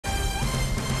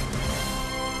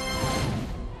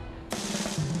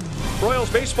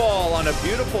Royals baseball on a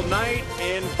beautiful night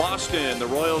in Boston. The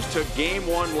Royals took game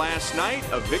one last night,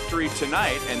 a victory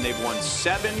tonight, and they've won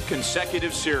 7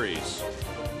 consecutive series.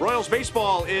 Royals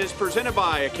baseball is presented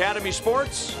by Academy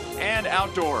Sports and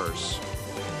Outdoors.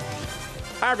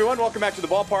 Hi, everyone. Welcome back to the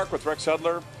ballpark with Rex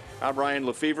Hudler. I'm Ryan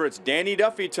Lefevre. It's Danny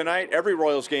Duffy tonight. Every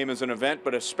Royals game is an event,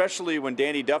 but especially when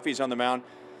Danny Duffy's on the mound.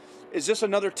 Is this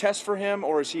another test for him,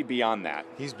 or is he beyond that?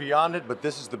 He's beyond it, but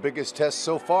this is the biggest test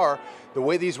so far. The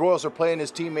way these Royals are playing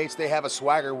his teammates, they have a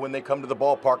swagger when they come to the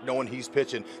ballpark knowing he's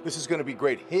pitching. This is going to be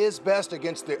great. His best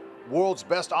against the world's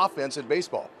best offense in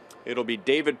baseball. It'll be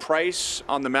David Price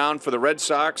on the mound for the Red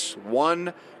Sox.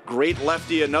 One great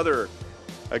lefty, another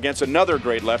against another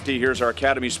great lefty. Here's our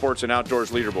Academy Sports and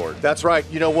Outdoors leaderboard. That's right.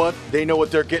 You know what? They know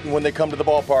what they're getting when they come to the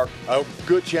ballpark. A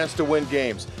good chance to win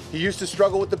games. He used to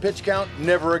struggle with the pitch count.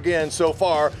 Never again so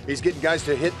far. He's getting guys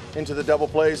to hit into the double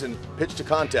plays and pitch to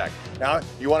contact. Now,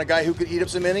 you want a guy who could eat up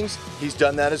some innings? He's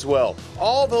done that as well.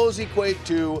 All those equate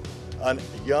to a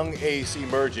young ace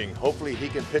emerging. Hopefully he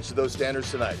can pitch to those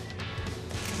standards tonight.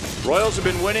 Royals have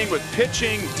been winning with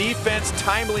pitching, defense,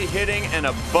 timely hitting, and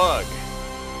a bug.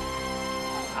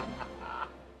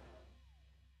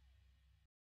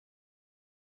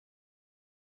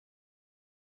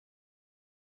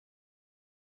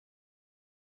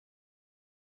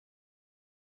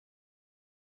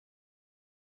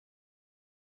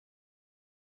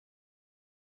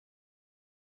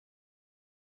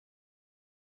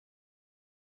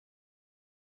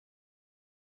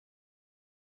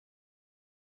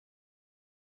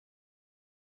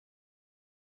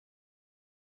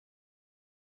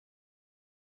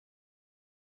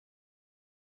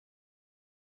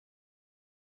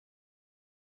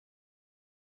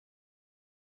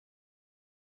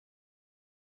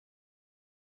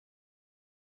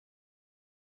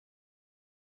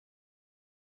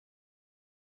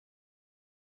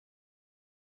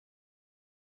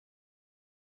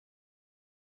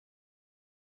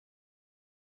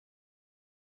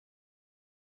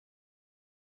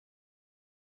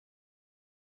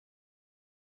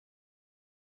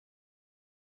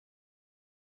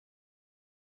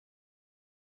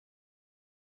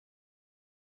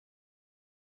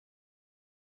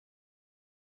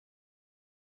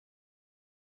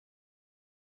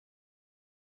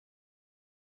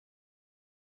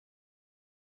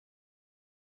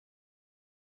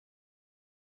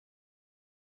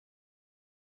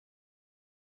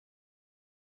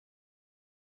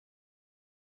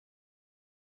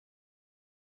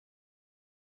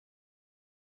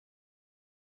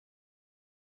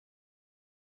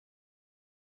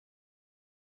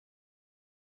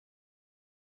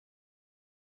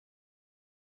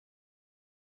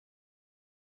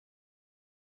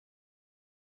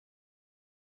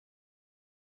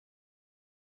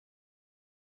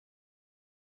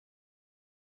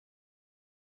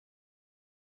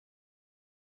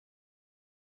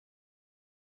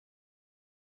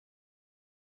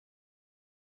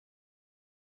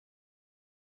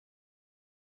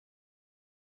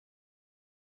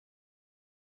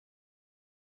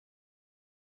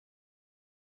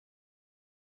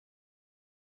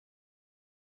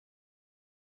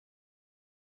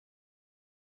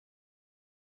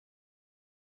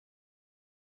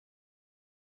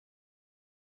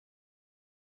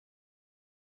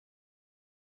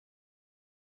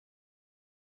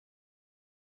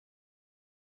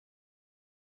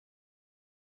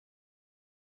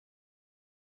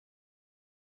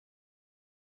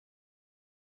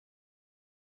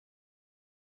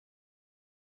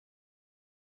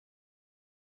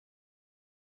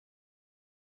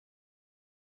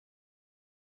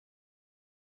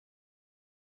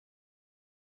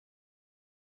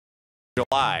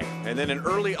 July, and then in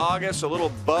early August, a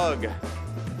little bug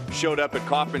showed up at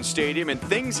Kauffman Stadium, and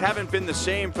things haven't been the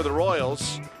same for the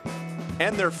Royals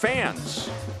and their fans.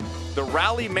 The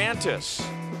Rally Mantis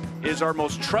is our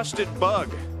most trusted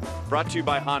bug, brought to you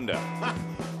by Honda.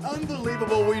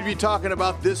 Unbelievable we'd be talking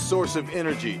about this source of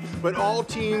energy, but all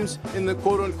teams in the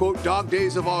quote-unquote dog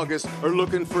days of August are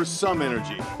looking for some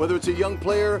energy, whether it's a young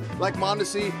player like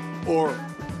Mondesi or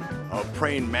a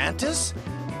praying mantis.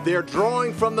 They're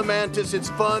drawing from the mantis. It's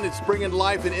fun. It's bringing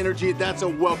life and energy. That's a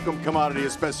welcome commodity,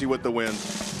 especially with the wind.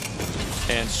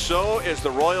 And so is the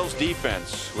Royals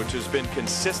defense, which has been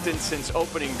consistent since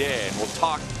opening day. And we'll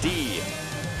talk D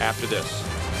after this.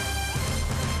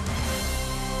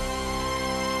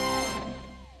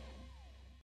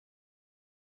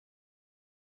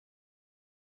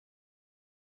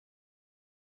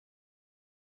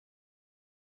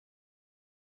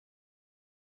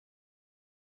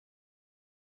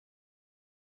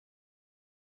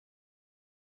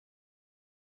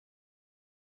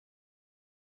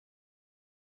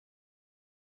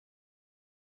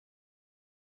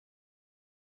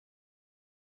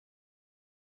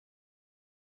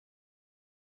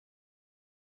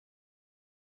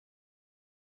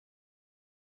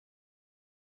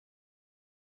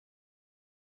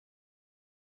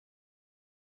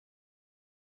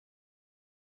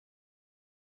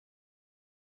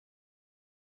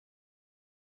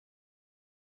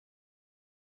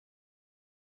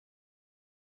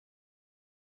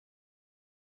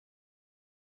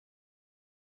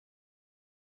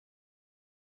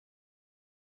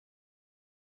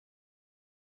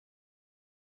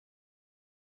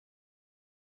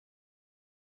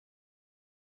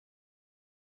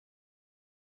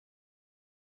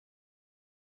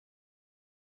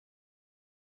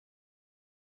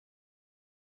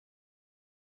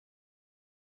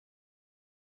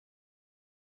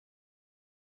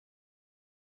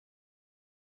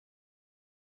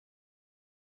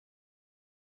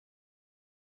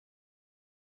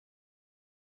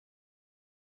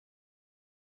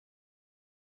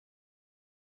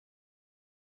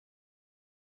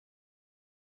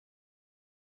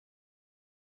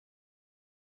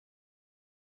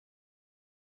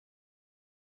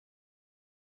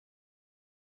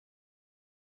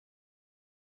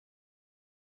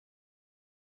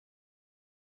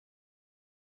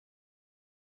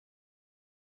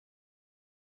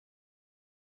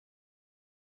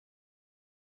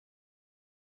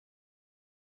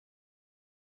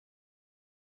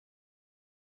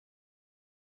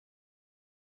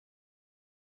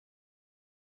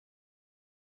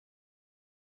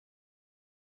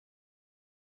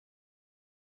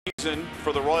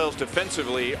 For the Royals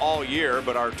defensively all year,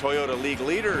 but our Toyota League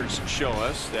leaders show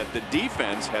us that the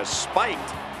defense has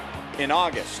spiked in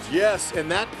August. Yes, and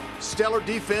that stellar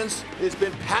defense has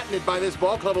been patented by this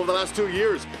ball club over the last 2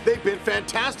 years. They've been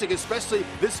fantastic, especially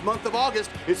this month of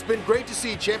August. It's been great to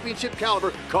see championship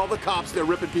caliber call the cops. They're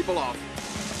ripping people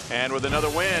off. And with another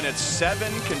win, it's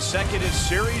 7 consecutive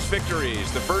series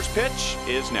victories. The first pitch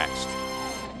is next.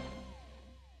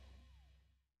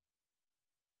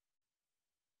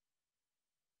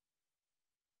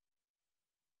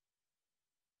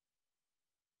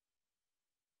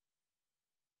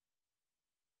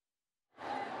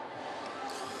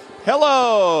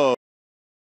 Hello.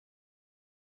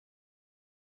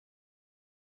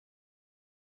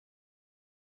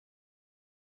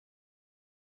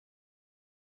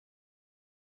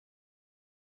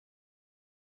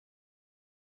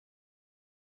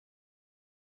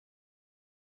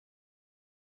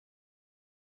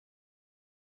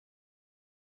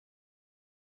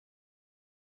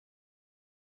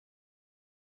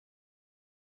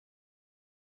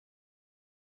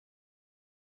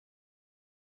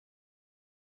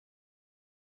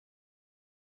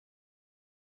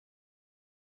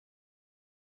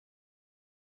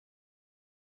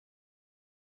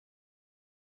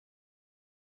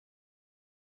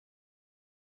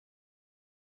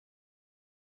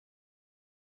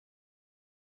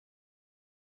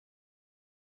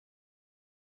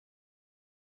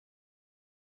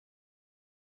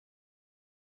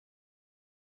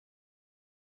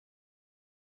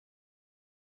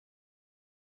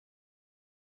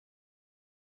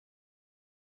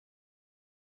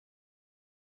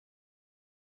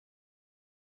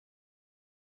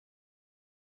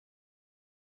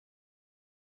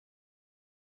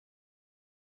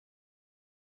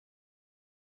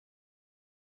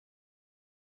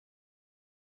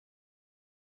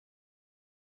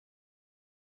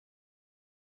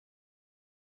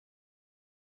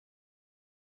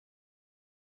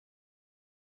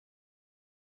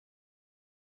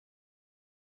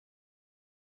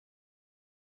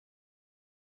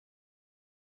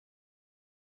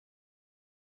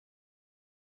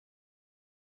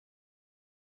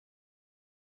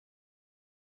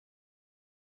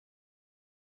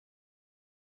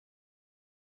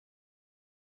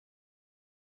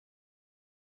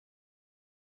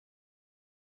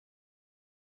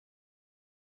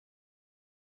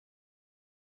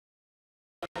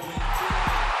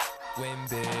 Win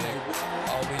big,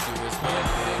 all we do is win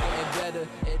big and better.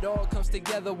 It all comes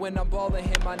together when I'm balling,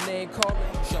 hear my name calling,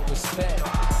 show respect.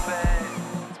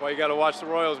 That's why you got to watch the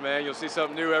Royals, man. You'll see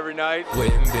something new every night. Win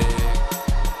big.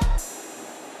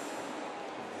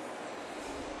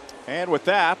 And with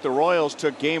that, the Royals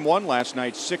took game 1 last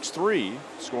night 6-3,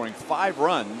 scoring 5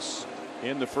 runs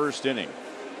in the first inning.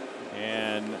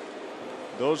 And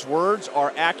those words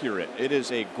are accurate. It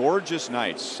is a gorgeous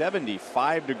night,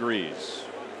 75 degrees.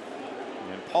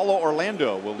 And Paulo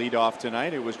Orlando will lead off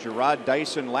tonight. It was Gerard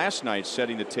Dyson last night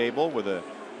setting the table with a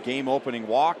game-opening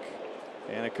walk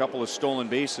and a couple of stolen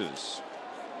bases.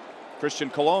 Christian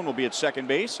Colon will be at second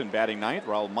base, and batting ninth,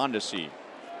 Raul Mondesi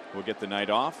will get the night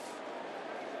off.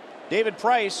 David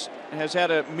Price has had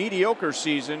a mediocre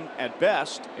season at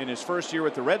best in his first year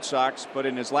with the Red Sox, but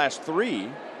in his last 3,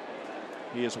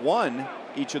 he has won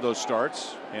each of those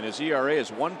starts, and his ERA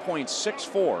is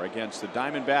 1.64 against the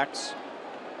Diamondbacks,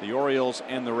 the Orioles,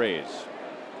 and the Rays.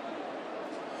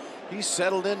 He's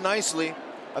settled in nicely.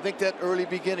 I think that early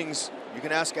beginnings, you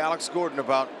can ask Alex Gordon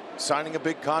about signing a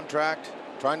big contract,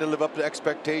 trying to live up to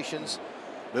expectations,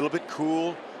 a little bit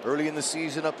cool. Early in the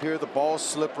season up here, the ball's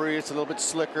slippery, it's a little bit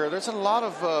slicker. There's a lot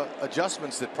of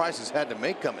adjustments that Price has had to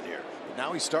make coming here. But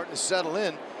now he's starting to settle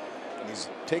in, and he's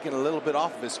taking a little bit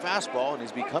off of his fastball, and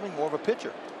he's becoming more of a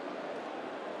pitcher.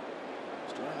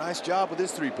 He's doing a nice job with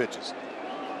his 3 pitches.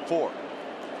 4,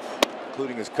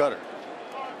 including his cutter.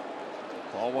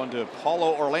 Ball 1 to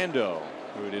Paulo Orlando,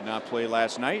 who did not play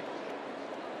last night.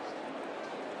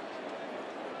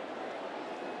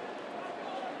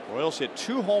 Royals hit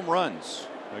 2 home runs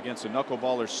against the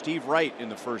knuckleballer Steve Wright in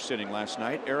the first inning last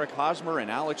night. Eric Hosmer and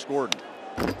Alex Gordon.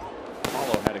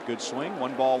 Paulo had a good swing.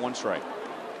 1 ball, 1 strike.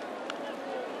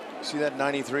 See that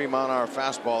 93-mile-an-hour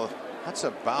fastball? That's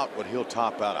about what he'll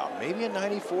top out. Maybe a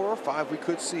 94 or 5 we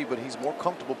could see, but he's more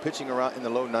comfortable pitching around in the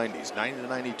low 90s, 90 to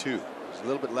 92. There's a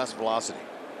little bit less velocity.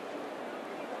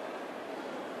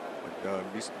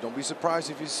 But, don't be surprised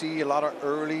if you see a lot of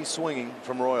early swinging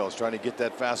from Royals trying to get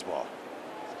that fastball.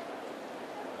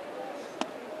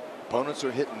 Opponents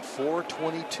are hitting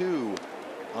 422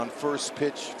 on first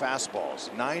pitch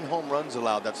fastballs. 9 home runs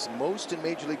allowed. That's most in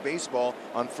Major League Baseball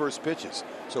on first pitches.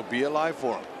 So be alive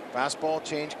for them. Fastball,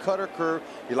 change, cutter, curve.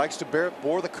 He likes to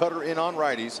bore the cutter in on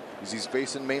righties because he's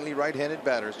facing mainly right-handed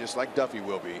batters, just like Duffy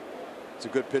will be. It's a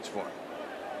good pitch for him.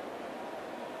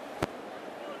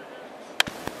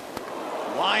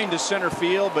 Line to center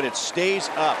field, but it stays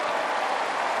up.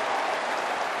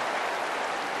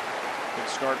 Good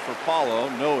start for Paulo.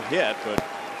 No hit, but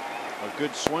a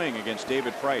good swing against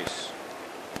David Price.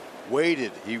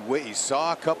 Waited. He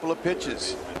saw a couple of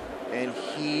pitches, and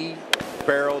he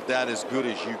barreled that as good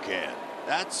as you can.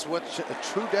 That's what a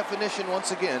true definition,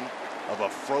 once again, of a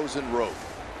frozen rope.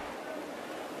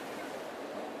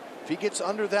 If he gets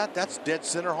under that, that's dead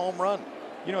center home run.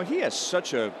 You know, he has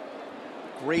such a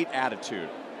great attitude,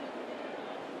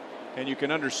 and you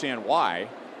can understand why.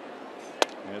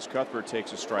 As Cuthbert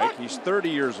takes a strike, he's 30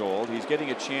 years old. He's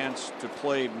getting a chance to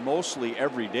play mostly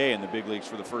every day in the big leagues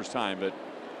for the first time. But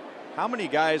how many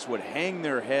guys would hang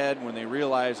their head when they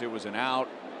realized it was an out,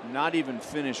 not even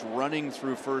finish running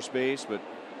through first base? But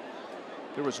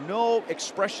there was no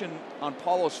expression on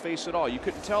Paulo's face at all. You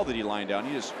couldn't tell that he lined down.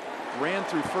 He just ran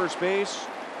through first base,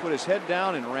 put his head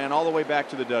down, and ran all the way back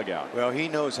to the dugout. Well, he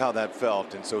knows how that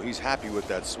felt, and so he's happy with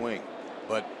that swing.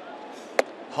 But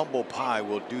humble pie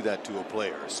will do that to a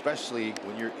player, especially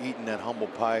when you're eating that humble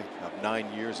pie of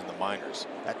 9 years in the minors.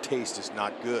 That taste is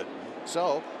not good.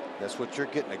 So that's what you're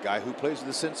getting, a guy who plays with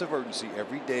a sense of urgency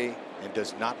every day and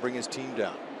does not bring his team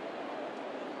down.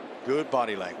 Good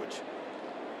body language.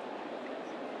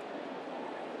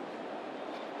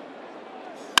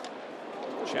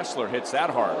 Chesler hits that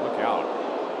hard. Look out.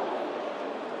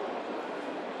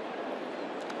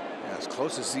 Yeah, as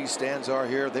close as these stands are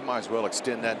here, they might as well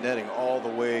extend that netting all the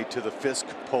way to the Fisk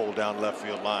pole down left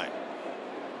field line.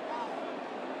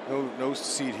 No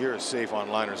seat here is safe on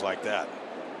liners like that.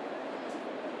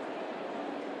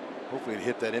 Hopefully it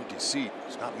hit that empty seat.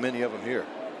 There's not many of them here.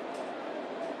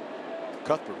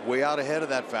 Cuthbert way out ahead of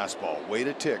that fastball. Way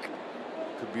to tick.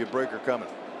 Could be a breaker coming.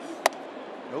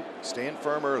 Nope, staying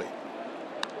firm early.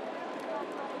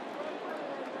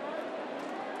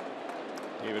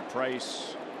 David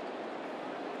Price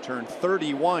turned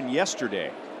 31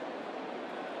 yesterday.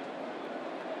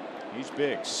 He's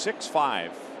big,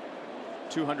 6'5",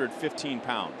 215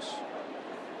 pounds.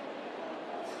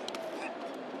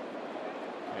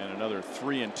 And another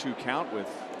 3-2 count with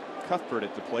Cuthbert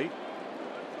at the plate.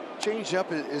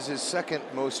 Changeup is his second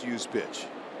most used pitch.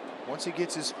 Once he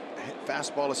gets his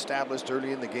fastball established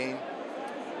early in the game,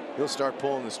 he'll start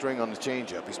pulling the string on the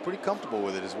changeup. He's pretty comfortable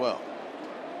with it as well.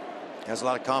 Has a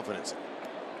lot of confidence.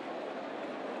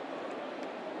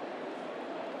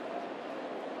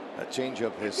 That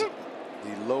changeup has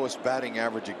the lowest batting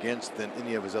average against than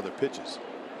any of his other pitches.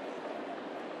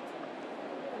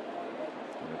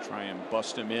 Going to try and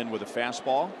bust him in with a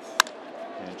fastball.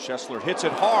 And Chesler hits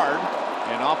it hard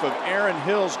and off of Aaron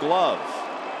Hill's glove.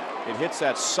 It hits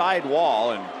that side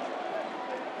wall,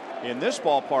 and in this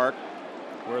ballpark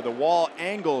where the wall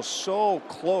angles so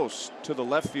close to the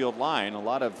left field line, a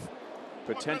lot of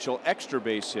potential extra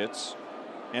base hits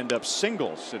end up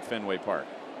singles at Fenway Park.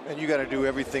 And you got to do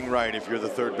everything right if you're the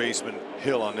third baseman,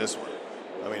 Hill, on this one.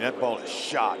 I mean, that ball is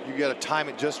shot. You got to time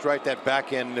it just right, that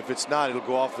back end, and if it's not, it'll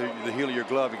go off the heel of your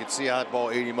glove. You can see how that ball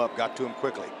ate him up, got to him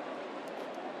quickly.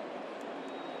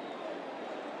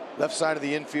 Left side of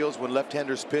the infields, when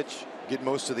left-handers pitch, get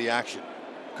most of the action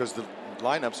because the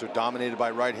lineups are dominated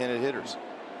by right-handed hitters.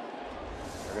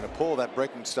 They're going to pull that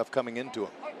breaking stuff coming into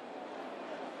them.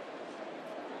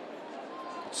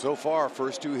 So far,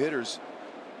 first two hitters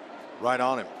right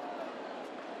on him.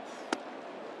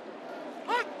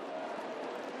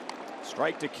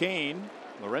 Strike to Kane.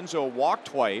 Lorenzo walked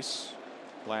twice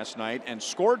last night and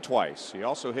scored twice. He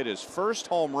also hit his first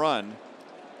home run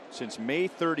since May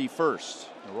 31st.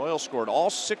 The Royals scored all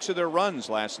 6 of their runs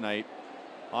last night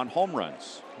on home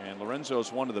runs, and Lorenzo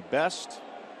is one of the best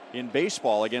in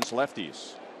baseball against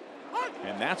lefties.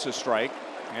 And that's a strike,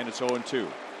 and it's 0-2.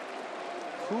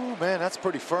 Ooh, man, that's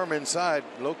pretty firm inside.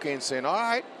 Locaine saying, all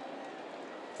right,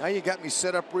 now you got me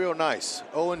set up real nice.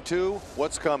 0-2,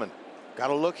 what's coming?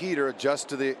 Got a look heater, adjust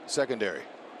to the secondary.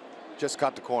 Just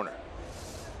caught the corner.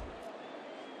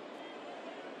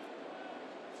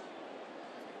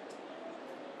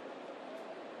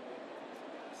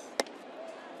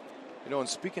 You know, and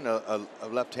speaking of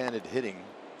left-handed hitting,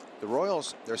 the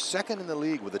Royals, they're second in the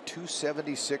league with a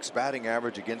 .276 batting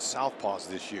average against southpaws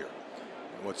this year.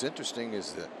 And what's interesting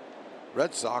is the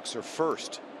Red Sox are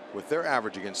first with their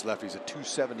average against lefties at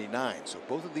 .279. So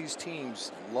both of these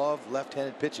teams love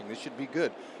left-handed pitching. This should be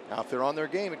good. Now, if they're on their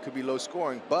game, it could be low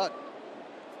scoring, but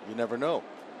you never know.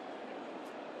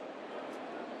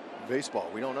 In baseball,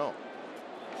 we don't know.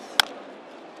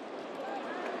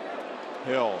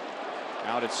 Hill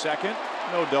Out at second,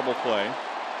 no double play.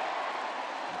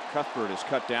 Cuthbert is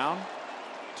cut down.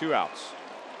 2 outs.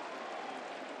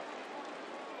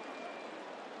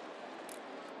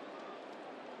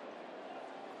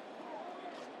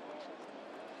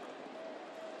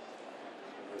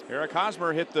 Eric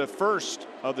Hosmer hit the first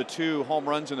of the 2 home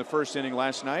runs in the first inning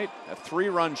last night. A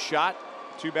 3-run shot.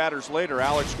 2 batters later,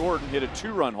 Alex Gordon hit a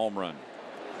 2-run home run.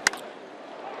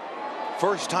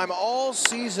 First time all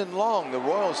season long the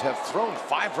Royals have thrown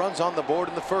 5 runs on the board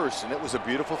in the first, and it was a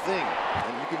beautiful thing.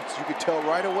 And you could tell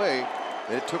right away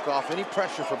that it took off any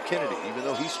pressure from Kennedy, even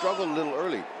though he struggled a little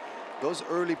early. Those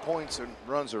early points and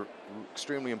runs are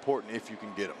extremely important if you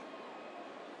can get them.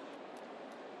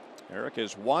 Eric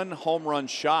is 1 home run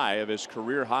shy of his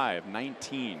career high of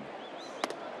 19.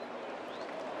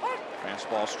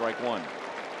 Fastball, strike 1.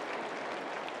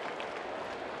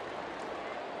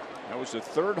 That was the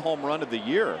 3rd home run of the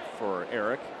year for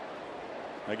Eric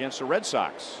against the Red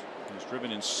Sox. He's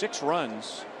driven in 6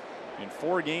 runs in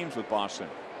 4 games with Boston.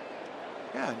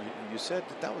 Yeah, and you said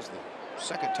that was the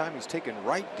second time he's taken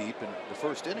right deep in the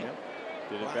first inning. Yep.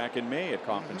 Did it back in May at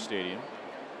Kauffman Stadium.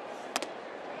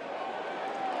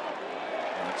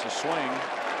 That's a swing.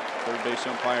 Third base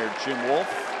umpire Jim Wolf.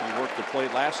 He worked the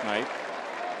plate last night.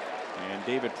 And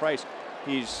David Price.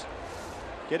 He's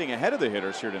getting ahead of the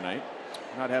hitters here tonight.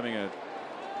 Not having a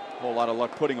whole lot of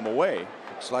luck putting them away.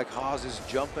 Looks like Haas is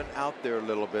jumping out there a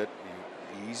little bit.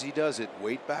 Easy does it.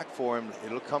 Wait back for him.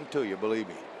 It'll come to you, believe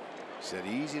me. It's an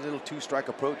easy little 2-strike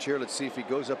approach here. Let's see if he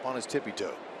goes up on his tippy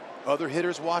toe. Other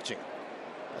hitters watching.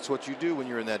 That's what you do when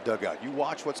you're in that dugout. You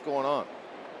watch what's going on.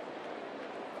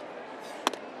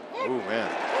 Oh, man.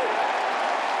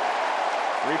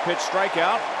 3-pitch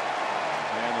strikeout.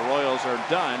 And the Royals are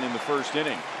done in the first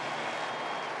inning.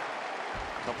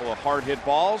 A couple of hard hit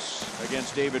balls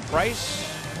against David Price.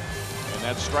 And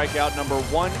that's strikeout number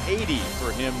 180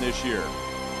 for him this year.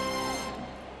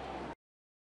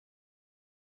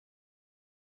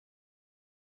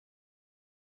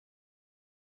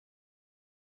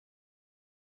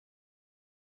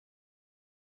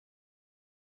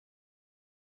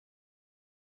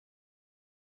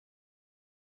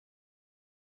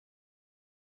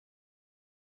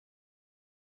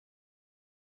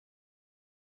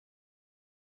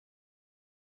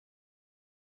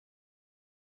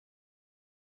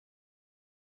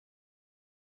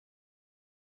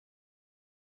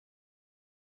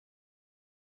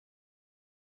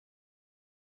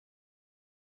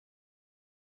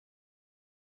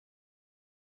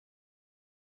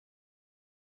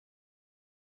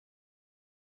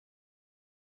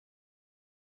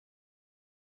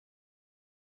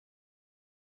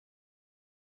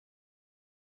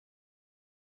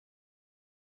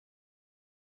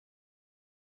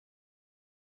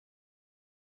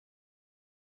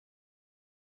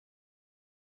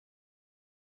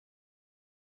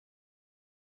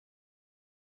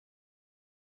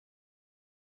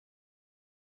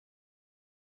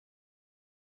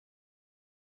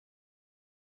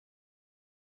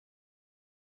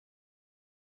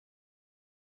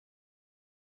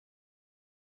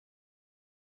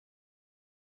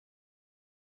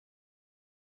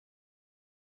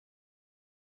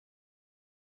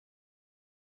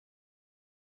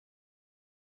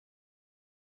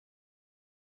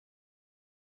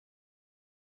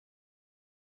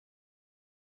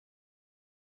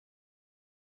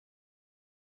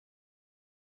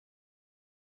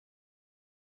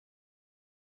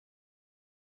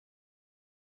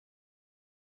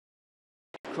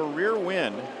 Career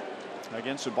win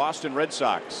against the Boston Red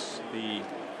Sox. The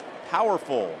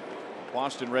powerful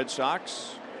Boston Red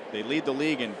Sox. They lead the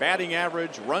league in batting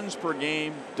average, runs per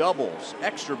game, doubles,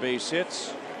 extra base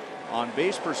hits, on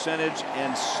base percentage,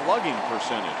 and slugging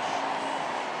percentage.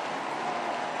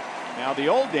 Now the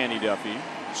old Danny Duffy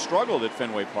struggled at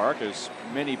Fenway Park, as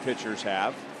many pitchers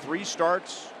have. 3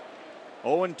 starts,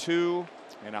 0-2,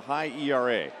 and a high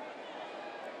ERA.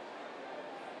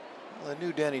 Well, the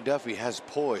new Danny Duffy has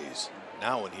poise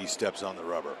now when he steps on the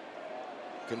rubber.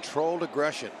 Controlled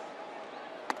aggression.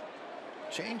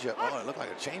 Changeup. Oh, it looked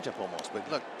like a changeup almost. But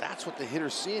look, that's what the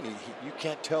hitter's seeing. You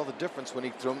can't tell the difference when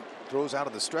he throws out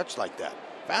of the stretch like that.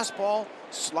 Fastball,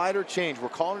 slider, change. We're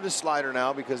calling it a slider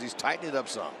now because he's tightened it up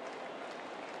some.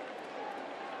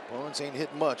 Opponents ain't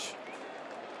hit much.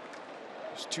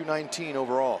 It's 219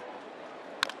 overall.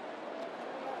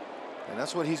 And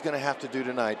that's what he's going to have to do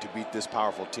tonight to beat this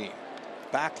powerful team.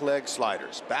 Back leg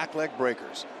sliders, back leg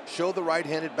breakers. Show the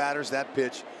right-handed batters that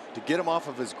pitch to get him off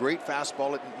of his great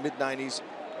fastball at mid-90s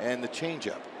and the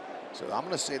changeup. So I'm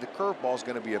going to say the curveball is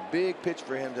going to be a big pitch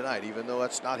for him tonight, even though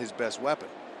that's not his best weapon.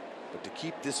 But to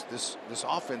keep this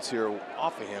offense here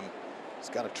off of him, He's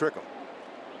got to trick him.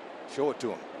 Show it to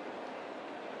him.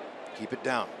 Keep it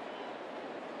down.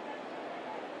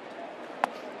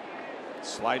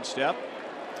 Slide step.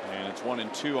 And it's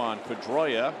 1-2 on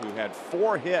Pedroia, who had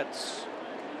 4 hits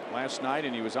last night,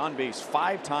 and he was on base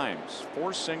 5 times,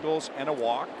 4 singles and a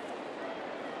walk.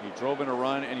 He drove in a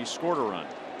run and he scored a run.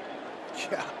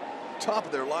 Yeah, top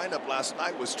of their lineup last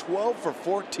night was 12 for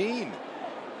 14.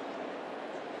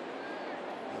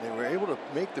 And they were able to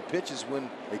make the pitches when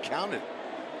they counted.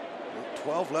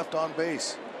 12 left on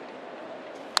base.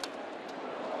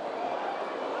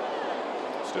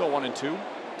 Still 1-2.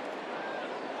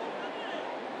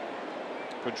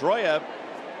 Pedroia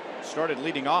started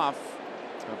leading off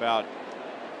about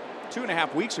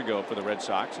 2.5 weeks ago for the Red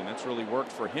Sox, and that's really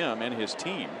worked for him and his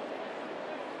team.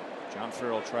 John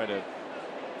Farrell tried a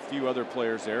few other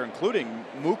players there, including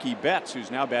Mookie Betts,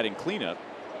 who's now batting cleanup.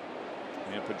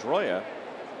 And Pedroia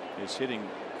is hitting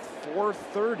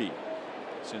 .430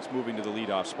 since moving to the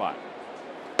leadoff spot.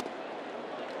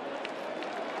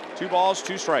 2 balls,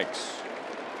 2 strikes.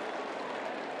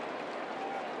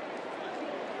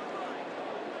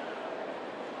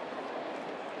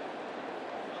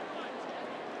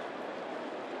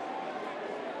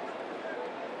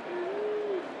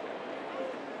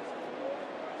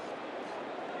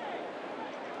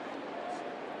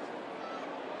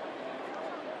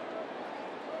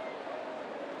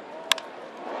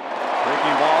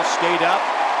 Stayed up.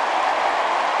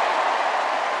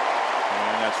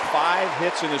 And that's 5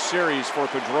 hits in the series for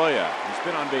Pedroia. He's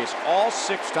been on base all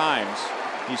 6 times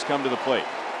he's come to the plate.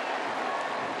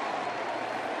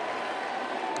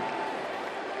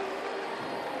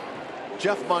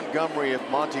 Jeff Montgomery, if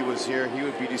Monty was here, he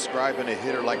would be describing a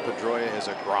hitter like Pedroia as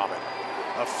a grommet,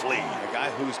 a flea, a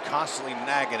guy who's constantly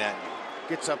nagging at you.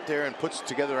 Gets up there and puts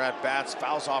together at bats,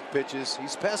 fouls off pitches.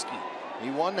 He's pesky.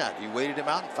 He won that. He waited him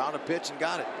out and found a pitch and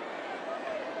got it.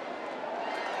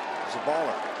 He's a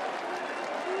baller.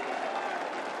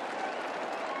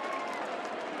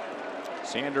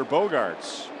 Xander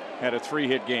Bogaerts had a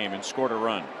 3-hit game and scored a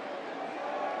run.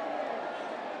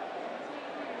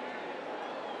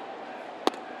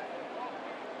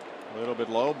 A little bit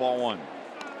low, ball 1.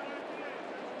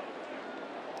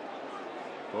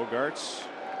 Bogaerts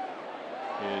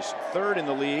is 3rd in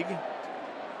the league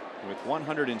with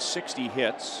 160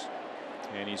 hits,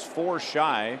 and he's 4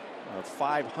 shy of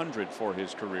 500 for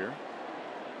his career.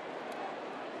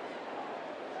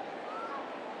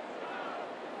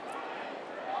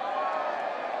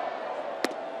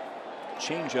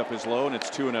 Changeup is low, and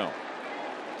it's 2-0.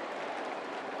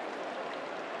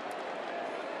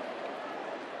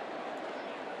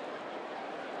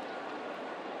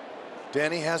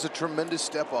 Danny has a tremendous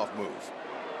step-off move,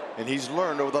 and he's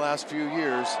learned over the last few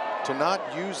years to not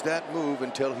use that move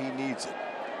until he needs it.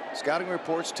 Scouting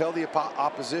reports tell the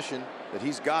opposition that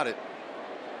he's got it,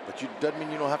 but doesn't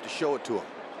mean you don't have to show it to him.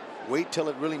 Wait till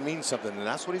it really means something, and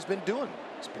that's what he's been doing.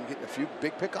 He's been getting a few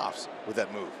big pickoffs with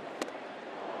that move.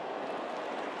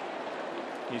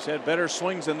 He's had better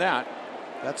swings than that.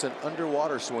 That's an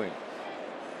underwater swing.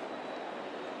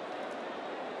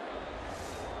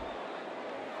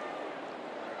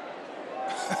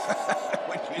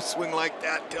 When you swing like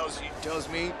that, tells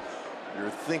me you're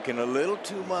thinking a little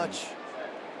too much.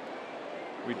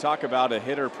 We talk about a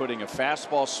hitter putting a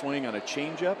fastball swing on a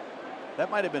changeup.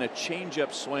 That might have been a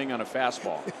changeup swing on a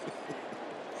fastball.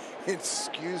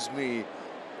 Excuse me,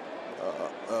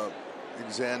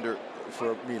 Xander,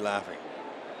 for me laughing,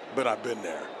 but I've been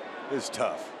there. It's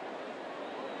tough.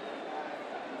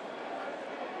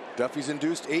 Duffy's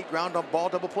induced 8 ground ball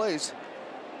double plays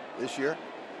this year.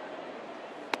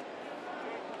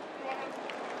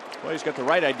 Well, he's got the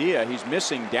right idea. He's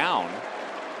missing down,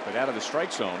 but out of the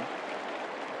strike zone.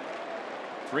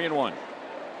 3-1.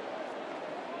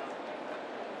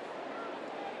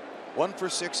 1 for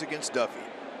 6 against Duffy.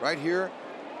 Right here,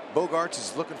 Bogaerts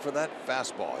is looking for that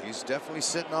fastball. He's definitely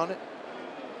sitting on it.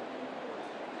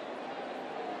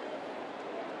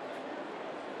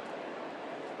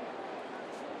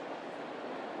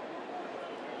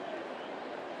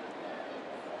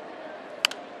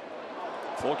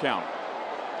 Full count.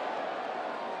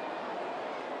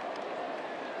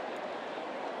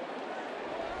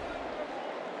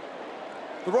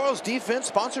 The Royals defense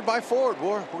sponsored by Ford.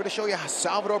 We're going to show you how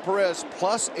Salvador Perez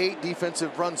 +8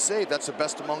 defensive runs saved. That's the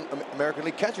best among American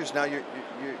League catchers. Now you're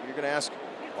going to ask,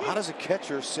 well, how does a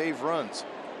catcher save runs?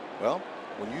 Well,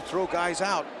 when you throw guys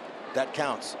out, that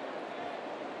counts.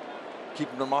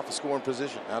 Keeping them off the scoring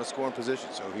position, out of scoring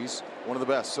position. So he's one of the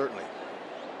best, certainly.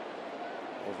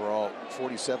 Overall,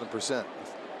 47%.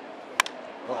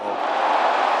 Uh-oh.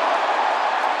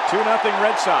 2-0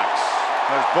 Red Sox.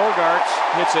 as Bogaerts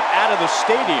hits it out of the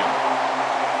stadium.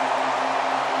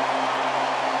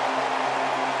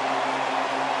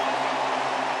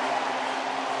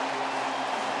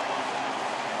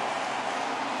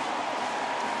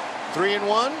 Three and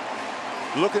one.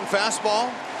 Looking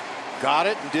fastball. Got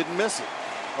it and didn't miss it.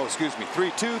 Oh, excuse me.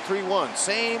 3-2, 3-1.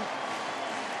 Same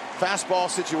fastball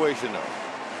situation, though.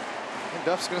 And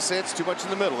Duff's going to say it's too much in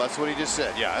the middle. That's what he just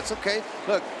said. Yeah, that's okay.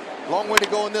 Look, long way to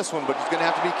go in this one, but he's going to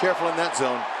have to be careful in that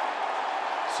zone.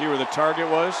 See where the target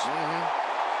was?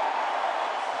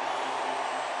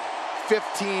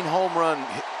 15 home run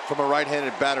from a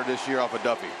right-handed batter this year off of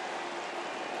Duffy.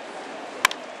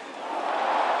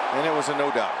 And it was a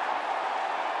no doubt.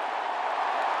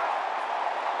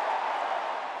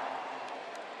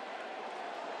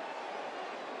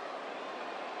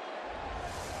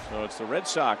 So it's the Red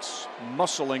Sox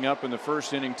muscling up in the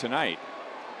first inning tonight.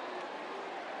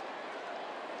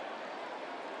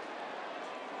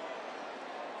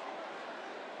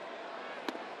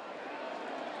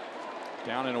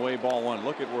 Down and away, ball one.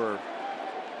 Look at where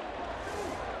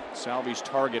Salvi's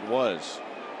target was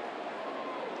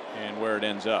and where it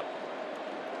ends up.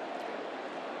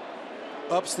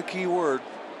 Up's the key word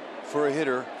for a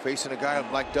hitter facing a guy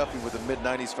like Duffy with a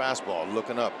mid-90s fastball.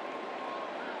 Looking up.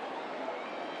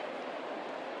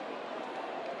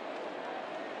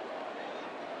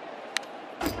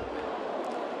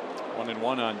 One and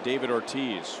one on David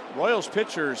Ortiz. Royals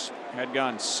pitchers had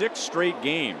gone 6 straight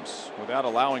games without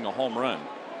allowing a home run.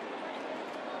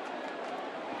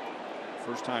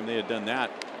 First time they had done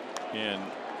that in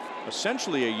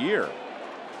essentially a year.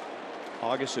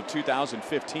 August of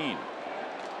 2015.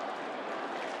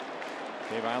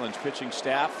 Dave Island's pitching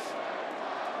staff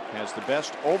has the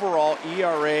best overall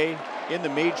ERA in the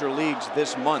major leagues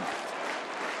this month.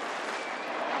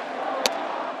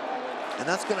 And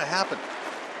that's going to happen.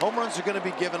 Home runs are going to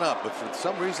be given up, but for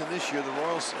some reason this year the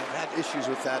Royals have had issues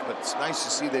with that, but it's nice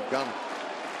to see they've gone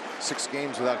 6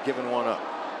 games without giving one up.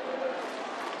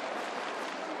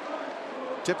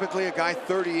 Typically a guy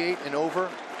 38 and over,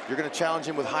 you're going to challenge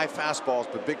him with high fastballs,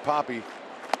 but Big Papi,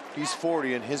 he's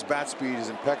 40 and his bat speed is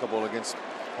impeccable against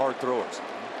hard throwers.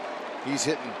 He's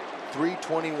hitting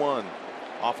 .321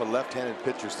 off of left-handed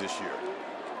pitchers this year.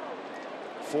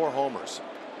 4 homers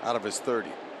out of his 30.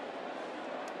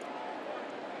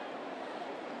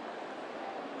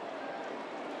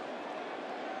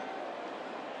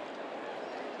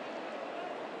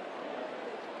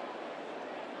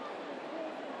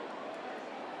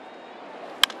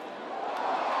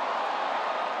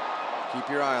 Keep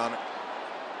your eye on it.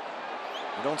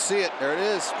 You don't see it. There it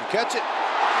is. You catch it.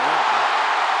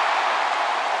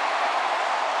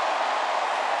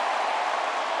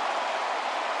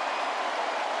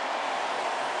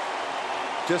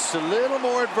 Just a little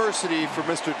more adversity for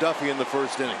Mr. Duffy in the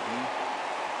first inning.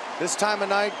 This time of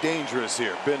night, dangerous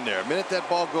here. Been there. The minute that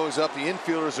ball goes up, the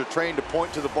infielders are trained to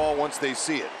point to the ball once they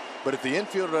see it. But if the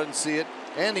infielder doesn't see it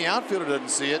and the outfielder doesn't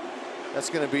see it, that's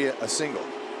going to be a single.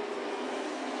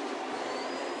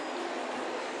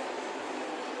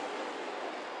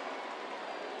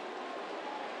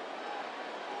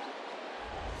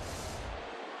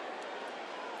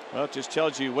 Well, it just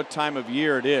tells you what time of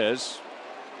year it is,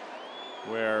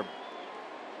 where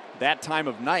that time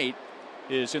of night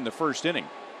is in the first inning.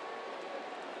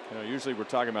 You know, usually we're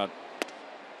talking about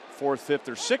 4th, 5th,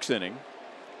 or 6th inning,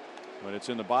 but it's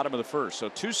in the bottom of the first. So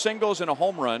 2 singles and a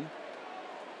home run.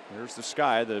 There's the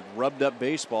sky. The rubbed up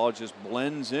baseball just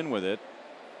blends in with it,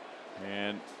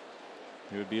 and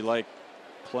it would be like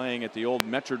playing at the old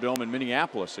Metrodome in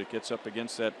Minneapolis. It gets up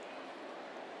against that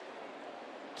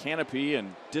canopy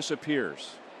and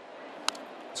disappears.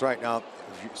 That's right. Now,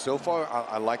 so far,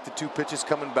 I like the 2 pitches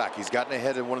coming back. He's gotten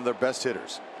ahead of one of their best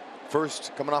hitters.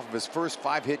 First, coming off of his first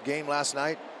 5-hit game last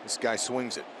night, this guy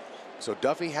swings it. So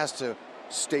Duffy has to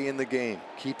stay in the game,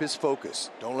 keep his focus.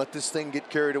 Don't let this thing get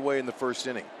carried away in the first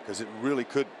inning, because it really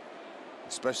could,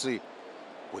 especially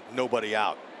with nobody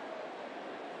out.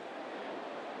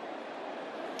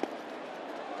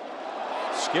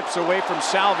 Skips away from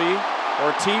Salvi.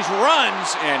 Ortiz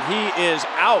runs, and he is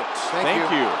out.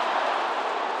 Thank you.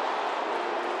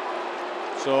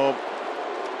 So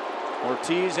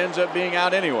Ortiz ends up being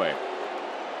out anyway.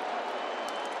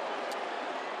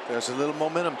 There's a little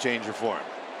momentum changer for him.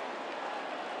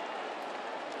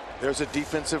 There's a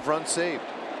defensive run saved.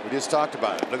 We just talked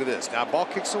about it. Look at this. Now ball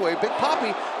kicks away. Big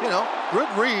Papi, you know, good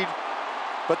read.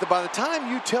 But by the time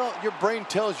your brain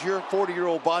tells your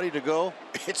 40-year-old body to go,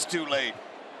 it's too late.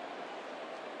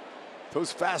 Those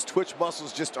fast twitch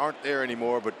muscles just aren't there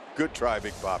anymore, but good try,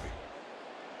 Big Papi.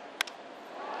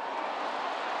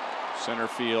 Center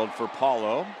field for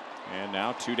Paulo, and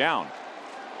now 2 down.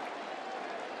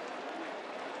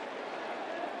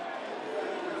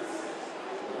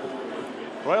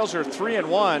 Royals are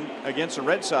 3-1 against the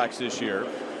Red Sox this year.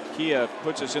 Kia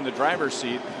puts us in the driver's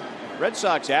seat. Red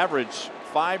Sox average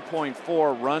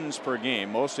 5.4 runs per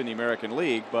game, most in the American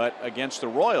League, but against the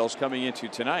Royals coming into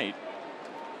tonight,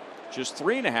 just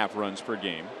 3.5 runs per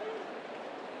game.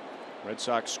 Red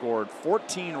Sox scored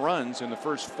 14 runs in the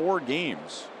first 4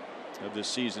 games of this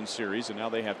season series, and now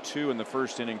they have 2 in the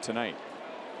first inning tonight.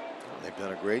 Well, they've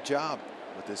done a great job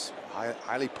with this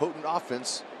highly potent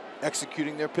offense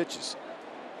executing their pitches.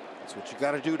 That's what you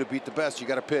got to do to beat the best. You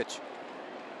got to pitch.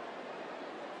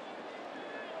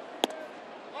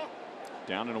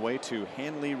 Down and away to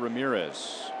Hanley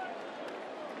Ramirez.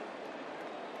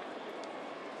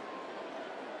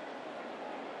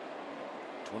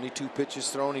 .22 pitches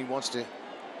thrown. He wants to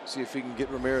see if he can get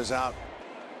Ramirez out.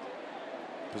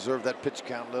 Preserve that pitch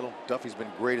count a little. Duffy's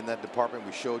been great in that department.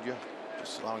 We showed you,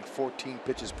 just allowing 14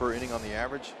 pitches per inning on the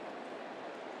average.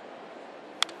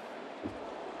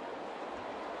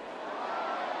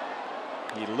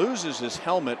 He loses his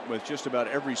helmet with just about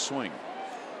every swing.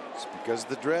 It's because of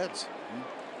the dreads.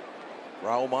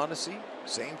 Raul Mondesi,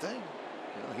 same thing.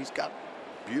 You know, he's got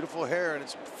beautiful hair and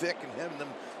it's thick, and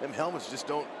them helmets just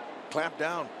don't clamp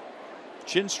down.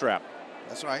 Chin strap.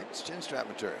 That's right. It's chin strap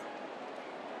material.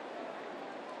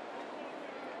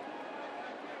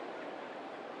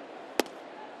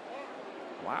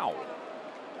 Wow.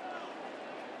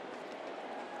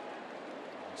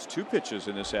 It's 2 pitches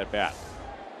in this at bat.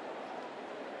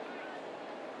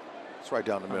 It's right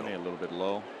down the middle. A little bit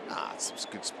low. Nah, it's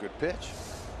a good pitch.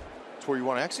 It's where you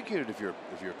want to execute it if you're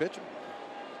a pitcher.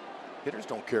 Hitters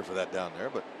don't care for that down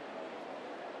there, but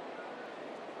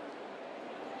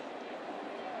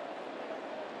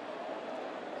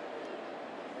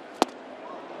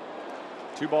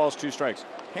Two balls, 2 strikes.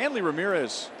 Hanley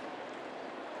Ramirez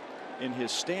in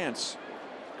his stance,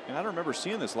 and I don't remember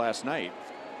seeing this last night,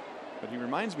 but he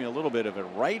reminds me a little bit of a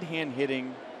right-hand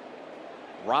hitting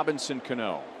Robinson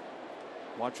Cano.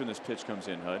 Watch when this pitch comes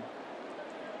in, Hud.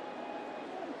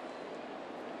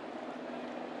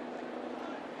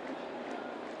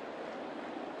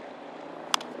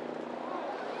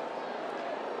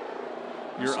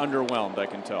 You're underwhelmed, I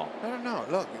can tell. I don't know.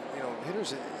 Look, you know,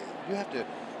 hitters, you have to.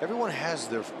 Everyone has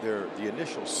the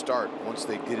initial start once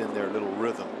they get in their little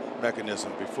rhythm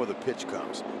mechanism before the pitch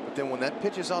comes. But then when that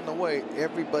pitch is on the way,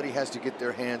 everybody has to get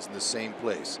their hands in the same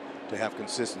place to have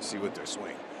consistency with their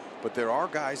swing. But there are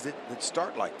guys that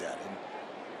start like that.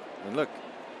 And look,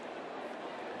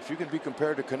 if you can be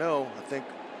compared to Cano, I think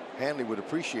Hanley would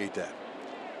appreciate that.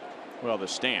 Well, the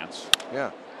stance.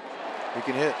 Yeah, he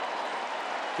can hit.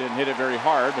 Didn't hit it very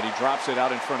hard, but he drops it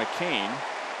out in front of Kane.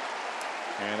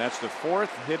 And that's the 4th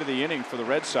hit of the inning for the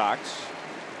Red Sox.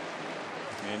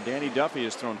 And Danny Duffy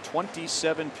has thrown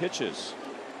 27 pitches.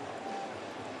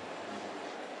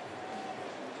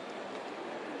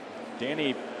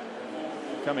 Danny,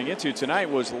 coming into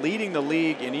tonight, was leading the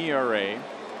league in ERA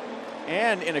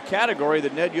and in a category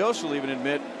that Ned Yost will even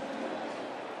admit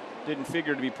didn't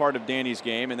figure to be part of Danny's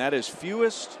game, and that is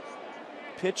fewest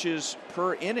pitches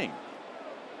per inning.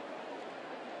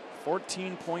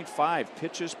 14.5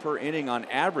 pitches per inning on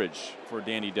average for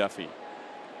Danny Duffy.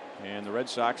 And the Red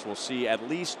Sox will see at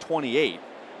least 28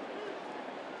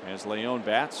 as Leon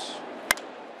bats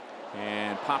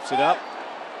and pops it up.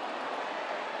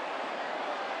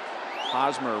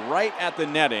 Hosmer right at the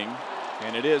netting,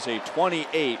 and it is a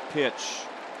 28 pitch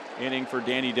inning for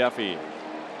Danny Duffy.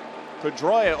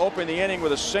 Pedroia opened the inning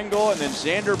with a single, and then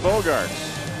Xander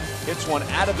Bogaerts hits one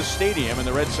out of the stadium, and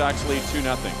the Red Sox lead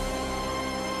 2-0.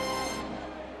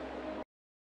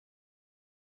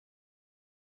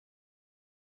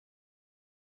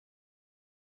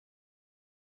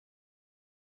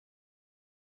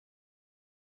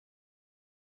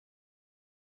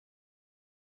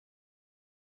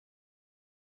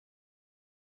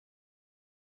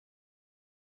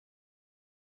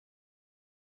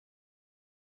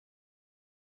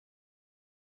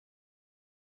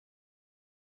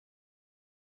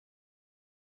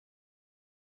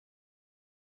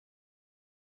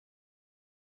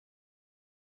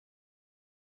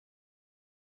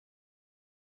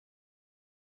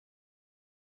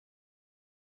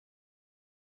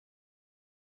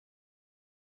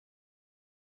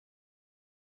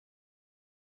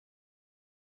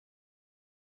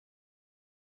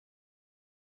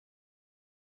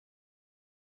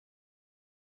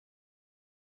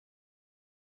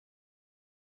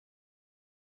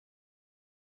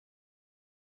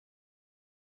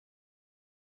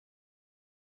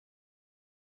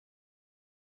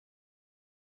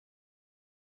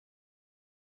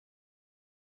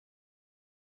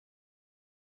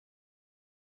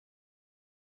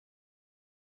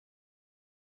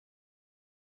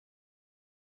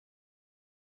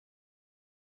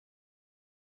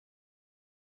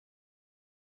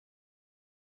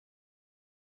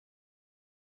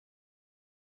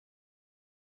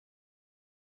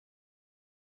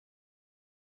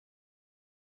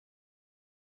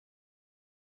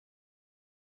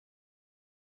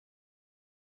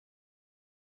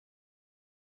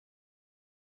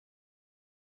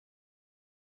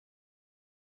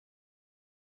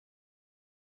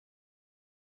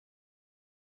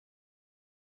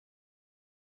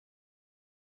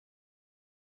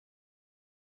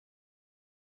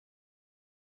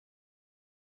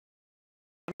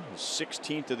 His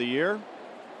 16th of the year.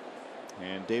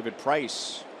 And David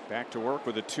Price back to work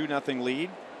with a 2-0 lead.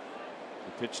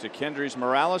 He pitched to Kendrys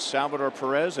Morales, Salvador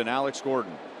Perez, and Alex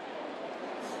Gordon.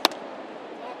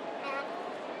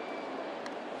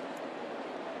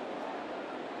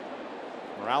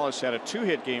 Morales had a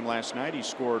 2-hit game last night. He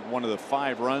scored one of the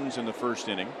 5 runs in the first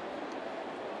inning.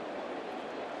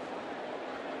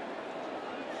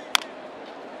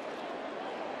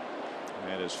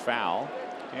 That is foul,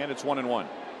 and it's 1-1.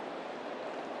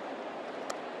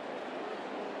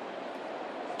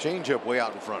 Changeup way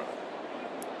out in front of him.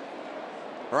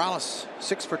 Morales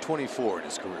 6 for 24 in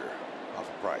his career off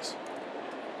of Price.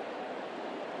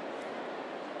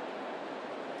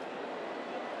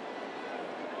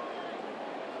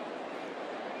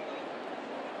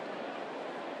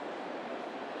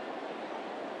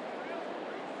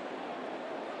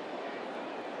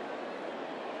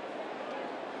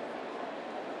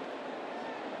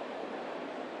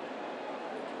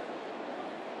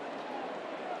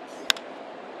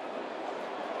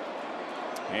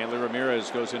 Hanley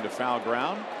Ramirez goes into foul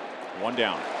ground. 1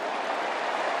 down.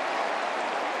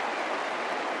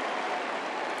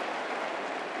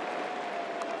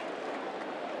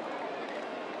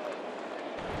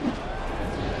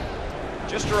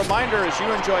 Just a reminder, as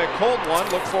you enjoy a cold one,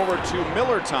 look forward to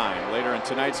Miller Time later in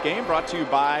tonight's game, brought to you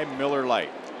by Miller Lite.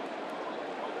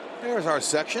 There's our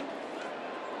section.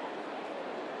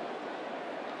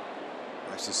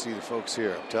 Nice to see the folks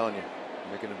here. I'm telling you,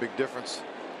 making a big difference.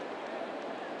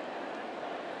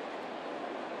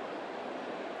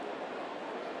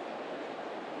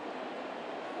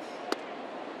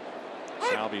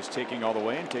 Salvi's taking all the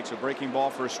way and takes a breaking ball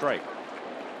for a strike.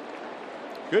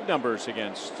 Good numbers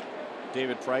against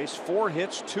David Price. 4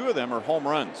 hits, 2 of them are home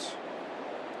runs.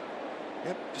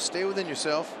 Yep, just stay within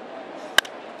yourself.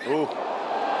 Ooh.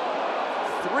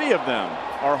 3 of them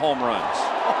are home runs.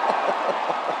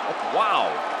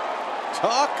 Wow.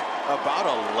 Talk about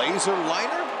a laser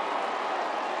liner.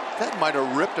 That might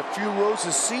have ripped a few rows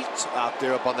of seats out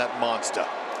there up on that monster.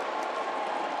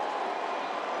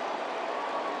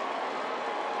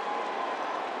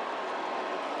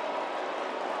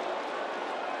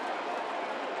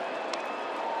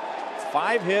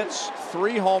 Five hits,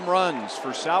 3 home runs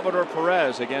for Salvador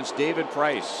Perez against David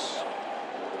Price.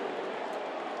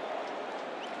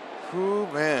 Ooh,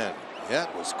 man,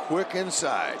 that was quick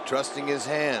inside, trusting his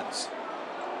hands.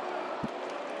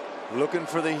 Looking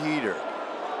for the heater.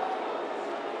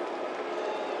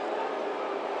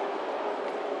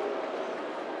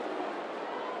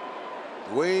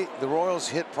 The way the Royals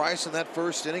hit Price in that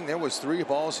first inning, there was 3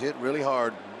 balls hit really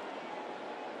hard.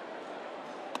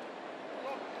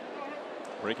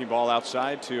 Breaking ball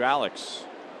outside to Alex.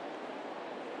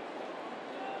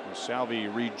 Salvi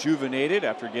rejuvenated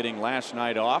after getting last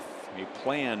night off, a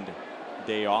planned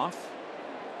day off.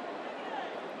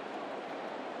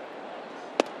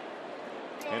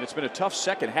 And it's been a tough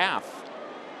second half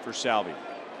for Salvi,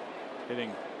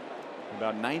 hitting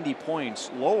about 90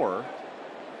 points lower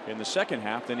in the second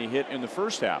half than he hit in the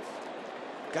first half.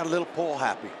 Got a little pull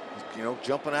happy, you know,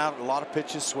 jumping out a lot of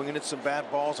pitches, swinging at some bad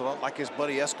balls, a lot like his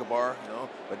buddy Escobar, you know.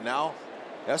 But now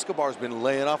Escobar's been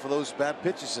laying off of those bad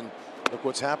pitches, and look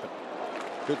what's happened.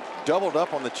 Good, doubled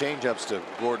up on the changeups to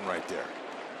Gordon right there.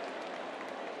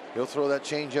 He'll throw that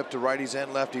changeup to righties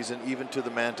and lefties, and even to the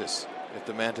Mantis, if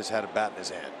the Mantis had a bat in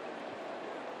his hand.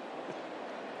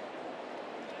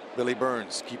 Billy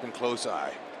Burns keeping close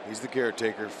eye. He's the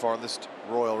caretaker, farthest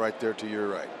Royal right there to your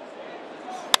right.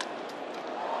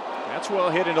 That's well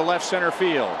hit into left center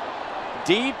field.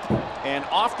 Deep and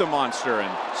off the monster,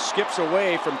 and skips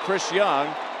away from Chris Young.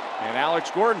 And Alex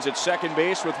Gordon's at second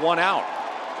base with 1 out.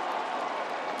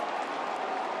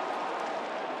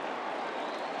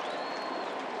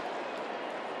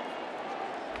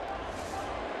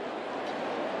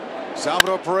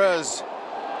 Salvador Perez.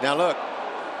 Now look,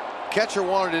 catcher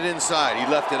wanted it inside. He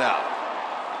left it out.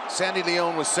 Sandy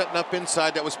Leon was setting up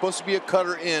inside. That was supposed to be a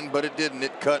cutter in, but it didn't.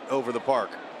 It cut over the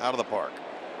park, out of the park.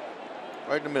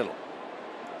 Right in the middle.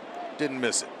 Didn't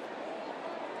miss it.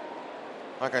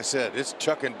 Like I said, it's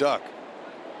chuck and duck.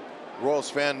 Royals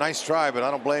fan, nice try, but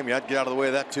I don't blame you. I'd get out of the way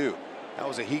of that too. That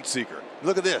was a heat seeker.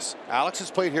 Look at this. Alex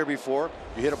has played here before.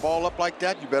 You hit a ball up like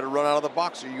that, you better run out of the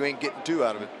box or you ain't getting 2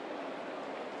 out of it.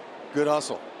 Good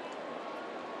hustle.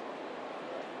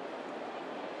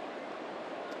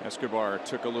 Escobar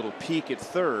took a little peek at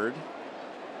third.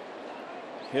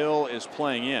 Hill is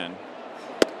playing in.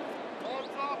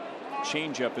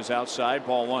 Changeup is outside,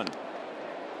 ball 1.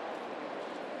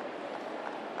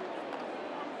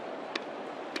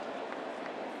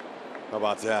 How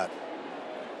about that?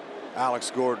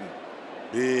 Alex Gordon,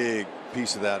 big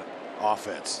piece of that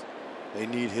offense. They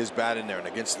need his bat in there, and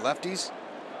against lefties,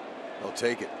 they'll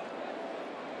take it.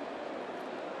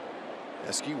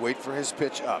 Eske, wait for his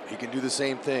pitch up. He can do the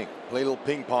same thing. Play a little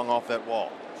ping pong off that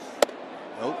wall.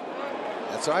 Nope.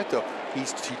 That's all right, though. He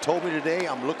told me today,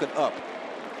 I'm looking up.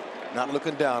 Not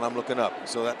looking down, I'm looking up.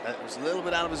 So that was a little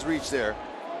bit out of his reach there.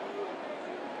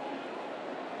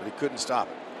 But he couldn't stop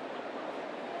it.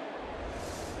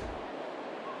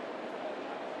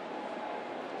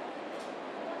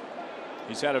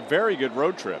 He's had a very good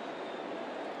road trip,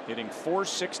 hitting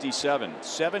 .467,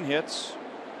 7 hits,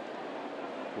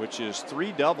 which is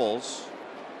 3 doubles,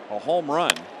 a home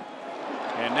run,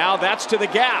 and now that's to the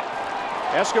gap.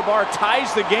 Escobar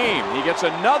ties the game. He gets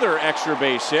another extra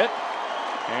base hit,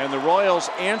 and the Royals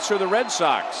answer the Red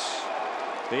Sox.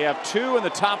 They have 2 in the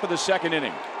top of the 2nd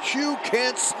inning. You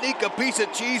can't sneak a piece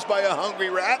of cheese by a hungry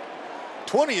rat.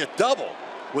 20th double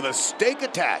with a steak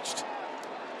attached.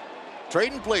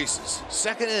 Trading places,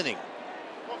 2nd inning.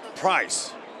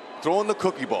 Price throwing the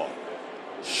cookie ball.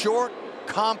 Short,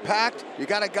 compact. You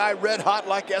got a guy red hot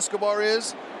like Escobar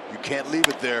is. You can't leave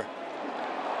it there.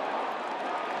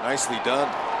 Nicely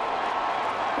done.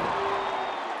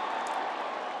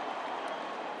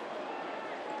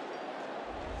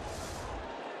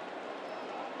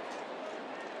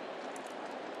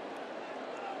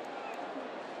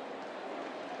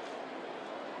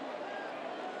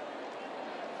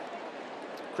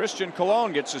 Christian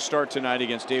Colon gets a start tonight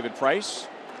against David Price.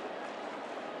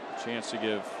 Chance to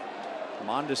give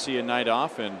Mondesi a night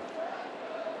off, and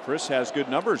Chris has good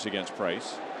numbers against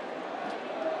Price.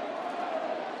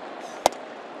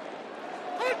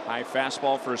 High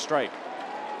fastball for a strike.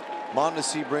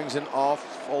 Mondesi brings an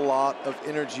awful lot of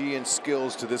energy and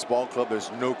skills to this ball club.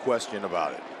 There's no question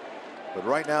about it. But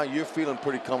right now you're feeling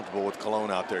pretty comfortable with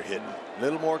Colon out there hitting. A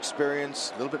little more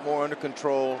experience, a little bit more under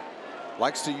control.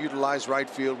 Likes to utilize right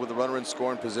field with a runner in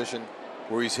scoring position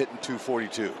where he's hitting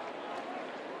 .242.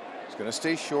 He's going to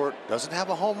stay short. Doesn't have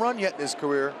a home run yet in his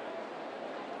career.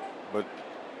 But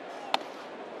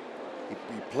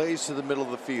he plays to the middle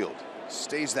of the field.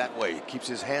 Stays that way. He keeps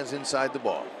his hands inside the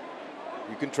ball.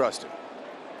 You can trust him.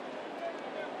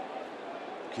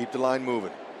 Keep the line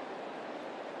moving.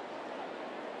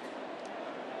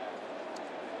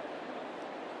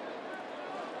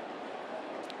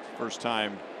 First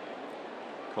time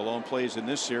Colon plays in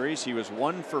this series. He was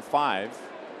 1 for 5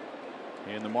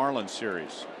 in the Marlins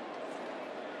series.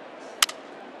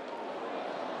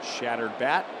 Shattered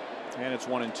bat, and it's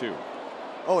 1-2.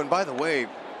 Oh, and by the way,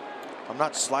 I'm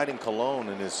not sliding Colon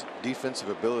in his defensive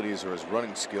abilities or his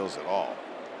running skills at all.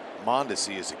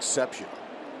 Mondesi is exceptional.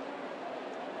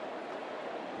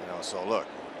 You know, so look,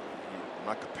 I'm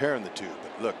not comparing the two,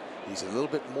 but look, he's a little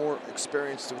bit more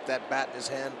experienced with that bat in his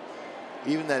hand.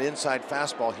 Even that inside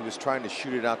fastball, he was trying to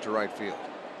shoot it out to right field.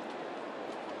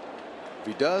 If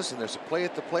he does, and there's a play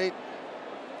at the plate,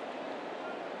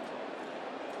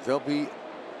 there'll be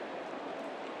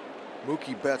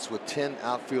Mookie Betts with 10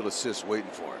 outfield assists waiting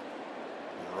for him.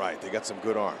 And right, they got some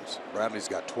good arms. Bradley's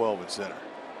got 12 in center.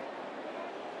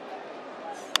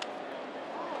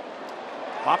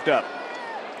 Popped up.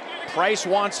 Price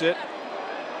wants it,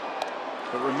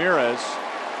 but Ramirez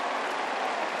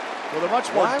with a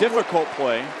much more difficult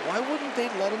play. Why wouldn't they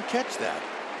let him catch that?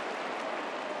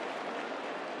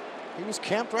 He was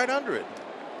camped right under it.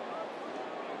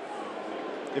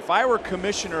 If I were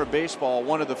commissioner of baseball,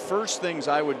 one of the first things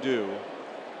I would do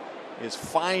is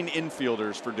fine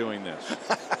infielders for doing this.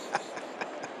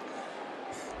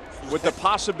 With the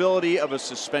possibility of a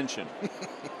suspension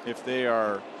if they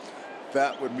are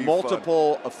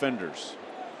multiple offenders.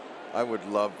 I would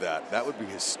love that. That would be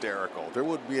hysterical. There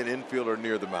would be an infielder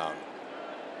near the mound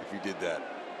if you did that.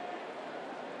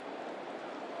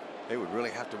 They would really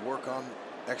have to work on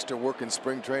extra work in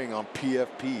spring training on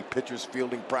PFP, pitchers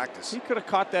fielding practice. He could have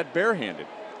caught that barehanded,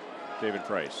 David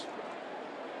Price.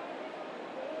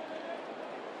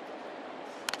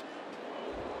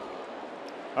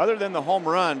 Other than the home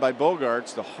run by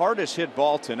Bogaerts, the hardest hit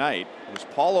ball tonight was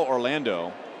Paulo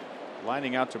Orlando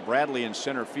lining out to Bradley in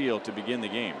center field to begin the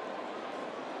game.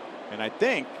 And I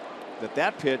think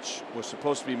that pitch was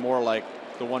supposed to be more like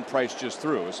the one Price just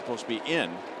threw. It was supposed to be in,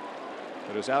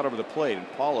 but it was out over the plate, and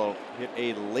Paulo hit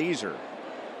a laser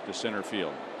to center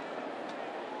field.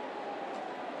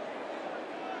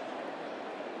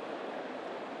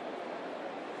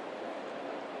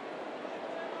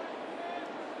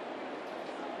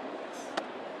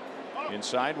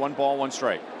 Inside, 1 ball, 1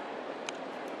 strike.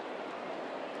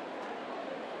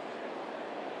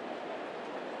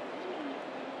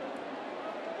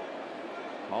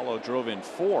 Paulo drove in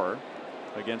 4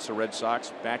 against the Red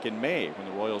Sox back in May when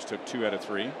the Royals took 2 out of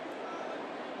 3.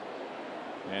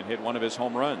 and hit one of his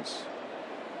home runs.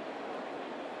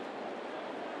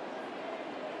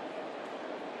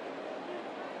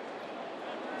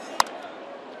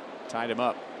 Tied him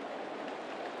up.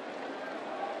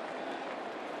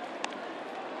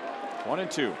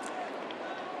 1-2.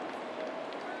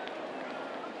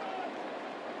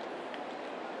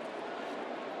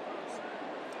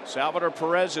 Salvador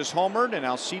Perez is homered, and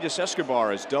Alcides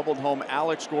Escobar has doubled home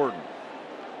Alex Gordon.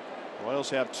 Royals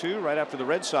have 2 right after the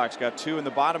Red Sox got 2 in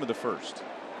the bottom of the first.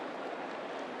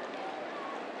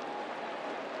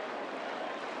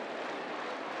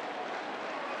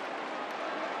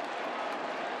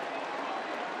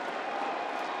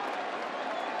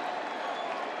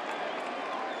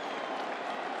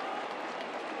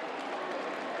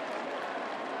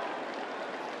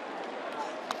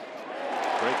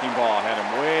 Breaking ball had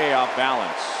him way off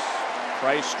balance.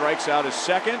 Price strikes out his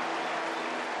second,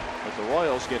 but the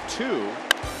Royals get 2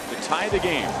 to tie the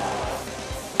game.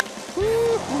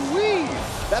 Woo-wee.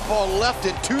 That ball left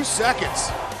in 2 seconds.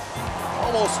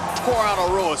 Almost tore out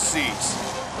a row of seats.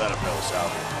 Let him know, Sal.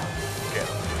 Get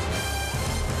him.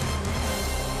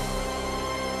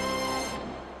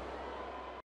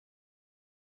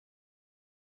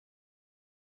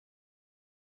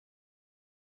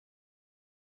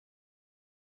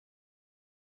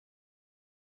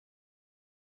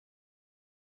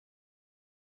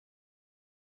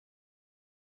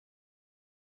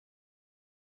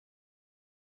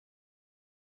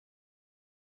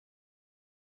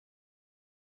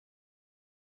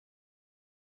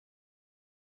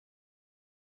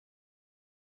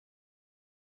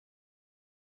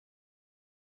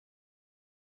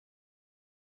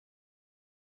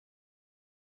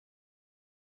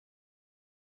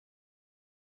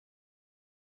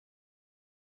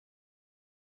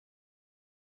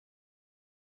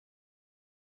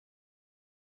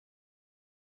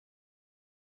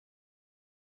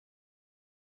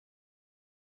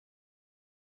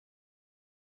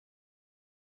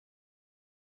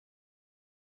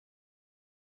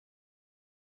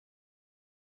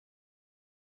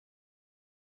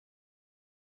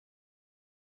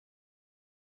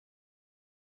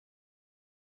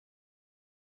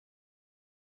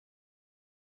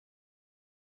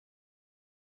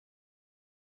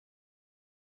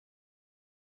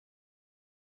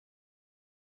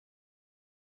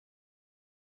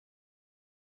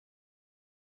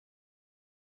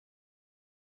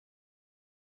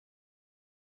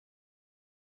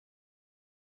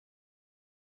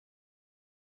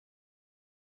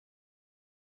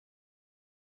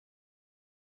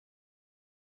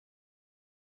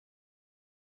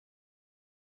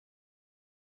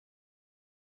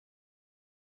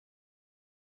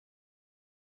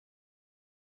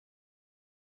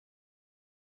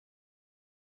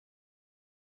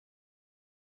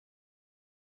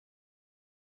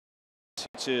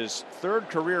 It's his 3rd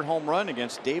career home run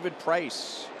against David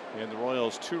Price in the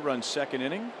Royals' 2-run second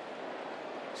inning.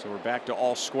 So we're back to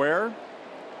all square.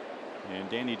 And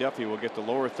Danny Duffy will get the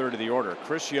lower third of the order.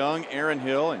 Chris Young, Aaron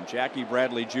Hill, and Jackie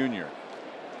Bradley Jr.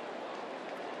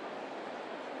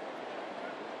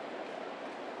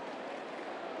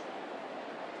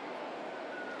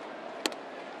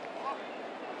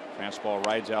 Fastball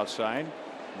rides outside.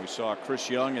 We saw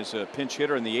Chris Young as a pinch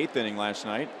hitter in the 8th inning last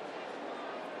night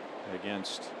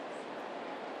against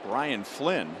Brian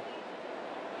Flynn.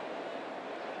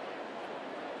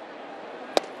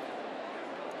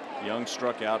 Young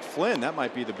struck out Flynn. That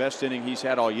might be the best inning he's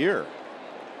had all year.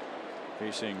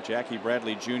 Facing Jackie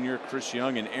Bradley Jr., Chris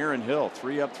Young, and Aaron Hill.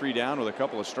 3 up, 3 down with a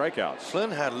couple of strikeouts.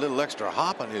 Flynn had a little extra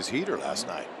hop on his heater last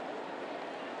night.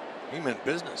 He meant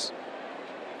business.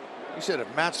 He said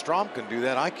if Matt Strom can do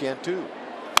that, I can too.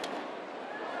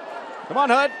 Come on,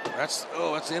 Hud. That's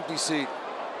an empty seat.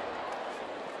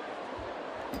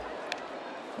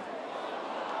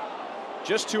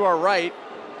 Just to our right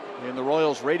in the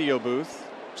Royals radio booth,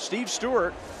 Steve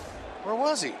Stewart. Where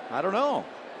was he? I don't know.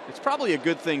 It's probably a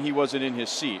good thing he wasn't in his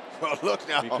seat. Well, look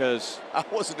now. Because I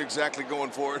wasn't exactly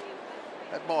going for it.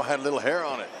 That ball had a little hair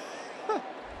on it.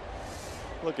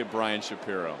 Look at Brian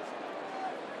Shapiro.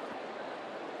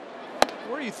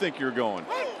 Where do you think you're going?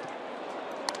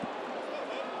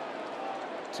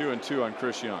 2-2 on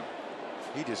Chris Young.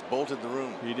 He just bolted the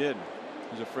room. He did.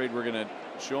 He's afraid we're going to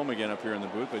show him again up here in the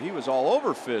booth, but he was all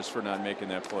over Fizz for not making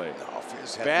that play. No,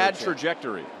 Fizz had bad no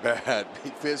trajectory. Bad.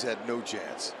 Fizz had no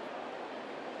chance.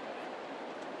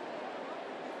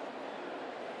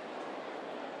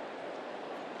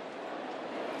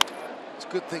 It's a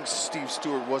good thing Steve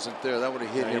Stewart wasn't there. That would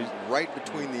have hit him right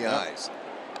between the eyes.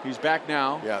 He's back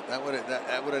now. Yeah, that would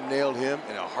have nailed him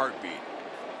in a heartbeat.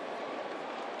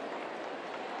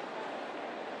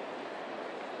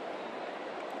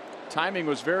 timing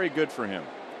was very good for him.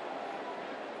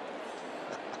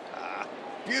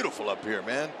 Beautiful up here,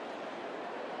 man.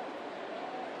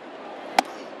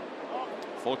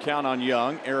 Full count on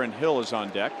Young. Aaron Hill is on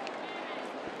deck.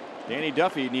 Danny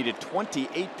Duffy needed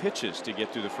 28 pitches to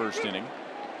get through the first inning.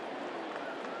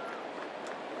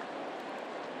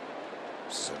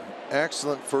 Some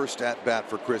excellent first at bat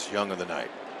for Chris Young of the night.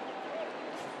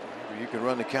 You can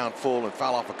run the count full and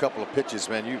foul off a couple of pitches,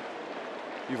 man.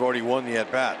 You've already won the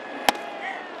at bat.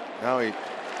 Now he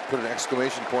put an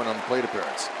exclamation point on the plate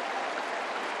appearance.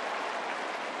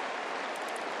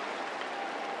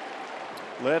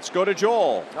 Let's go to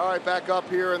Joel. All right, back up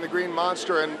here in the Green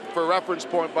Monster, and for reference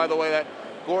point, by the way, that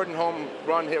Gordon home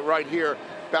run hit right here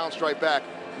bounced right back.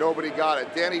 Nobody got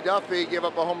it. Danny Duffy gave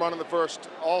up a home run in the first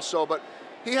also, but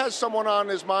he has someone on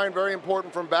his mind very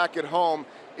important from back at home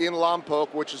in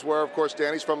Lompoc, which is where, of course,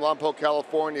 Danny's from, Lompoc,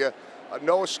 California.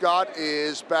 Noah Scott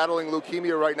is battling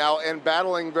leukemia right now and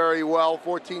battling very well,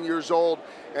 14 years old.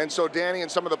 And so Danny and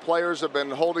some of the players have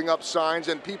been holding up signs,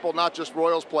 and people, not just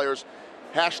Royals players,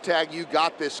 hashtag you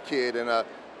got this kid, and a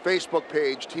Facebook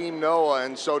page, Team Noah.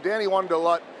 And so Danny wanted to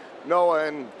let Noah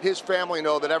and his family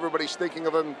know that everybody's thinking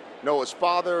of him. Noah's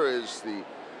father is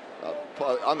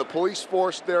on the police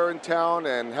force there in town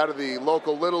and head of the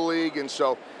local Little League. And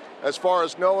so as far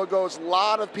as Noah goes, a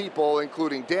lot of people,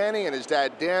 including Danny and his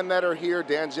dad Dan, that are here.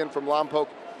 Dan's in from Lompoc,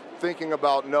 thinking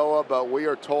about Noah, but we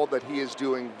are told that he is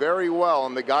doing very well,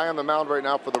 and the guy on the mound right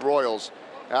now for the Royals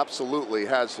absolutely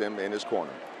has him in his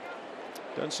corner.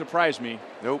 Doesn't surprise me.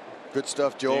 Nope. Good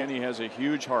stuff, Joel. Danny has a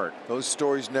huge heart. Those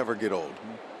stories never get old.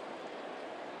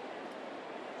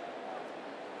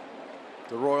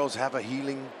 The Royals have a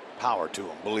healing power to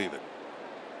them, believe it.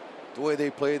 The way they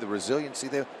play, the resiliency,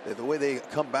 the way they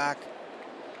come back.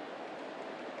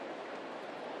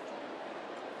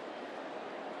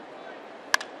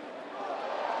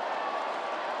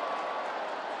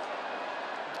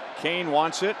 Kane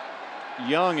wants it.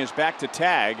 Young is back to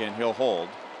tag, and he'll hold.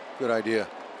 Good idea.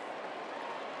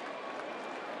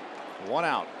 One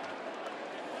out.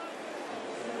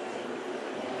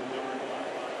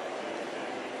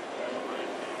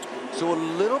 So a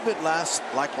little bit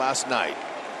like last night,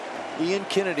 Ian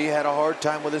Kennedy had a hard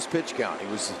time with his pitch count.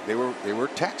 They were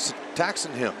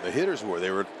taxing him. The hitters were. They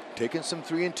were taking some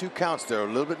 3-2 counts. They're a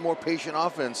little bit more patient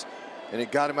offense, and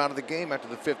it got him out of the game after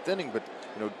the 5th inning. But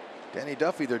you know, Danny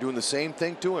Duffy, they're doing the same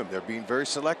thing to him. They're being very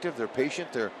selective. They're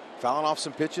patient. They're fouling off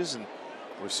some pitches, and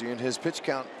we're seeing his pitch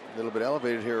count a little bit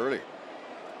elevated here early.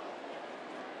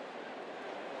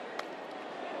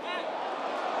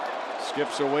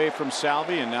 Skips away from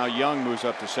Salvi, and now Young moves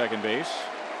up to second base.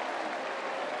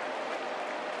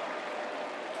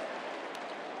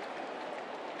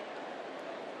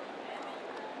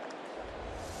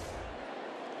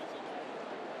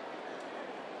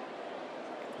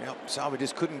 Yep, Salvi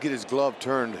just couldn't get his glove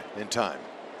turned in time.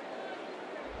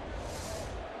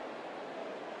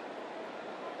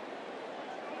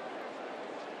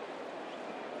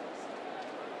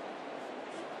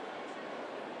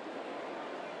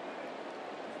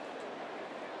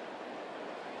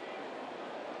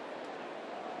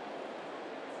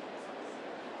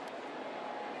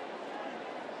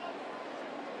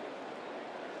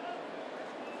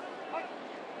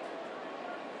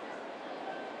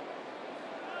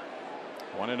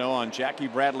 Want to know on Jackie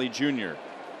Bradley Jr.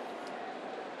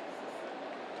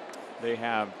 They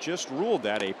have just ruled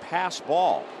that a pass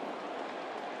ball.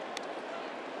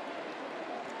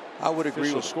 I would agree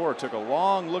Official with score took a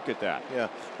long look at that. Yeah,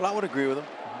 well, I would agree with him.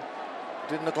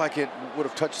 Didn't look like it would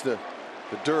have touched the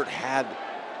dirt had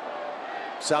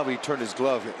Salvi turned his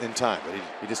glove in time, but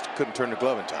he just couldn't turn the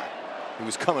glove in time. He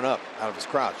was coming up out of his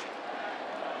crouch.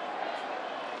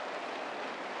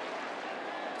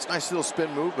 It's a nice little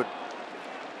spin move, but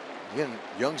again,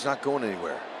 Young's not going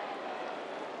anywhere.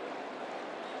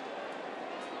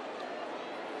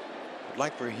 I'd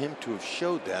like for him to have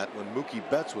showed that when Mookie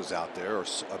Betts was out there, or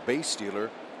a base stealer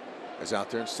is out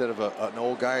there, instead of an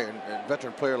old guy and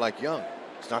veteran player like Young.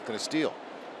 He's not going to steal.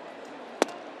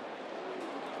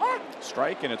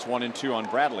 Strike, and it's 1-2 on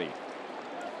Bradley.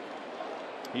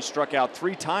 He struck out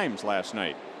 3 times last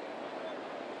night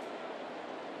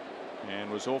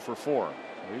and was 0 for 4. Well,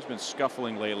 he's been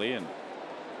scuffling lately, and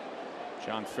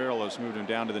John Farrell has moved him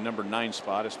down to the number 9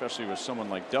 spot, especially with someone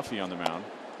like Duffy on the mound.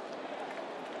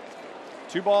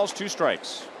 2 balls, 2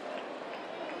 strikes.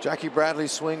 Jackie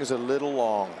Bradley's swing is a little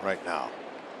long right now.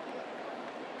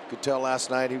 Could tell last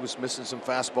night he was missing some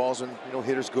fastballs, and you know,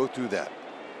 hitters go through that.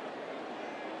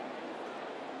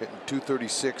 Hitting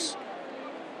 236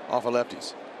 off of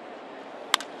lefties.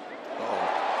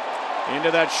 Into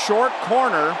that short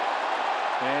corner.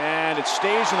 And it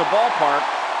stays in the ballpark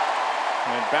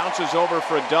and bounces over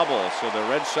for a double. So the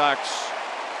Red Sox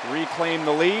reclaim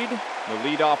the lead. The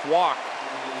leadoff walk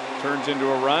turns into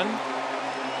a run.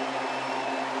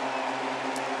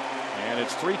 And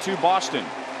it's 3-2 Boston.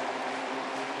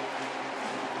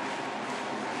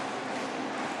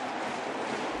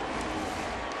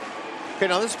 Okay,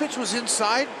 now this pitch was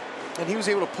inside, and he was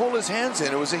able to pull his hands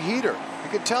in. It was a heater. You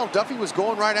could tell Duffy was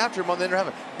going right after him on the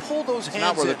end. Pull those hands in.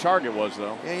 Not where the target was,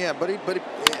 though. Yeah, but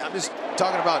I'm just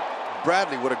talking about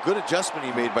Bradley. What a good adjustment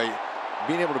he made by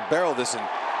being able to barrel this and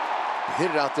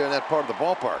hit it out there in that part of the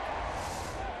ballpark.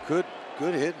 Good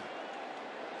hit.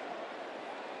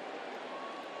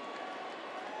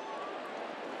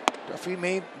 Duffy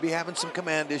may be having some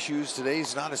command issues today.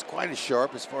 He's not quite as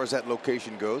sharp as far as that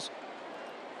location goes.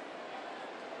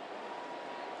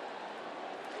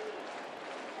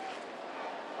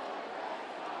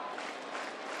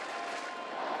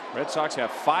 Red Sox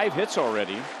have 5 hits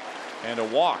already and a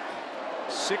walk.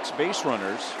 6 base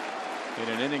runners in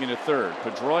an inning and a third.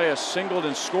 Pedroia singled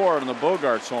and scored on the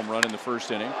Bogaerts home run in the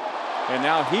first inning. And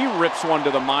now he rips one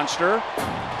to the monster.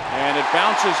 And it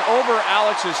bounces over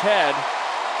Alex's head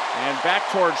and back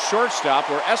towards shortstop,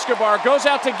 where Escobar goes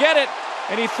out to get it,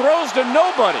 and he throws to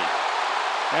nobody.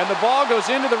 And the ball goes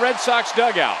into the Red Sox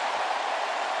dugout.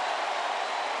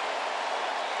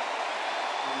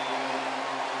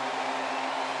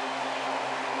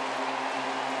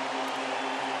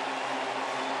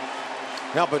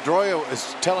 Now Pedroia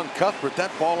is telling Cuthbert,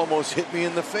 that ball almost hit me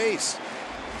in the face.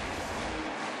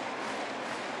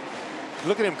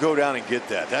 Look at him go down and get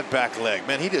that back leg.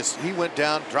 Man, he went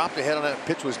down, dropped the head on that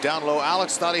pitch, was down low.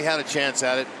 Alex thought he had a chance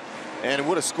at it, and it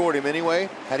would have scored him anyway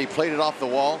had he played it off the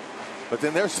wall. But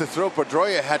then there's the throw.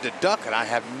 Pedroia had to duck, and I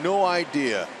have no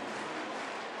idea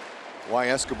why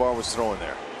Escobar was throwing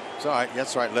there. It's all right.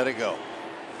 That's right. Let it go.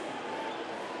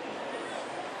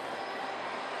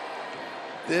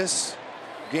 This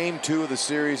Game 2 of the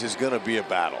series is going to be a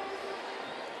battle.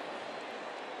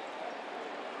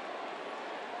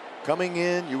 Coming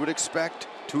in, you would expect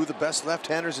 2 of the best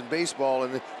left-handers in baseball,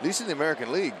 and at least in the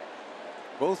American League,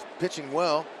 both pitching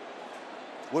well.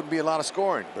 Wouldn't be a lot of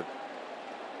scoring, but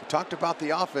we talked about the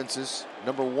offenses,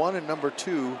 number 1 and number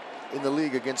 2 in the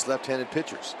league against left-handed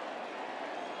pitchers.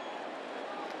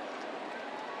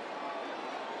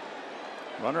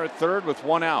 Runner at third with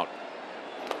 1 out.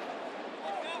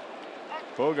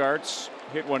 Bogaerts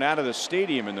hit one out of the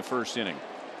stadium in the first inning.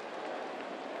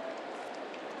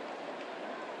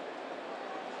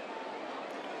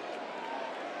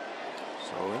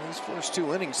 So in these first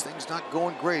 2 innings, things not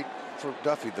going great for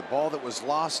Duffy. The ball that was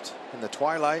lost in the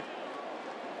twilight,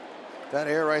 that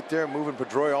air right there moving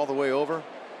Pedroia all the way over.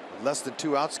 Less than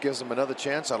 2 outs gives him another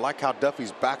chance. I like how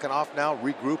Duffy's backing off now,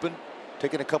 regrouping,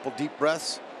 taking a couple deep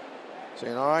breaths,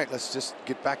 saying, all right, let's just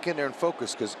get back in there and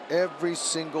focus, because every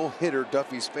single hitter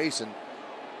Duffy's facing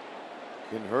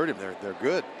can hurt him. They're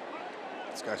good.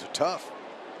 These guys are tough.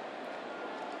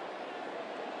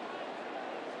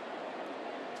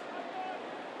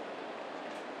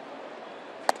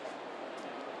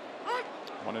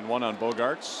 One and one on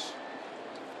Bogaerts.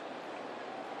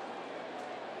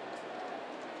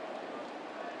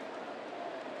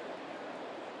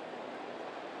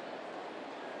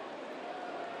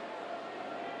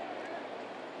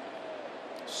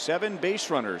 Seven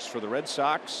base runners for the Red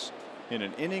Sox in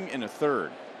an inning and a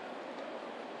third.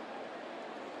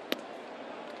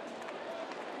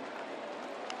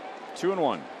 Two and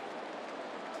one.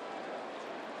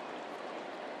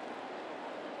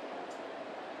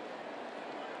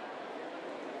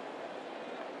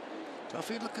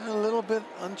 Duffy looking a little bit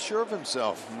unsure of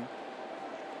himself.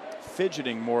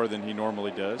 Fidgeting more than he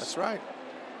normally does. That's right.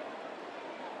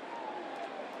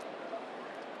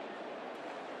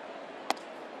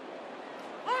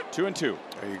 Two and two.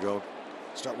 There you go.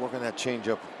 Start working that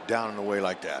changeup down and away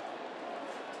like that.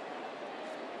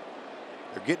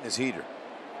 They're getting his heater.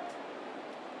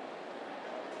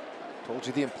 Told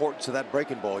you the importance of that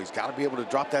breaking ball. He's got to be able to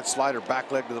drop that slider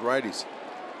back leg to the righties.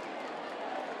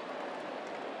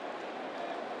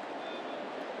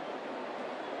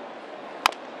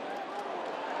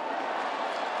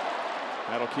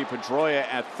 That'll keep Pedroia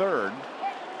at third.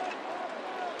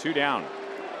 2 down.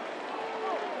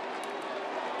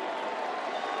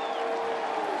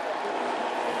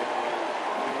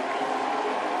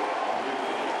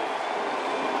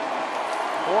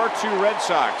 Or 2 Red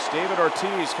Sox. David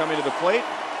Ortiz coming to the plate.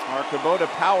 Our Kubota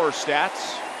power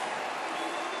stats.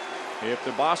 If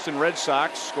the Boston Red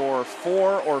Sox score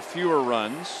 4 or fewer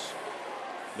runs,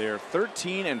 they're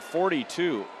 13 and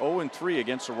 42, 0 and 3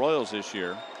 against the Royals this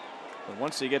year. But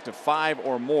once they get to 5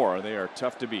 or more, they are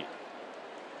tough to beat.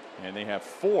 And they have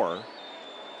 4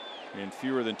 in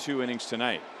fewer than 2 innings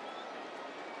tonight.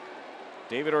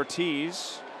 David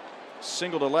Ortiz,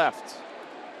 single to left.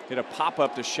 Hit a pop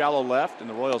up to shallow left, and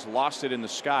the Royals lost it in the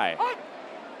sky.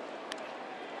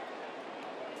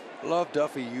 Love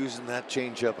Duffy using that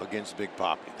changeup against Big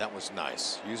Papi. That was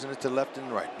nice. Using it to left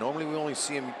and right. Normally we only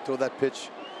see him throw that pitch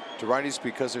to righties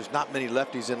because there's not many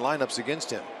lefties in lineups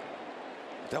against him.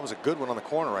 But that was a good one on the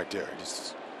corner right there.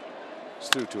 Just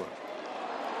threw to him.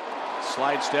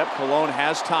 Slide step. Colon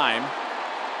has time.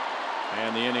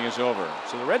 And the inning is over.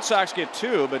 So the Red Sox get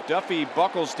 2, but Duffy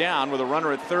buckles down with a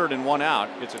runner at third and 1 out.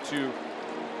 It's a 2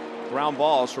 ground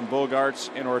balls from Bogarts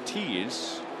and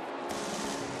Ortiz.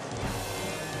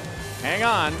 Hang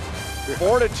on.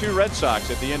 4-2 Red Sox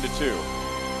at the end of 2.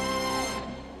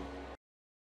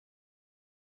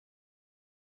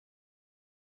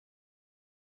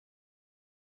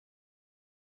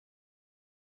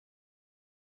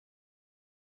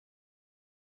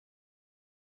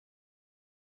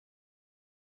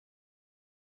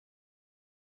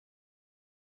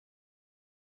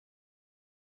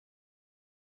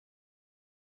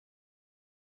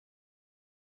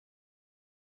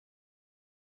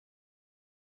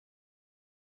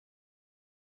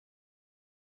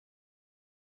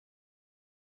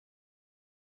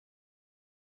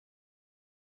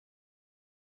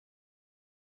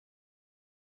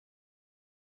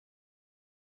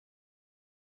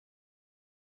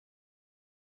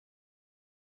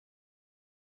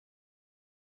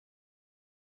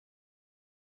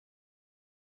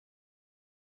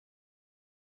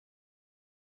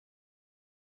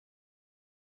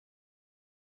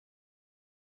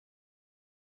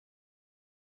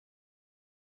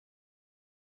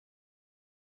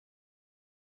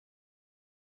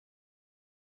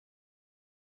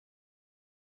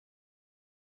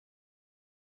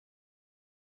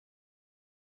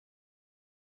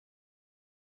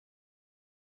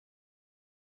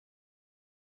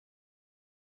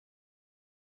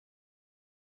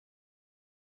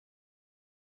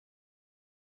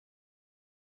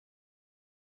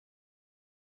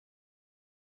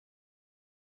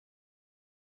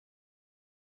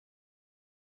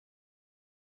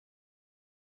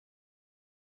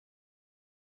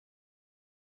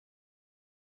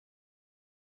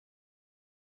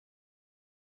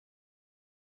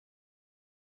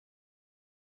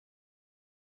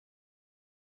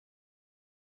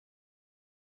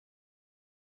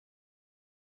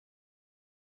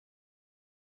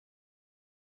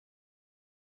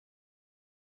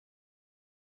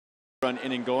 Run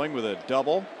inning going with a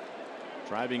double,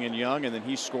 driving in Young, and then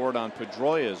he scored on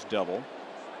Pedroia's double.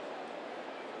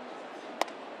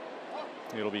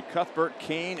 It'll be Cuthbert,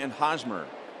 Kane, and Hosmer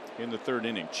in the 3rd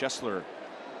inning. Chesler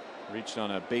reached on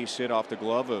a base hit off the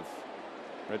glove of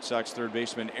Red Sox third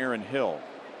baseman Aaron Hill.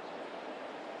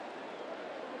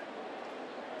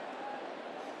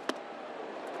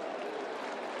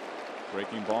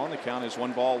 Breaking ball, and the count is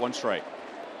 1 ball, 1 strike.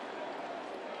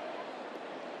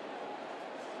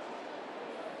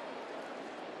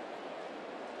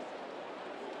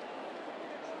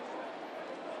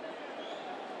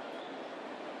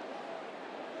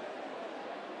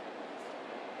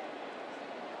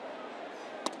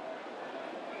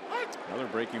 Another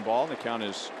breaking ball, and the count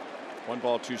is 1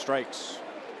 ball, 2 strikes.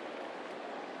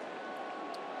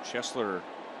 Chesler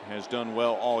has done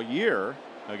well all year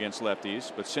against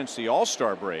lefties, but since the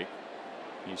All-Star break,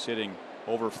 he's hitting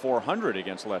over 400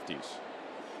 against lefties.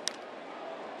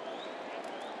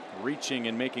 Reaching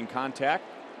and making contact,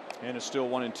 and it's still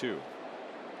 1-2.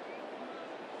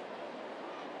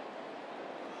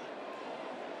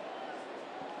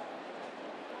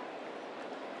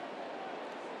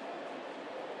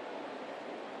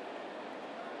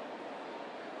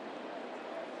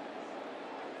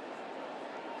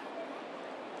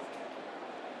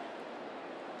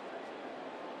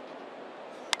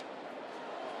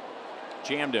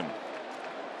 Jammed him.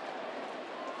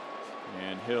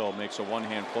 And Hill makes a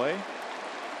one-hand play.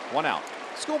 1 out.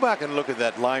 Let's go back and look at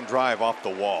that line drive off the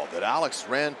wall that Alex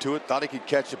ran to it, thought he could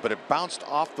catch it, but it bounced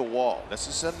off the wall. This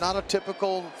is not a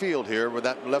typical field here with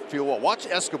that left field wall. Watch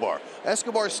Escobar.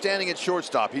 Escobar's standing at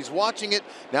shortstop. He's watching it.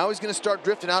 Now he's going to start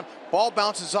drifting out. Ball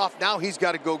bounces off. Now he's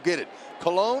got to go get it.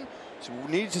 Colon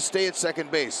needs to stay at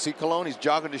second base. See Colon, he's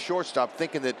jogging to shortstop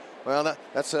thinking that, well,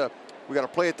 we got to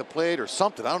play at the plate or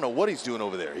something. I don't know what he's doing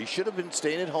over there. He should have been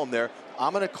staying at home there.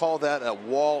 I'm going to call that a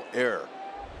wall error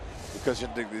because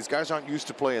these guys aren't used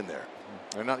to playing there.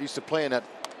 They're not used to playing at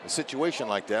a situation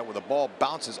like that where the ball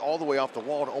bounces all the way off the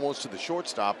wall and almost to the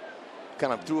shortstop.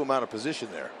 Kind of threw him out of position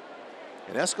there.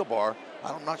 And Escobar,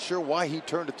 I'm not sure why he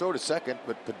turned to throw to second,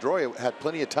 but Pedroia had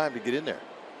plenty of time to get in there.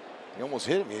 He almost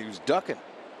hit him. He was ducking.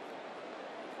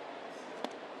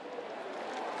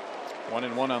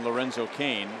 1-1 on Lorenzo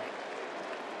Cain.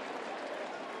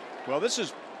 Well, this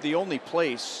is the only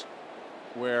place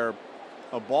where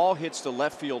a ball hits the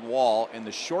left field wall and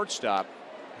the shortstop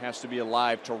has to be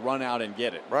alive to run out and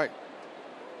get it. Right.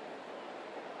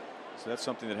 So that's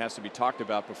something that has to be talked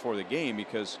about before the game,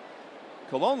 because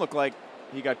Colon looked like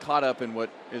he got caught up in what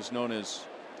is known as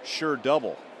sure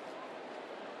double,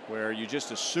 where you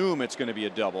just assume it's going to be a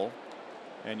double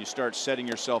and you start setting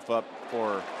yourself up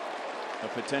for a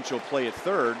potential play at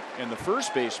third, and the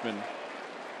first baseman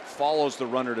follows the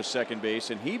runner to second base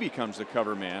and he becomes the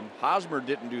cover man. Hosmer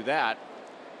didn't do that,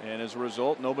 and as a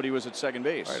result nobody was at second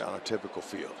base. Right, on a typical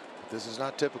field. This is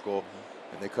not typical,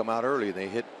 and they come out early and they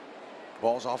hit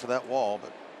balls off of that wall,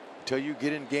 but until you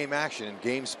get in game action and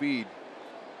game speed,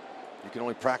 you can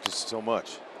only practice so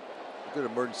much. Good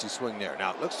emergency swing there.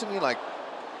 Now it looks to me like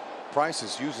Price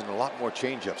is using a lot more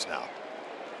changeups now.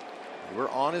 We were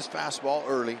on his fastball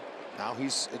early. Now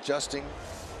he's adjusting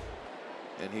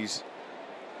and he's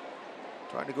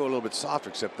trying to go a little bit softer,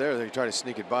 except there they try to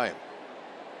sneak it by him.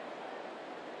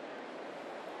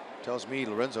 Tells me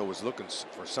Lorenzo was looking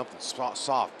for something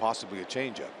soft, possibly a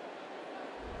changeup.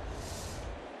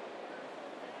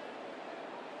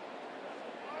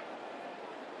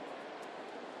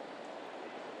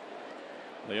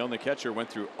 Leon, the catcher, went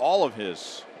through all of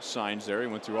his signs there. He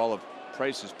went through all of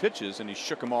Price's pitches and he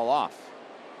shook them all off.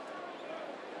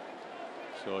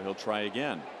 So he'll try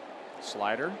again.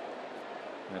 Slider.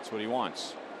 That's what he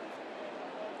wants.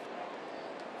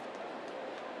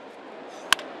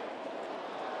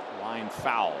 Line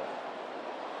foul.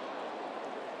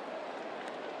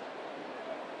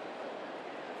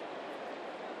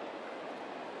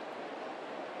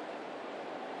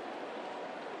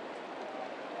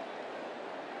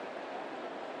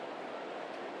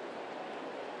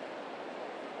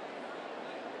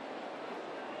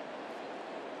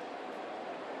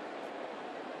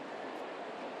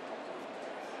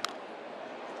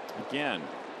 Again,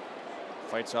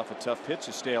 fights off a tough pitch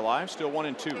to stay alive. Still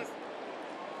 1-2.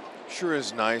 Sure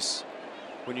is nice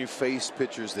when you face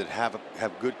pitchers that have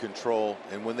good control,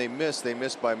 and when they miss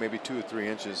by maybe 2 or 3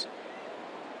 inches.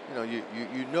 You know,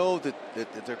 you know that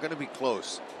they're going to be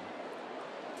close.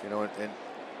 You know, and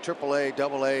AAA,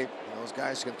 AA, those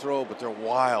guys can throw, but they're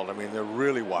wild. I mean, they're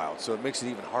really wild. So it makes it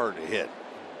even harder to hit.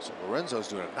 So Lorenzo's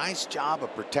doing a nice job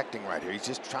of protecting right here. He's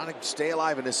just trying to stay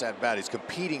alive in this at bat. He's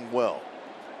competing well.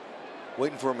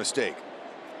 Waiting for a mistake.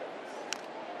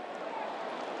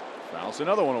 Fouls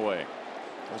another one away.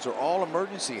 Those are all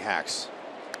emergency hacks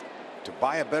to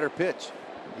buy a better pitch.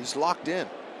 He's locked in.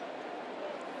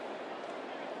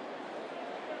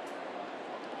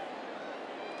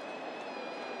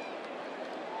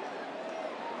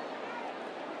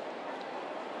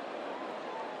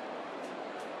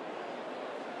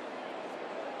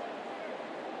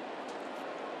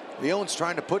 Leon's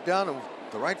trying to put down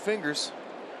the right fingers.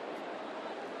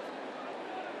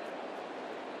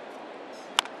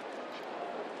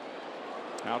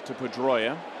 Out to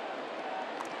Pedroia.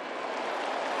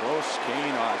 Close.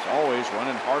 Cain, as always,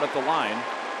 running hard at the line.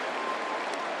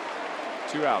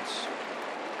 2 outs.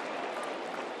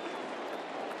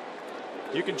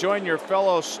 You can join your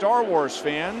fellow Star Wars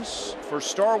fans for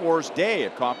Star Wars Day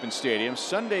at Kauffman Stadium,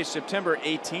 Sunday, September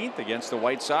 18th against the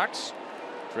White Sox.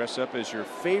 Dress up as your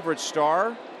favorite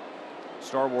Star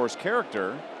Wars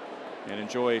character, and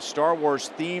enjoy Star Wars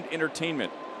themed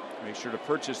entertainment. Make sure to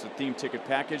purchase the theme ticket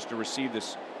package to receive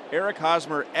this Eric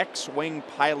Hosmer X-Wing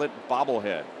pilot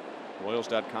bobblehead.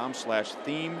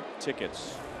 Royals.com/theme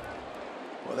tickets.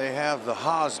 Well, they have the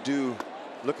Haas do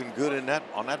looking good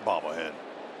on that bobblehead.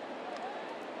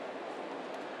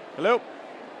 Hello.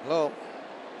 Hello.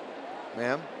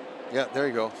 Ma'am. Yeah, there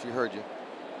you go. She heard you.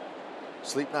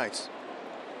 Sleep nights.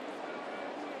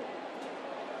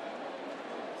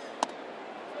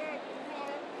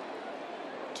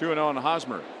 Two 2-0 on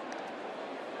Hosmer.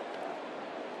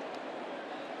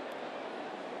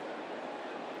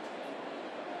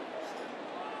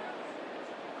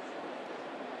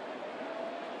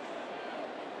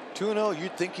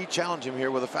 You'd think he'd challenge him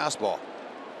here with a fastball.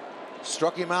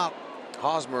 Struck him out,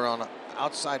 Hosmer, on an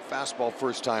outside fastball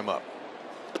first time up.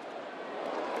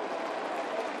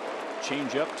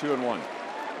 Change up, 2-1.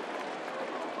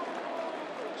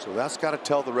 So that's got to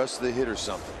tell the rest of the hitters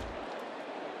something.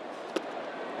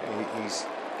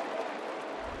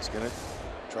 He's going to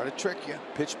try to trick you,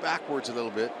 pitch backwards a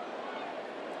little bit.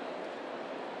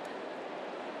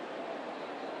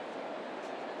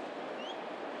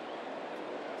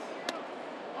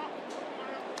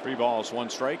 Three balls, 1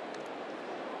 strike.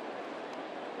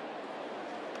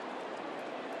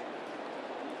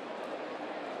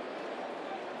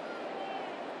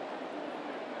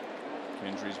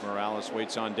 Kendrys Morales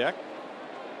waits on deck.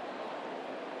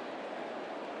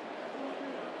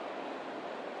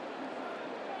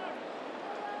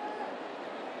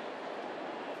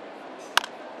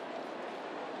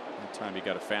 That time he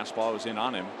got a fastball, it was in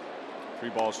on him. 3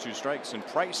 balls, 2 strikes, and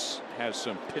Price has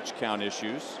some pitch count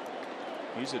issues.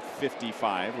 He's at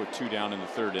 55 with 2 down in the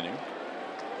 3rd inning.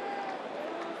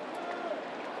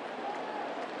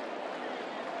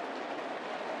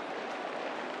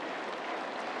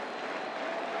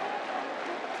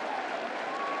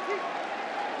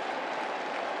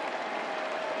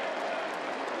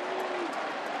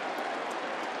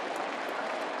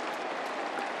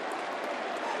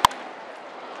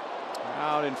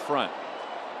 Out in front.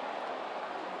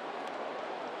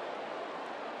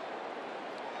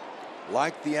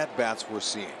 Like the at-bats we're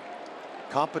seeing.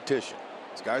 Competition.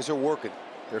 These guys are working.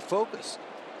 They're focused.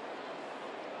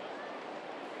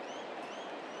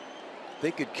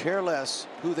 They could care less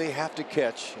who they have to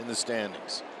catch in the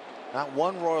standings. Not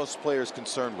one Royals player is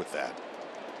concerned with that.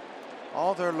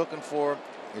 All they're looking for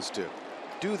is to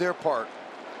do their part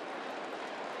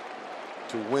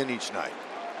to win each night.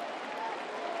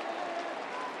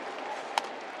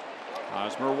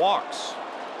 Hosmer walks.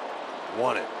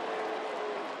 Won it.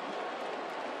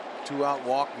 2-out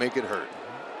walk, make it hurt.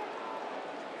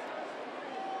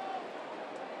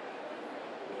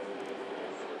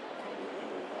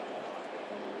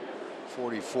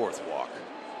 .44th walk.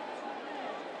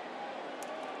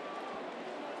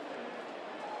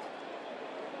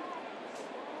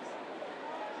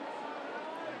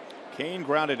 Kane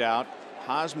grounded out.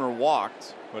 Hosmer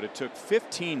walked, but it took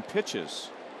 15 pitches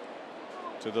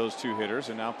to those 2 hitters,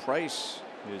 and now Price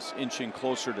is inching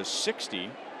closer to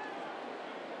 60,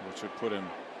 which would put him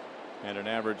at an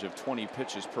average of 20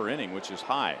 pitches per inning, which is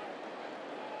high.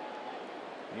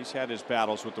 He's had his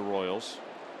battles with the Royals.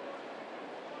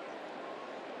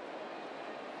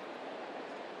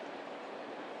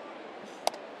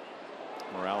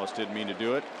 Morales didn't mean to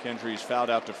do it. Kendrys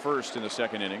fouled out to first in the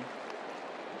 2nd inning.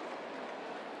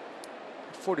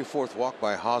 44th walk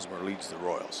by Hosmer leads the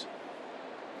Royals.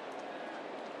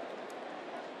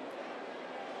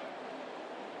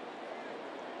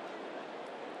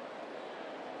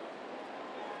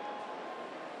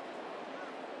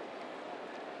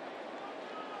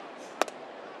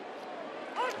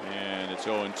 And it's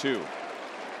 0-2.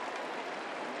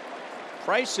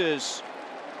 Price is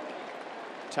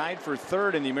tied for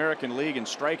 3rd in the American League in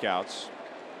strikeouts,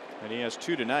 and he has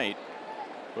 2 tonight.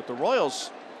 But the Royals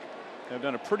have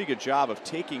done a pretty good job of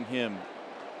taking him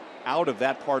out of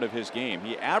that part of his game.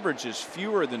 He averages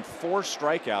fewer than 4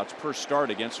 strikeouts per start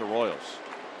against the Royals.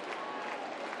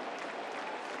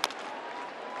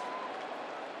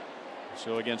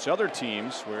 So against other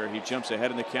teams where he jumps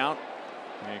ahead in the count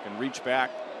and can reach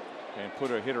back and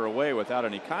put a hitter away without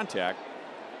any contact,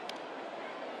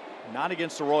 not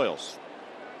against the Royals.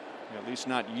 At least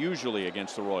not usually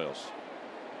against the Royals.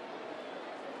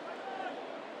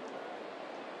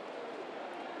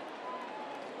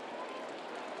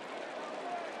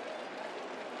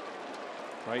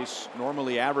 Price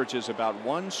normally averages about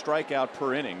 1 strikeout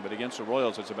per inning, but against the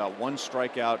Royals it's about 1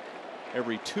 strikeout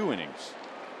every 2 innings.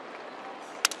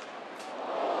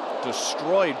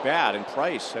 Destroyed bat, and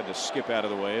Price had to skip out of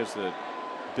the way as the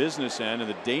business end and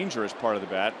the dangerous part of the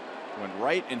bat went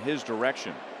right in his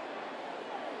direction.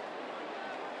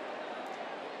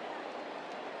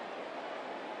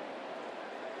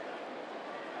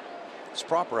 It's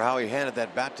proper how he handed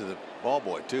that bat to the ball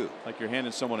boy too. Like you're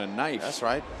handing someone a knife. That's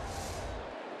right.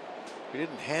 He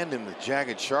didn't hand him the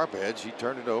jagged sharp edge. He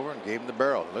turned it over and gave him the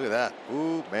barrel. Look at that.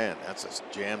 Ooh, man, that's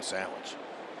a jam sandwich.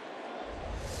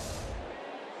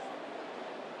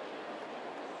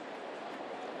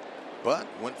 But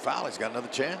went foul. He's got another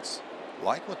chance.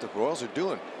 Like what the Royals are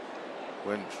doing.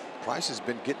 When Price has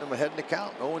been getting them ahead in the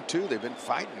count. 0-2. They've been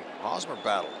fighting. Hosmer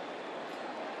battled.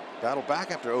 Battled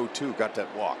back after 0-2. Got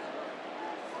that walk.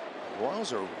 The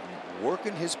Royals are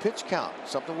working his pitch count.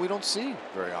 Something we don't see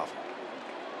very often.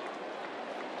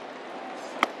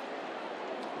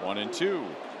 1-2.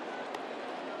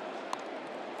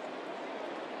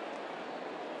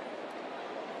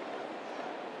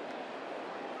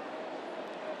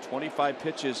 .25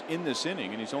 pitches in this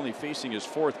inning, and he's only facing his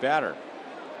 4th batter.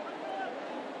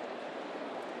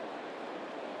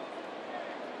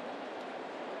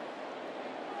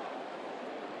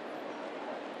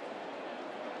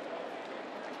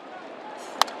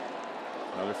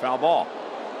 Another foul ball.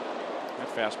 That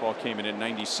fastball came in at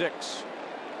 96.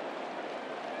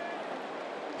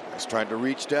 He's trying to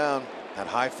reach down. That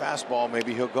high fastball,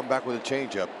 maybe he'll come back with a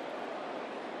changeup.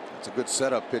 That's a good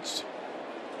setup pitch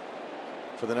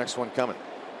for the next one coming.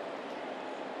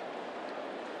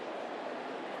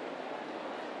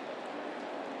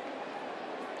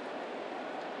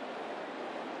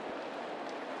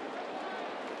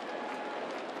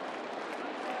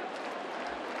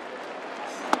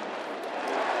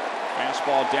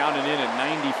 Fastball down and in at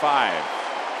 95.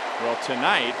 Well,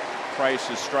 tonight, Price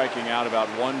is striking out about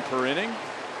 1 per inning.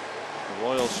 The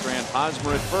Royals strand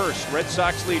Hosmer at first. Red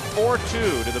Sox lead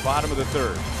 4-2 to the bottom of the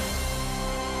 3rd.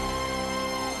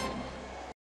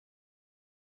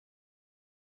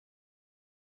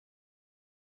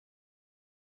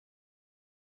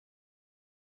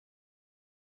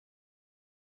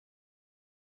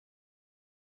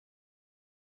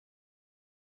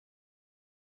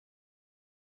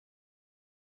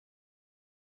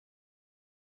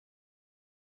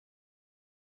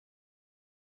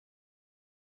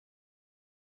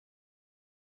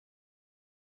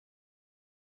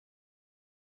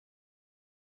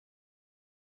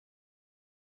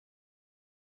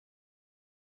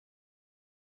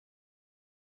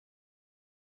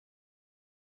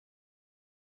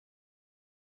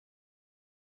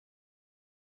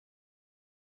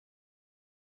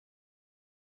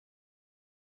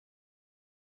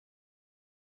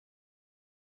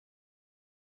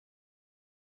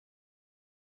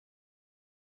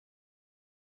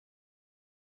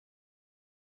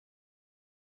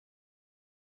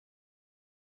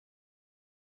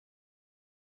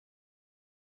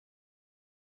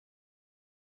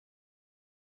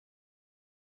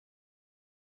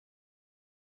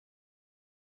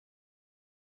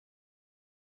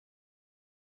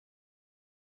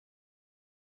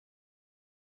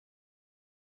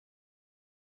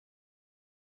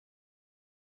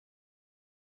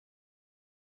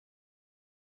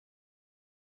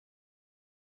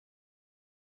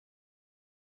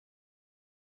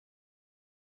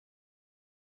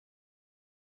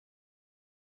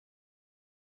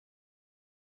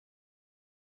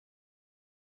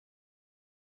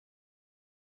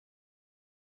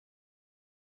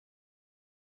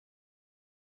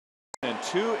 And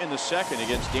 2 in the 2nd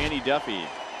against Danny Duffy.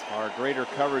 Our greater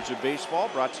coverage of baseball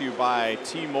brought to you by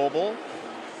T-Mobile.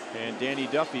 And Danny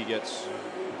Duffy gets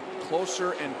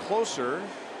closer and closer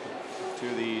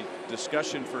to the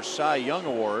discussion for Cy Young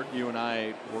Award. You and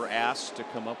I were asked to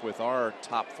come up with our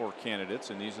top 4 candidates,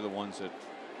 and these are the ones that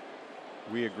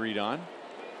we agreed on.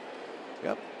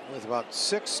 Yep. With about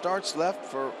 6 starts left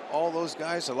for all those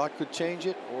guys, a lot could change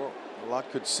it or a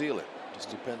lot could seal it. Just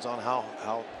depends on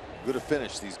how good a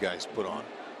finish these guys put on.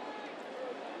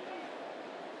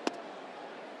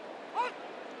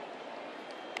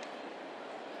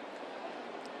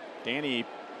 Danny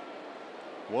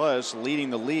was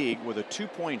leading the league with a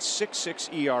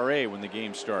 2.66 ERA when the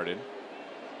game started.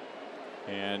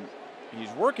 And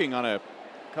he's working on a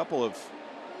couple of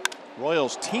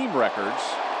Royals team records.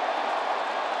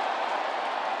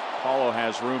 Paulo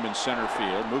has room in center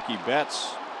field. Mookie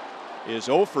Betts is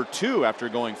 0 for 2 after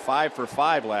going 5 for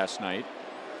 5 last night.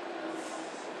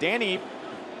 Danny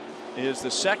is the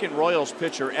 2nd Royals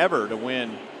pitcher ever to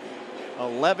win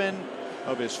 11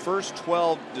 of his first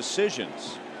 12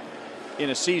 decisions in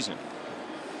a season.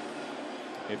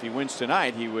 If he wins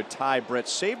tonight, he would tie Brett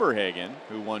Saberhagen,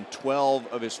 who won 12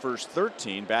 of his first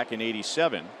 13 back in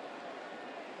 '87.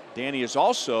 Danny has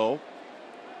also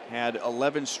had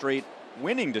 11 straight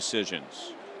winning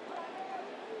decisions.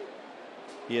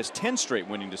 He has 10 straight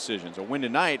winning decisions. A win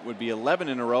tonight would be 11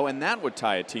 in a row, and that would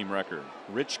tie a team record.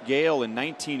 Rich Gale in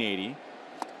 1980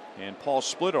 and Paul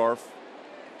Splittorff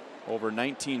over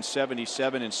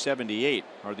 1977 and 78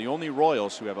 are the only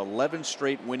Royals who have 11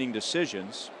 straight winning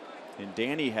decisions, and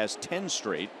Danny has 10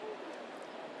 straight,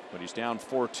 but he's down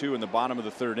 4-2 in the bottom of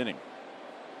the 3rd inning.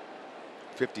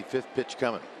 55th pitch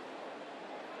coming.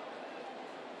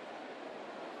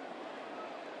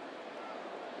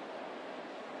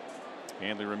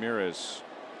 Hanley Ramirez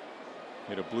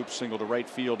hit a bloop single to right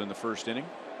field in the 1st inning.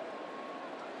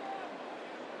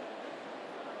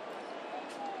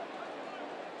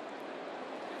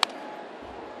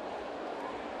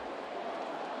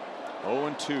 Oh,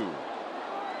 2.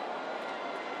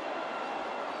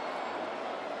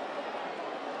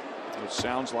 It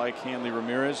sounds like Hanley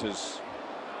Ramirez is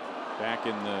back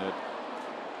in the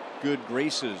good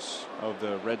graces of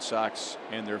the Red Sox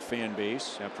and their fan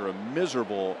base after a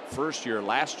miserable first year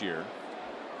last year.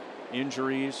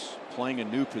 Injuries, playing a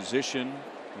new position,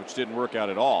 which didn't work out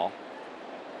at all.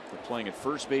 They're playing at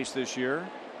first base this year.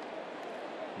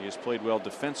 He has played well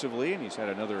defensively, and he's had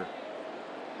another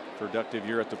productive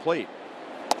year at the plate.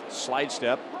 Slide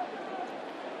step,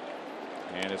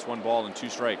 and it's 1 ball and 2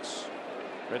 strikes.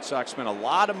 Red Sox spent a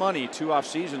lot of money 2 off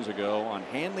seasons ago on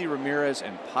Hanley Ramirez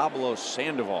and Pablo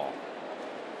Sandoval,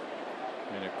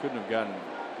 and it couldn't have gotten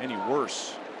any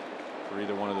worse for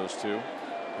either one of those 2.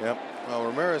 Yep. Well,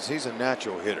 Ramirez, he's a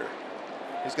natural hitter.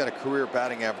 He's got a career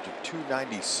batting average of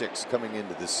 .296 coming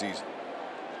into this season.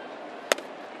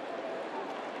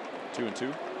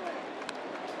 2-2.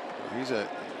 He's a,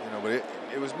 but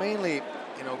it was mainly,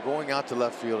 going out to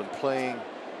left field and playing.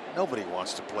 Nobody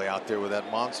wants to play out there with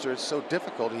that monster. It's so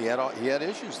difficult. He had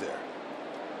issues there.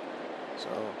 So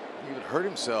he even hurt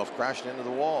himself crashing into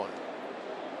the wall. And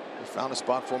he found a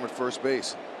spot for him at first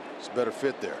base. It's a better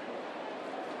fit there.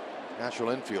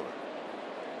 Natural infielder.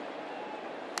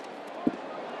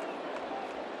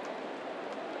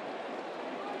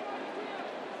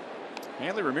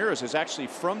 Hanley Ramirez is actually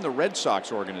from the Red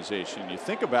Sox organization. You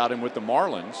think about him with the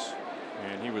Marlins,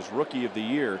 and he was Rookie of the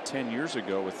Year 10 years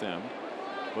ago with them.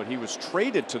 But he was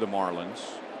traded to the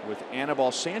Marlins with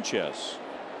Anibal Sanchez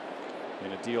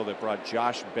in a deal that brought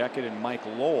Josh Beckett and Mike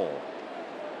Lowell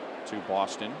to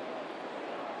Boston.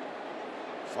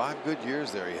 5 good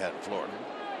years there he had in Florida.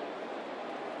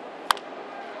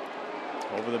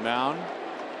 Over the mound,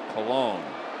 Colon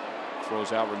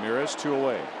throws out Ramirez, 2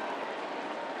 away.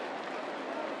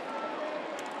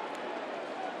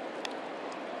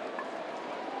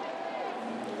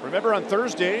 Remember, on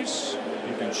Thursdays,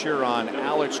 you can cheer on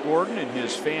Alex Gordon in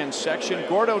his fan section.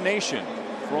 Gordo Nation.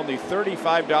 For only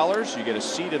 $35, you get a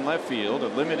seat in left field, a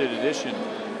limited edition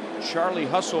Charlie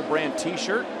Hustle brand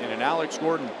t-shirt, and an Alex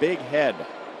Gordon big head.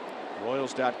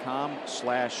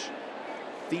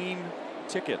 Royals.com/theme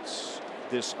tickets.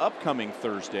 This upcoming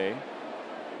Thursday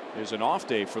is an off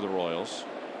day for the Royals.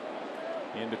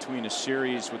 In between a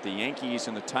series with the Yankees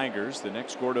and the Tigers, the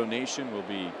next Gordo Nation will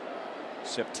be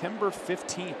September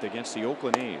 15th against the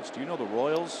Oakland A's. Do you know the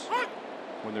Royals,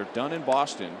 when they're done in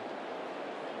Boston,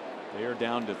 they are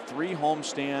down to 3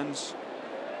 homestands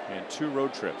and 2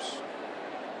 road trips.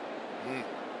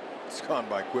 It's gone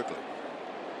by quickly.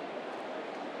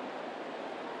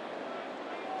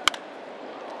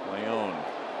 Leon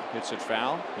hits it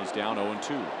foul. He's down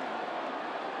 0-2.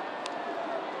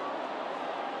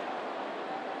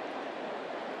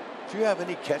 If you have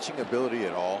any catching ability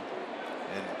at all,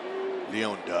 and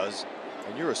Leon does,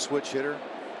 and you're a switch hitter,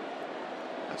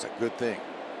 that's a good thing.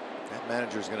 That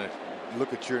manager's going to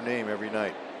look at your name every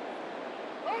night.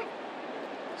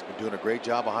 He's been doing a great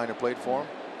job behind the plate for him.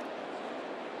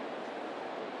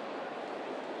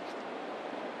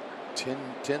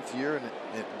 10th year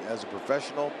as a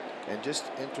professional, and just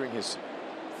entering his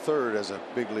 3rd as a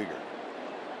big leaguer.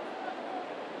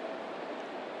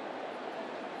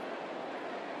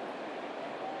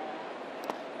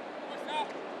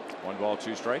 One ball,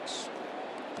 2 strikes.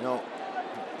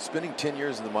 Spending 10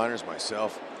 years in the minors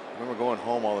myself, I remember going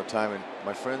home all the time, and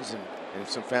my friends and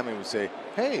some family would say,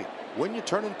 "Hey, when you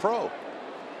turning pro?"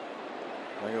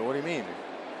 I go, "What do you mean?"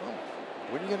 "Well,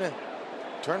 when are you going to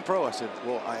turn pro?" I said,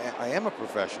 "Well, I am a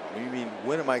professional." "You mean,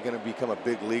 when am I going to become a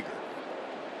big leaguer?"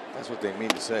 That's what they mean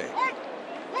to say.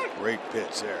 Great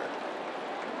pitch there.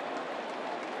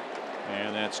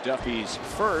 And that's Duffy's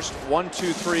first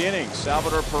 1-2-3 innings.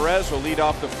 Salvador Perez will lead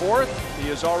off the 4th. He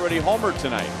is already homered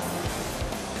tonight.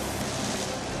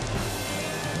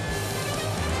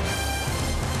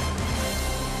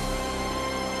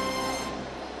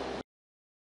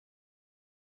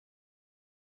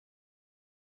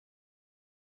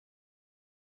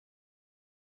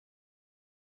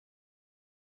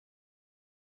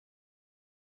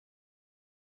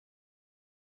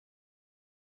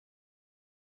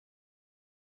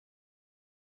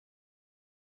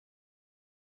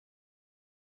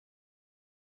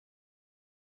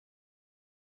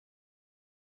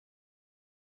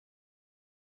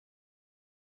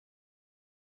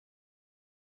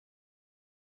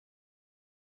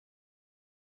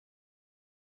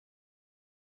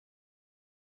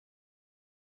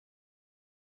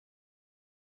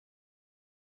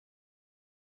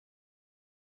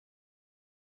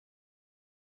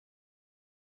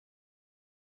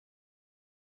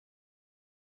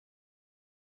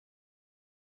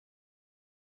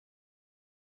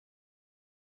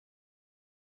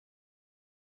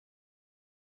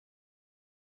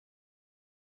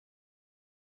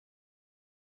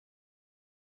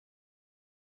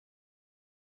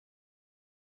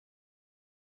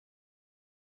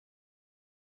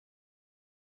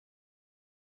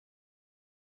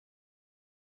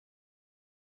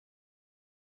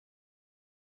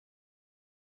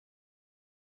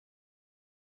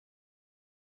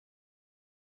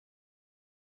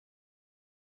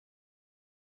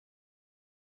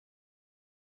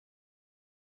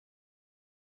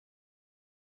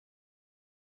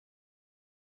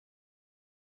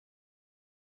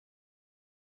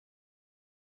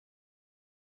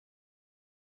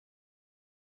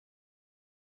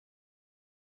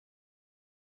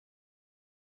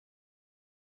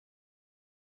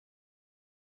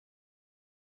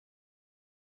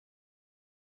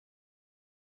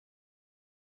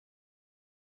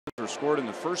 Scored in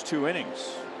the first 2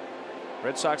 innings.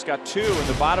 Red Sox got 2 in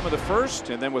the bottom of the first,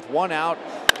 and then with 1 out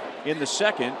in the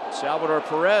second, Salvador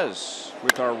Perez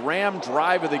with our ram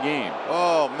drive of the game.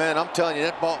 Oh man, I'm telling you,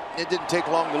 that ball, it didn't take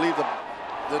long to leave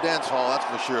the dance hall, that's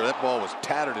for sure. That ball was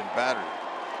tattered and battered.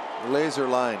 Laser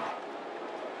lined.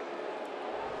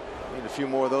 Need a few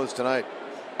more of those tonight.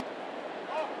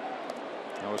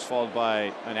 That was followed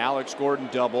by an Alex Gordon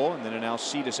double and then an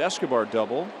Alcides Escobar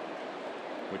double,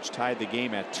 which tied the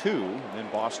game at 2. And then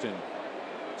Boston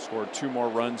scored 2 more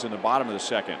runs in the bottom of the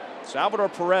second. Salvador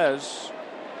Perez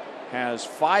has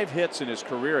 5 hits in his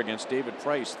career against David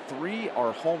Price. 3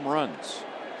 are home runs.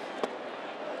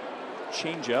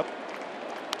 Changeup,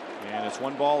 and it's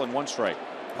 1 ball and 1 strike.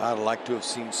 I'd like to have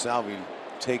seen Salvi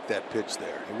take that pitch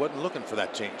there. He wasn't looking for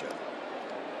that changeup.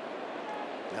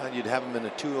 Now you'd have him in a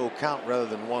 2-0 count rather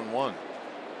than 1-1.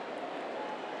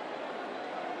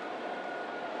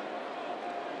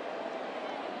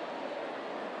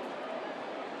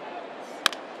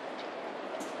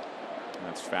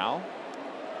 That's foul.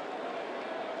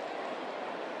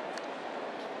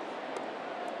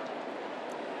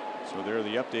 So there are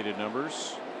the updated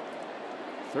numbers.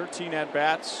 13 at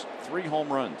bats, 3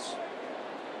 home runs.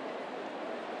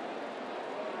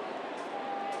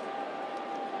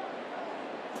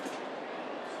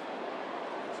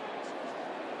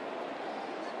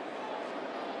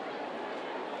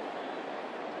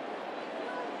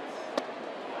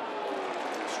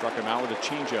 Struck him out with a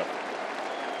changeup.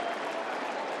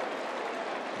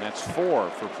 And that's 4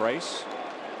 for Price.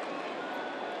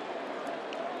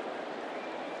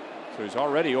 So he's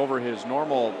already over his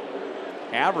normal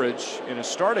average in a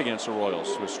start against the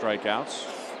Royals with strikeouts.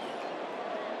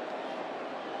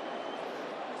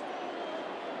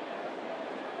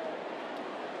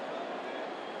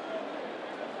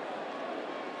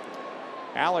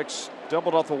 Alex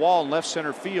doubled off the wall in left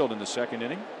center field in the second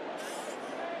inning,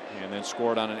 and then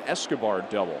scored on an Escobar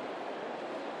double.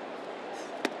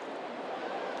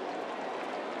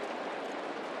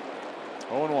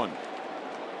 Oh and 1.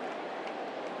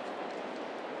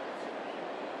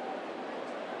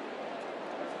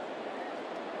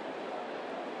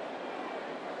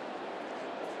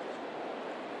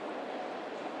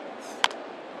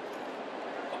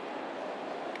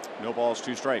 No balls,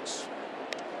 2 strikes.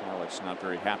 Alex not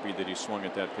very happy that he swung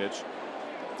at that pitch.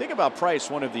 Think about Price,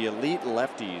 one of the elite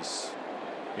lefties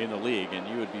in the league, and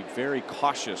you would be very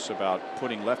cautious about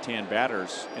putting left-hand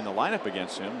batters in the lineup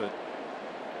against him. But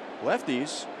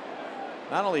lefties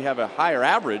not only have a higher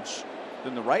average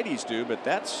than the righties do, but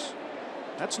that's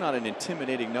not an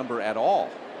intimidating number at all.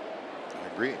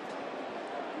 I agree.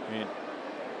 I mean,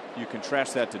 you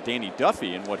contrast that to Danny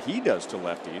Duffy and what he does to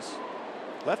lefties.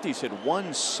 Lefties hit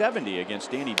 170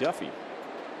 against Danny Duffy.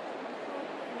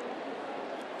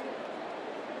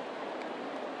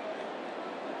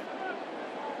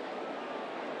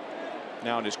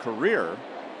 Now in his career,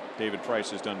 David Price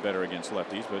has done better against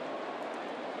lefties, but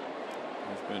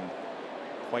has been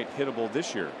quite hittable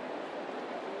this year.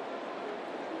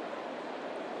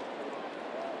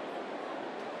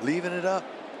 Leaving it up.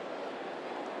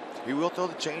 He will throw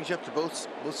the changeup to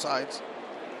both sides.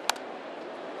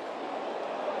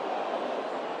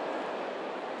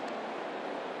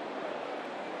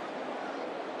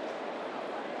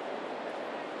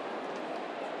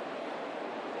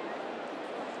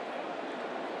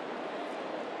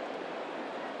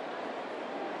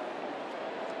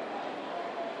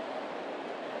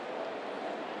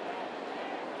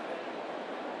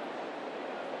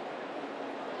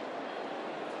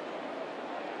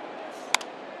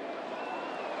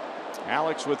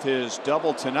 Alex, with his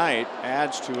double tonight,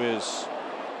 adds to his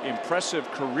impressive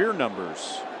career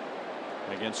numbers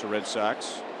against the Red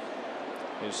Sox.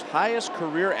 His highest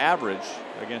career average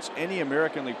against any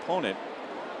American League opponent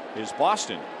is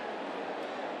Boston.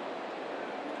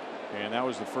 And that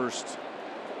was the first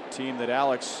team that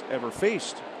Alex ever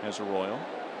faced as a Royal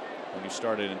when he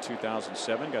started in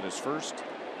 2007. Got his first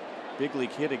big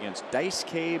league hit against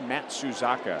Daisuke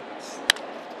Matsuzaka.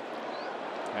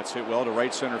 That's hit well to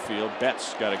right center field.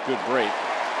 Betts got a good break.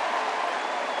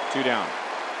 2 down.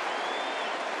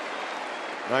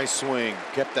 Nice swing.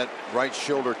 Kept that right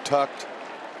shoulder tucked.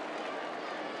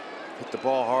 Hit the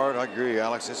ball hard. I agree,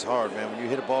 Alex. It's hard, man. When you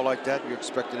hit a ball like that, you're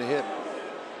expecting a hit.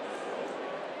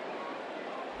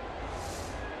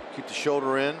 Keep the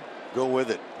shoulder in. Go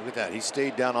with it. Look at that. He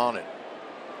stayed down on it.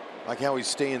 Like how he's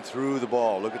staying through the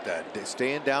ball. Look at that.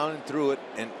 Staying down and through it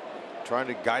and trying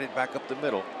to guide it back up the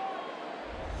middle.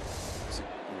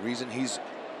 The reason he's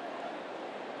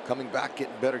coming back,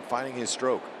 getting better, finding his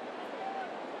stroke.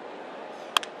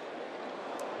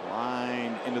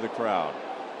 Line into the crowd.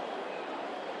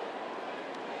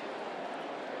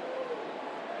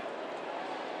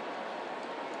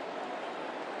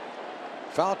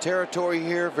 Foul territory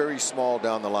here, very small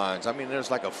down the lines. I mean, there's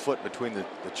like a foot between the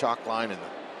chalk line and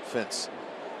the fence.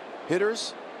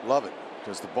 Hitters love it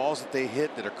because the balls that they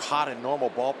hit that are caught in normal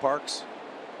ballparks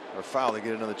are foul. They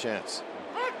get another chance.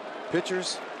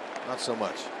 Pitchers, not so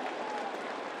much.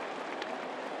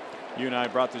 You and I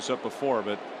brought this up before,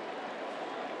 but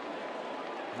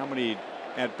how many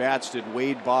at-bats did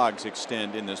Wade Boggs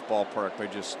extend in this ballpark by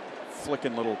just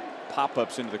flicking little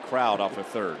pop-ups into the crowd off a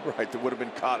third? Right, that would have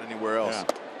been caught anywhere else.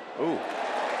 Yeah. Ooh,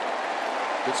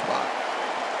 good spot.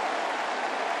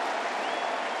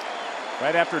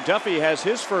 Right after Duffy has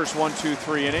his first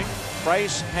 1-2-3 inning,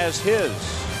 Price has his.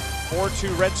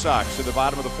 4-2 Red Sox to the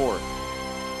bottom of the fourth.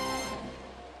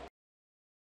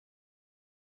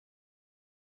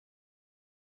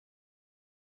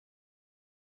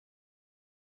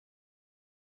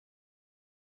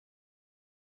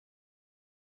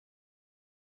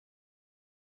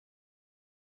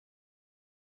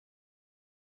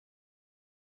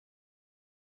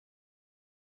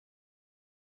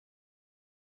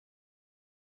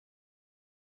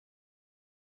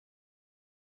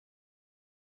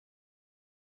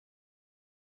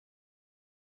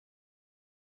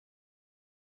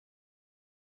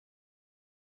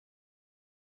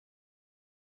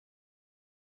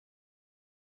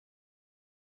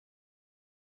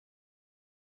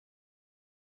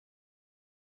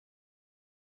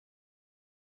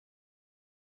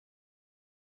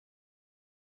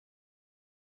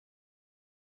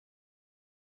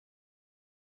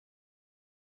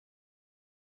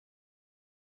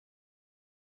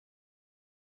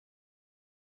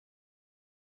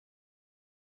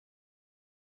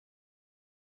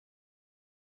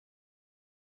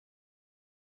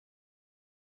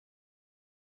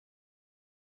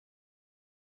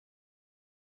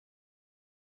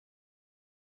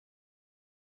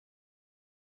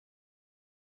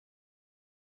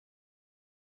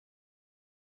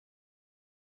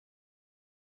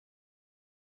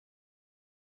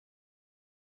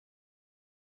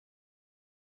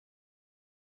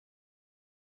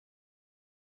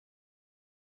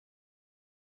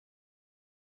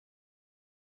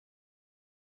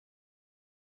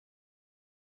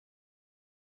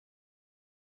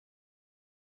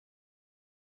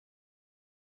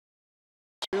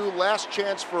 Last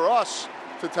chance for us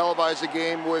to televise a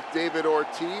game with David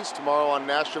Ortiz tomorrow on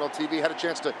national TV. Had a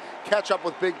chance to catch up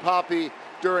with Big Papi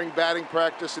during batting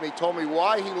practice, and he told me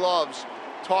why he loves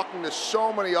talking to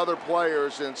so many other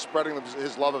players and spreading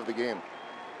his love of the game.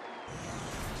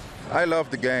 I love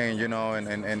the game, you know, and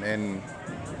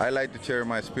I like to share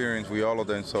my experience with all of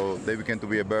them so they become to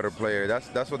be a better player.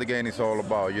 That's what the game is all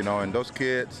about, you know, and those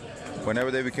kids,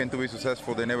 whenever they became to be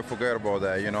successful, they never forget about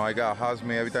that. You know, I got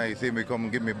Hasmi, every time he see me, come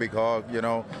give me a big hug, you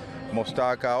know,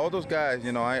 Mostaka, all those guys,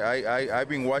 you know, I've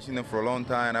been watching them for a long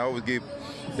time. I always give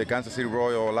the Kansas City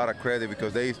Royals a lot of credit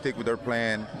because they stick with their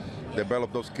plan,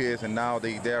 develop those kids, and now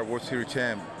they are World Series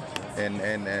champ.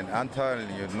 And I'm telling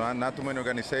you, not too many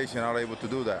organizations are able to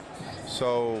do that.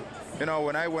 So, you know,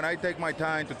 when I take my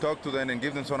time to talk to them and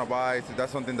give them some advice,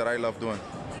 that's something that I love doing.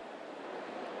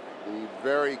 The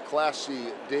very classy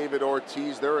David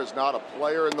Ortiz. There is not a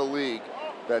player in the league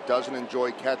that doesn't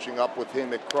enjoy catching up with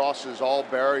him. It crosses all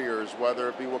barriers, whether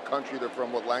it be what country they're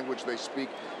from, what language they speak,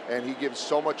 and he gives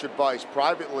so much advice,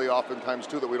 privately oftentimes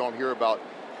too, that we don't hear about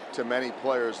to many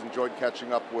players. Enjoyed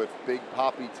catching up with Big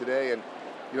Papi today, and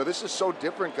you know, this is so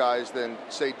different, guys, than,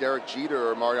 say, Derek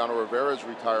Jeter or Mariano Rivera's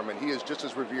retirement. He is just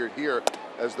as revered here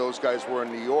as those guys were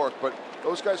in New York, but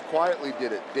those guys quietly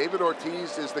did it. David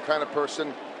Ortiz is the kind of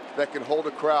person that can hold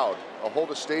a crowd,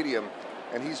 hold a stadium,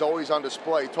 and he's always on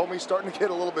display. He told me he's starting to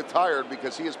get a little bit tired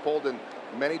because he is pulled in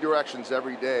many directions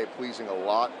every day, pleasing a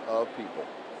lot of people.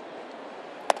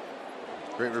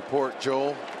 Great report,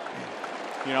 Joel.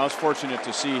 You know, I was fortunate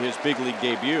to see his big league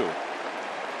debut.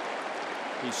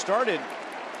 He started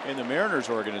in the Mariners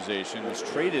organization, was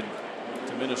traded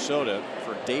to Minnesota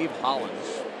for Dave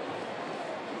Hollins.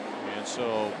 And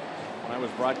so when I was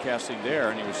broadcasting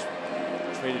there and he was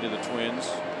traded to the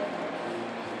Twins,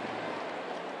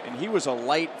 and he was a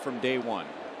light from day one.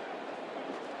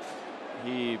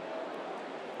 I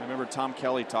remember Tom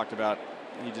Kelly talked about,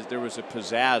 there was a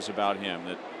pizzazz about him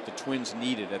that the Twins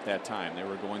needed at that time. They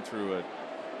were going through a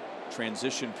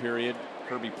transition period.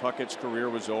 Kirby Puckett's career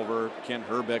was over. Ken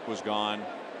Herbeck was gone.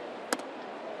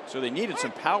 So they needed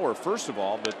some power, first of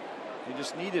all, but they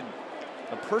just needed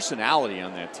a personality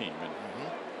on that team. And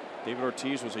David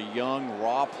Ortiz was a young,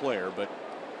 raw player, but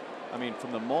I mean,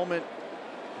 from the moment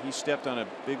he stepped on a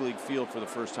big league field for the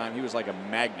first time, he was like a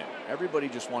magnet. Everybody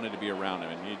just wanted to be around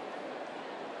him, and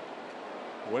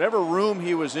whatever room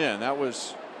he was in, that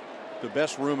was the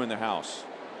best room in the house.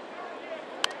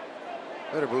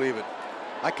 Better believe it.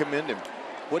 I commend him.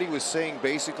 What he was saying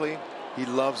basically, he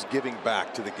loves giving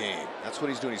back to the game. That's what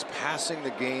he's doing. He's passing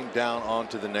the game down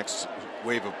onto the next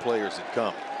wave of players that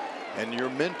come. And you're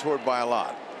mentored by a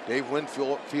lot. Dave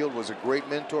Winfield was a great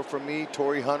mentor for me,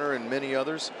 Torrey Hunter and many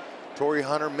others. Torrey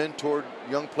Hunter mentored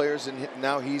young players and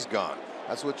now he's gone.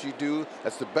 That's what you do.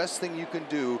 That's the best thing you can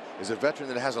do as a veteran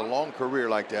that has a long career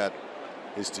like that,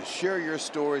 is to share your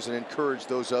stories and encourage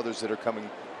those others that are coming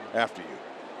after you.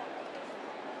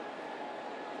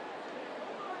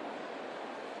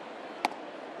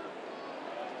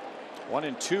 One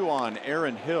and two on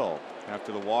Aaron Hill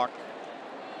after the walk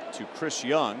to Chris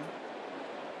Young,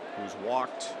 who's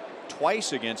walked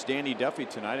twice against Danny Duffy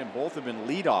tonight, and both have been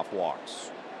leadoff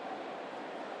walks.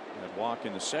 That walk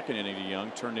in the second inning to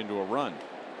Young turned into a run.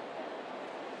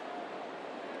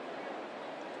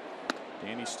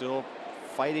 Danny still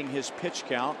fighting his pitch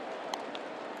count,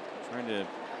 trying to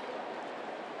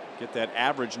get that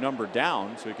average number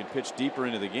down so he can pitch deeper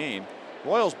into the game.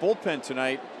 Royals bullpen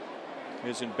tonight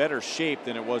is in better shape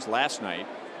than it was last night.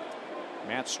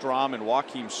 Matt Strahm and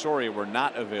Joakim Soria were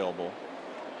not available,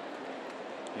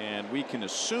 and we can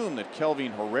assume that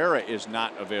Kelvin Herrera is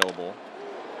not available.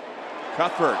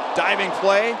 Cuthbert diving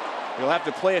play. He'll have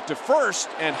to play it to first,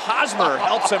 and Hosmer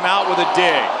helps him out with a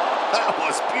dig. That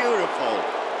was beautiful.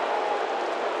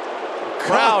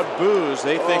 Crowd boos.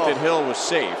 They think that Hill was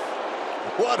safe.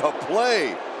 What a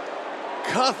play.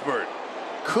 Cuthbert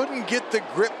couldn't get the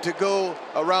grip to go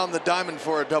around the diamond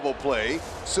for a double play,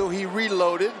 so he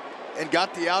reloaded and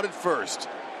got the out at first.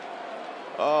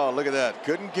 Oh, look at that.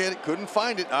 Couldn't get it, couldn't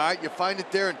find it. All right, you find it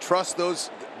there and trust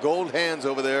those gold hands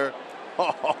over there.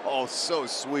 Oh, so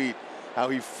sweet how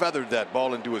he feathered that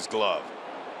ball into his glove.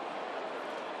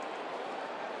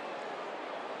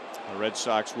 The Red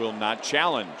Sox will not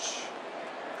challenge.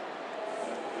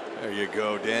 There you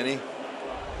go, Danny.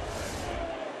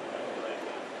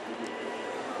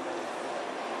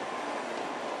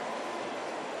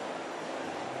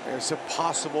 There's a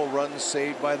possible run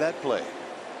saved by that play.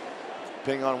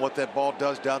 Depending on what that ball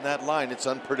does down that line, it's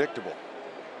unpredictable.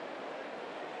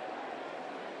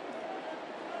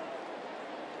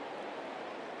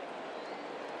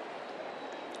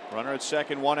 Runner at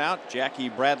second, one out. Jackie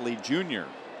Bradley Jr.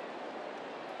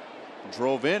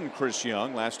 drove in Chris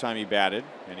Young last time he batted,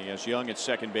 and he has Young at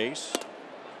second base.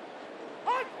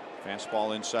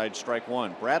 Fastball inside, strike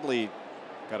one. Bradley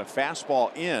got a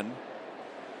fastball in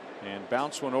and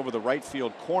bounced one over the right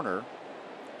field corner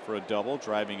for a double,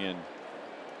 driving in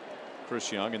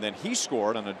Chris Young, and then he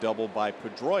scored on a double by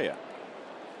Pedroia.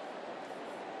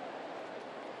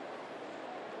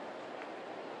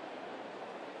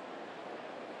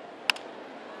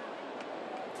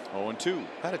 Oh, 0-2.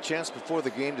 Had a chance before the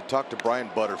game to talk to Brian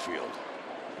Butterfield,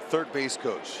 third base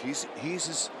coach.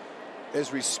 He's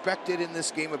as respected in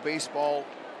this game of baseball.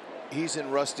 He's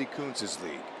in Rusty Kuntz's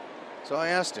league. So I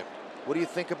asked him, what do you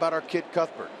think about our kid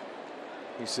Cuthbert?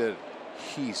 He said,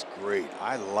 he's great.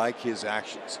 I like his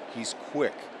actions. He's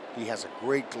quick. He has a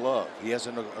great glove. He has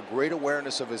a great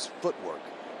awareness of his footwork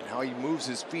and how he moves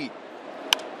his feet.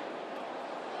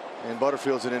 And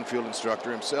Butterfield's an infield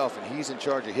instructor himself, and he's in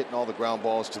charge of hitting all the ground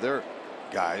balls to their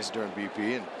guys during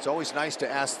BP. And it's always nice to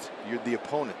ask the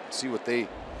opponent and see what they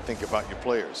think about your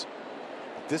players.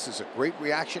 But this is a great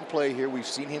reaction play here. We've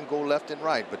seen him go left and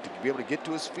right, but to be able to get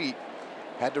to his feet,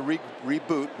 had to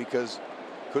reboot because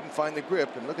couldn't find the grip.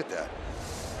 And look at that,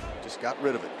 just got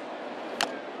rid of it.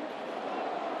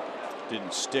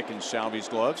 Didn't stick in Salvi's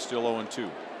glove. Still 0-2.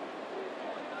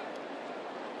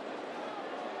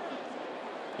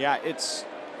 Yeah, it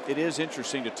is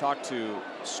interesting to talk to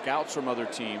scouts from other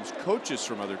teams, coaches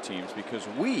from other teams, because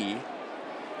we,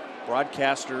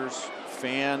 broadcasters,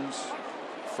 fans,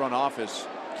 front office,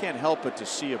 can't help but to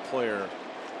see a player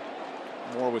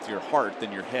more with your heart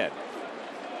than your head,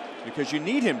 because you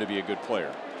need him to be a good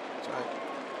player. That's right.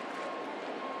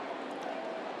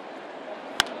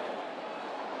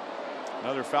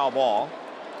 Another foul ball,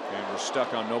 and we're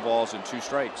stuck on no balls and 2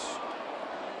 strikes.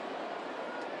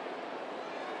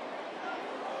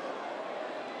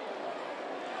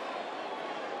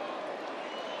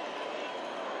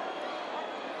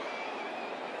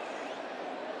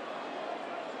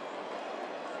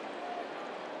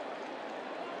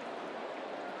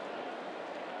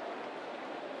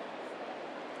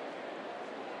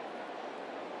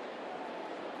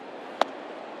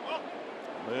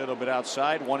 A little bit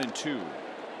outside, 1-2.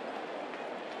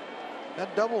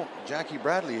 That double Jackie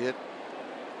Bradley hit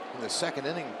in the second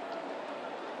inning,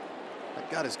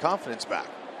 that got his confidence back.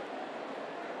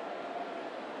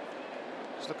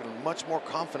 He's looking much more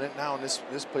confident now in this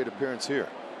plate appearance here.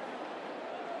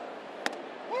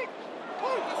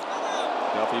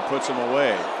 Duffy puts him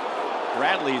away.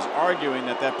 Bradley's arguing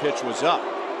that that pitch was up.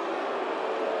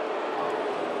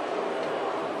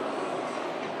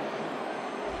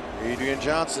 Adrian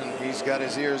Johnson, he's got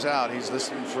his ears out. He's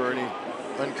listening for any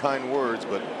unkind words,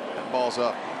 but that ball's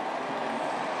up.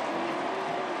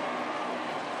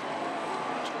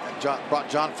 Brought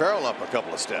John Farrell up a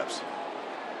couple of steps.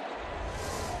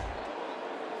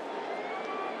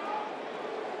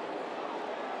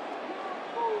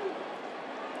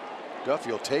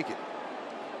 Duffy will take it.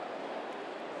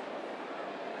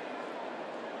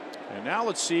 And now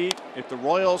let's see if the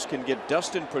Royals can get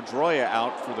Dustin Pedroia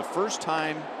out for the first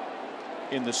time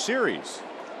in the series.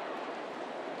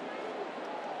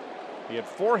 He had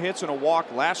 4 hits and a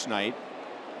walk last night,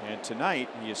 and tonight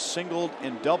he is singled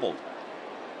and doubled.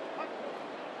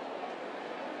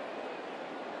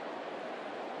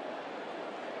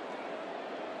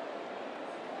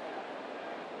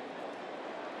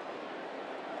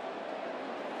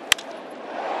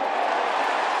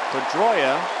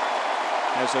 Pedroia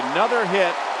has another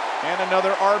hit and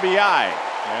another RBI,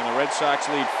 and the Red Sox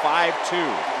lead 5-2.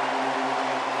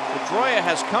 Pedroia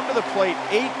has come to the plate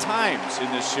 8 times in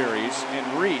this series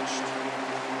and reached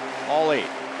all 8.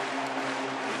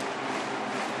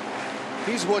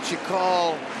 He's what you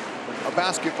call a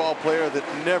basketball player that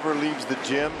never leaves the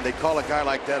gym. They call a guy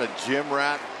like that a gym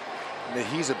rat, and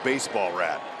he's a baseball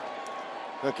rat.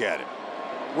 Look at him.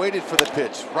 Waited for the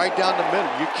pitch right down the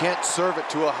middle. You can't serve it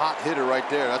to a hot hitter right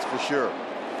there, that's for sure.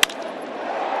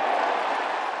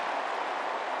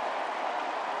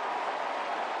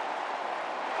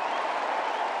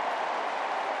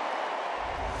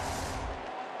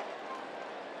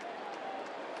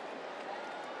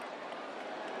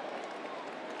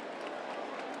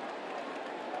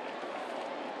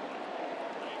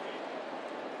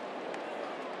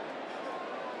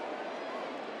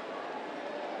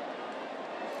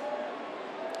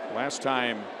 Last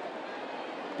time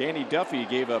Danny Duffy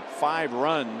gave up 5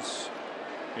 runs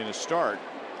in a start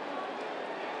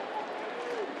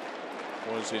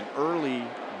was in early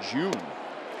June.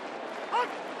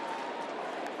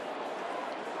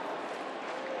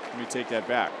 Let me take that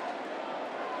back.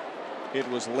 It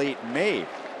was late May.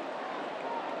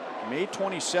 May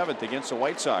 27th against the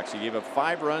White Sox. He gave up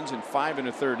 5 runs in 5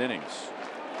 1/3 innings.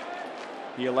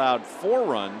 He allowed 4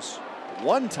 runs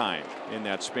 1 time in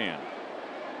that span.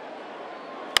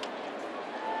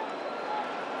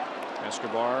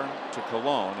 Escobar to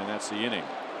Colon, and that's the inning.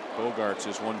 Bogarts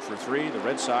is 1 for 3. The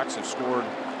Red Sox have scored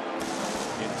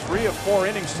in 3 of 4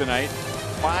 innings tonight.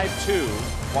 5-2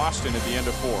 Boston at the end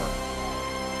of 4.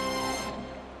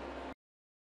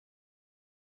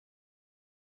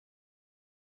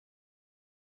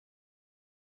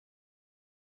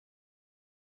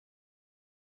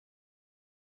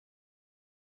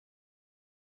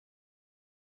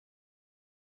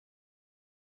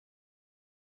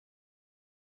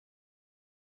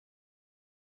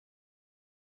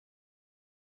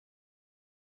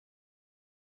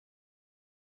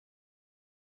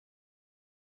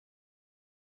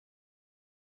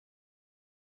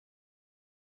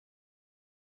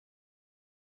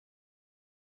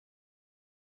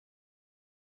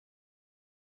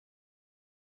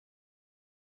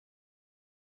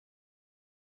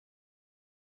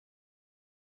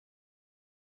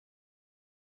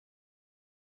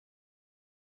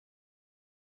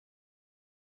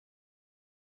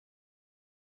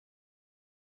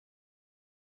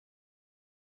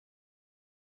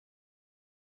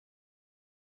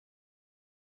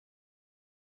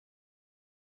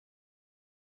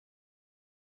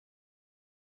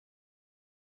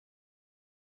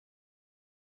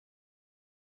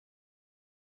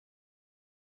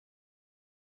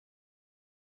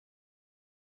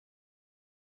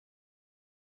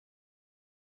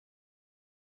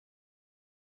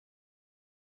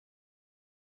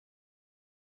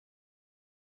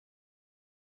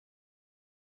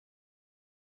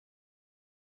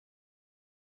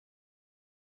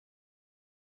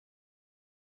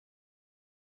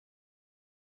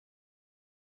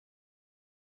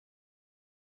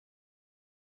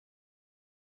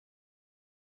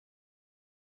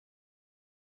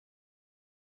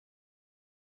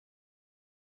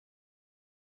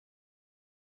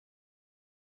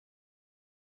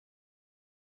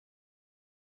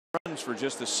 Runs for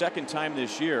just the 2nd time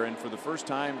this year, and for the first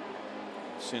time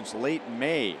since late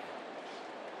May.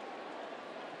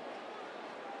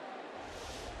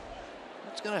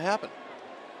 What's going to happen?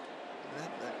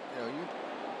 You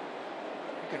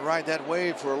can ride that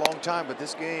wave for a long time, but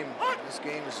this game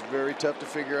is very tough to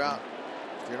figure out.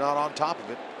 If you're not on top of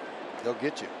it, they'll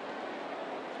get you.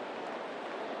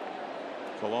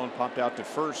 Colon popped out to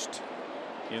first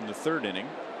in the 3rd inning,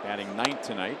 batting 9th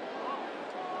tonight.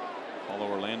 Paulo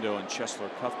Orlando and Cheslor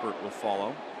Cuthbert will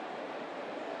follow.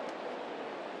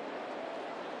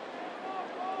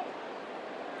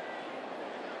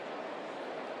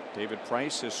 David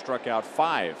Price has struck out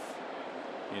 5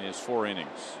 in his 4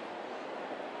 innings.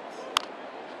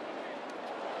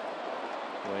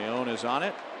 Leon is on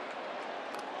it.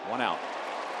 1 out.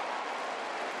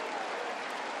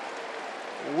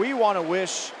 We want to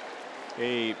wish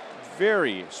a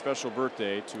very special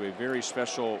birthday to a very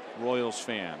special Royals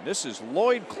fan. This is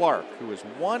Lloyd Clark, who is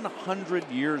 100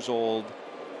 years old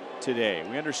today.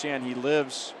 We understand he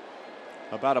lives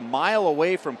about a mile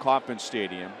away from Kauffman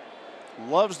Stadium,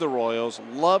 loves the Royals,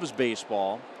 loves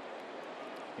baseball,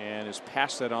 and has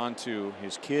passed that on to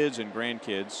his kids and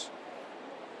grandkids.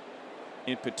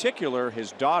 In particular,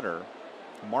 his daughter,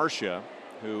 Marcia,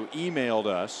 who emailed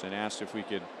us and asked if we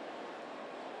could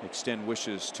extend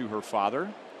wishes to her father.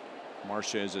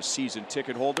 Marcia is a season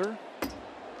ticket holder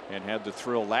and had the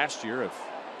thrill last year of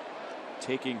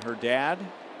taking her dad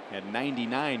at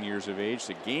 99 years of age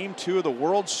to Game 2 of the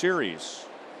World Series.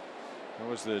 That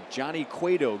was the Johnny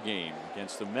Cueto game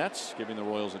against the Mets, giving the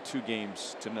Royals a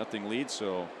 2-0 lead.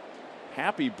 So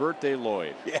happy birthday,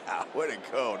 Lloyd. Yeah, way to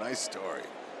go. Nice story.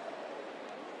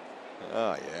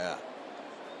 Oh, yeah.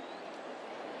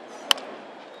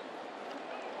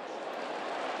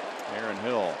 Aaron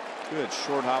Hill, good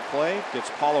short hop play,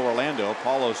 gets Paulo Orlando.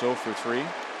 Paulo's 0 for 3.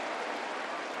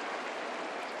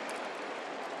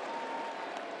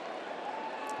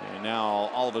 And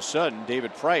now all of a sudden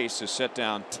David Price has set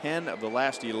down 10 of the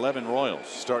last 11 Royals.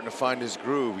 Starting to find his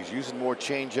groove. He's using more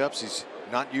changeups. He's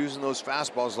not using those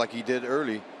fastballs like he did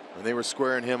early when they were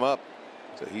squaring him up.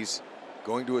 So he's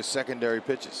going to his secondary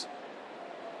pitches.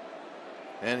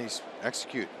 And he's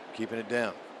executing, keeping it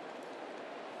down.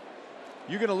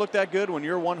 You gonna look that good when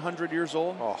you're 100 years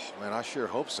old? Oh man, I sure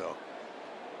hope so.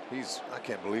 I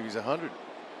can't believe he's 100.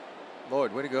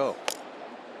 Lloyd, way to go.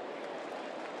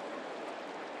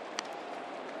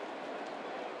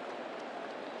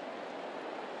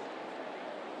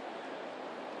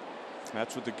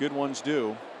 That's what the good ones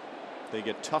do. They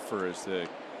get tougher as the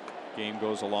game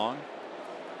goes along.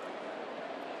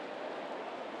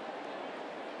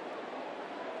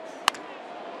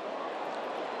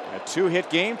 A 2-hit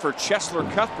game for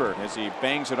Cheslor Cuthbert as he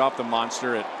bangs it off the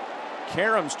monster. It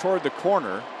caroms toward the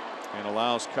corner and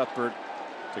allows Cuthbert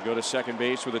to go to second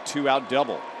base with a 2-out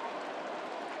double.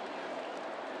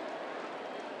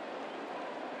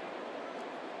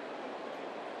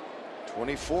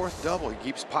 '24th double. He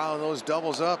keeps piling those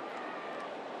doubles up.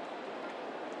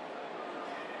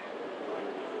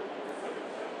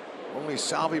 Only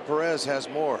Salvi Perez has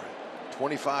more.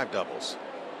 25 doubles.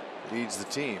 Leads the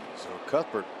team. So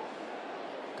Cuthbert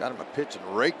got him a pitch and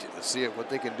raked it. Let's see what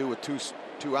they can do with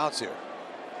two outs here.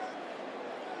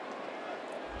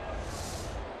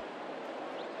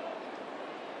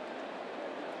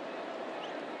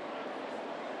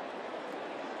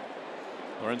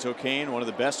 Lorenzo Cain, one of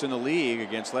the best in the league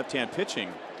against left-hand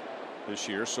pitching this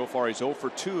year. So far, he's 0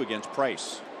 for 2 against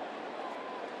Price.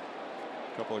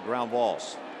 A couple of ground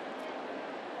balls.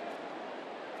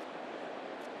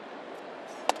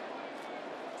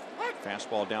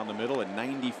 Fastball down the middle at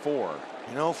 94.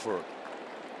 You know, for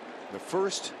the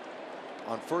first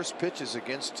pitches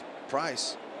against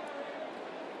Price,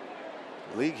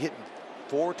 the league hitting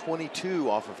 .422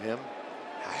 off of him.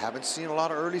 I haven't seen a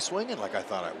lot of early swinging like I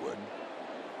thought I would.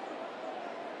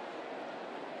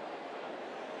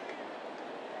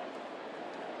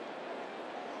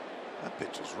 That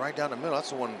pitch was right down the middle. That's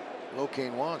the one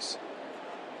Locaine wants.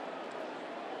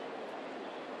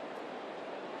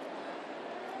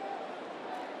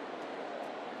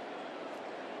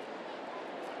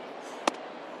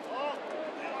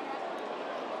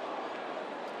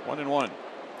 One and one.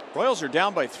 Royals are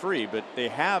down by 3, but they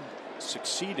have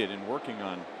succeeded in working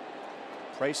on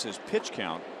Price's pitch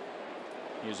count.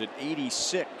 He is at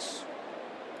 86.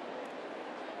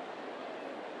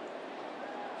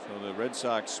 So the Red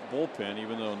Sox bullpen,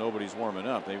 even though nobody's warming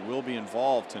up, they will be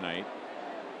involved tonight.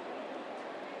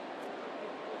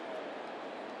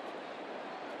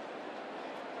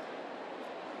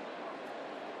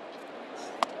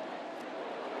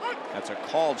 That's a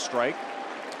called strike,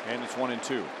 and it's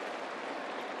 1-2.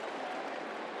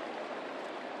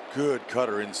 Good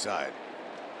cutter inside.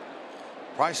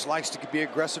 Price likes to be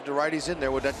aggressive to righties in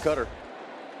there with that cutter.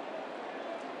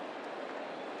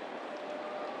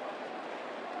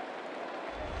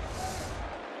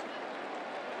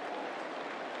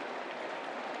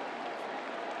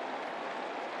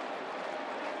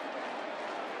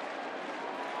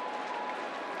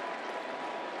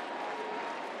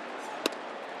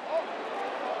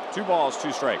 2 balls,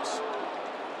 2 strikes.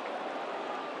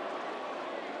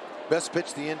 Best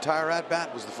pitch the entire at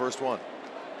bat was the first one.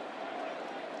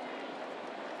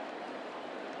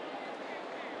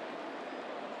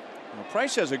 Well,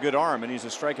 Price has a good arm and he's a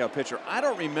strikeout pitcher. I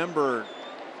don't remember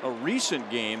a recent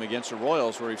game against the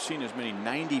Royals where we've seen as many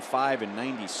 95 and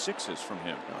 96s from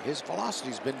him. No, his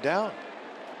velocity's been down.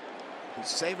 He's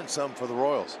saving some for the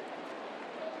Royals.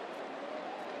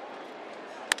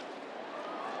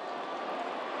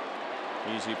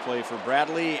 Easy play for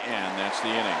Bradley, and that's the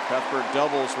inning. Cuthbert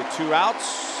doubles with 2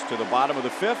 outs to the bottom of the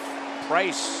 5th.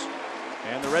 Price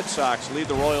and the Red Sox lead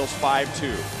the Royals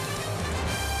 5-2.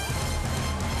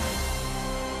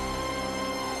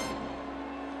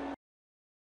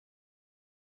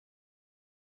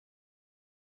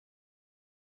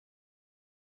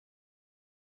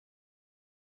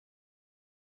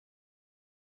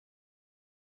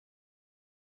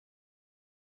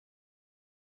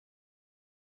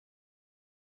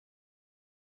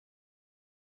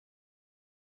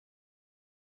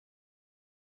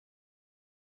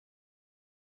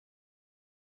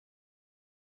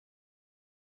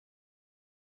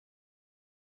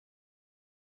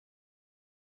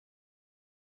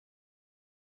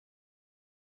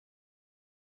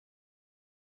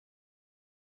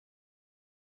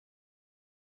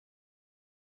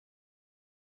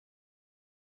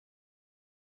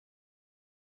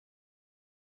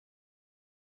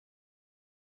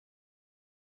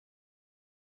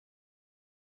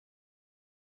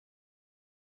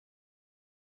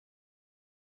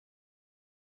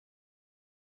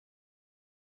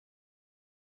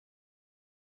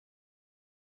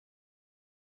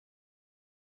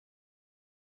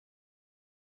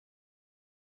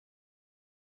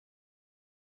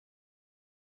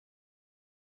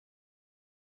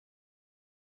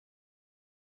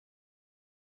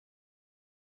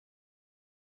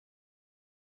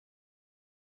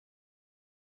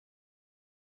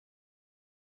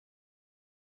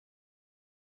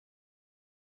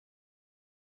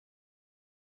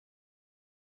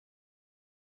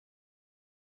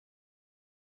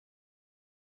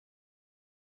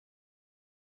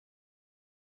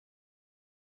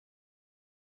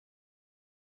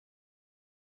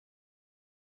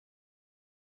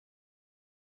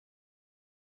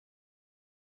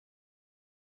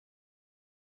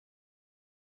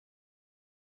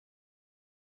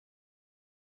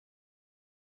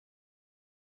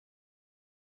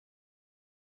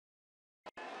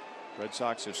 Red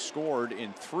Sox have scored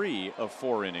in 3 of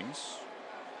 4 innings.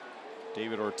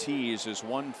 David Ortiz is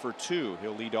 1 for 2.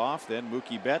 He'll lead off, then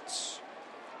Mookie Betts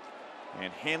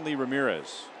and Hanley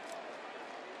Ramirez.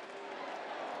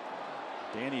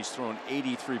 Danny's thrown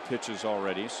 83 pitches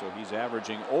already, so he's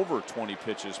averaging over 20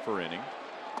 pitches per inning.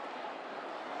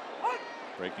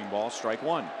 Breaking ball, strike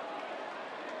 1.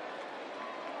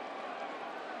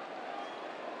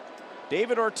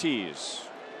 David Ortiz,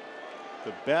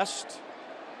 the best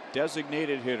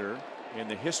designated hitter in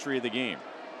the history of the game,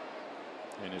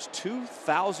 in his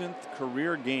 2,000th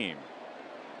career game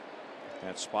at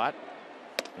that spot,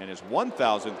 and his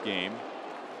 1,000th game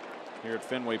here at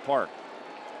Fenway Park.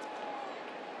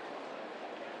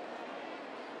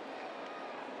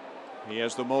 He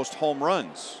has the most home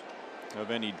runs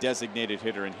of any designated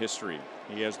hitter in history.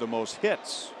 He has the most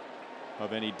hits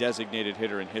of any designated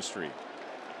hitter in history.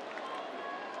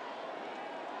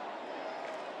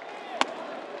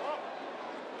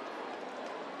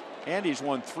 And he's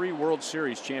won 3 World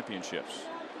Series championships.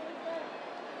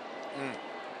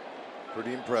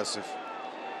 Pretty impressive.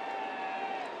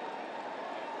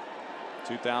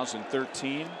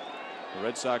 2013, the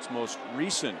Red Sox most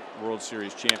recent World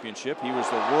Series championship. He was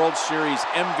the World Series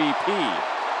MVP.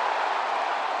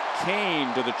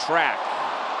 Came to the track.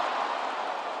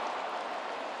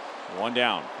 1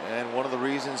 down. And one of the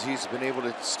reasons he's been able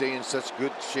to stay in such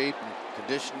good shape and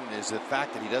condition is the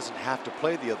fact that he doesn't have to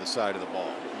play the other side of the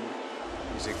ball.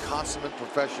 He's a consummate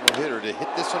professional hitter. To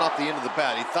hit this one off the end of the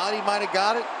bat, he thought he might have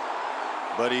got it,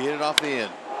 but he hit it off the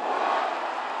end.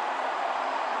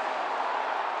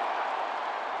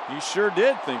 He sure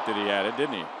did think that he had it,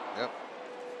 didn't he? Yep.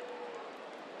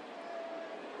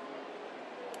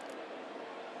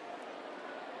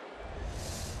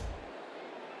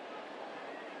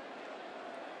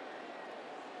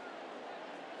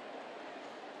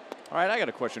 All right, I got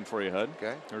a question for you, Hud.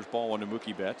 Okay. There's ball 1 to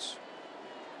Mookie Betts.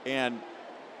 And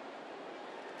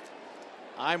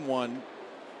I'm one,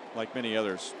 like many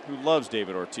others, who loves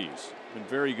David Ortiz. Been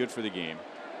very good for the game,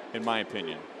 in my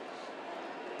opinion.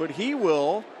 But he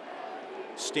will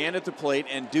stand at the plate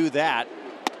and do that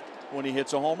when he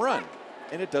hits a home run.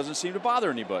 And it doesn't seem to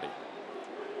bother anybody.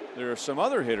 There are some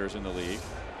other hitters in the league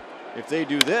if they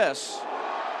do this,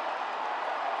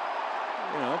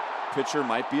 you know, pitcher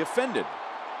might be offended.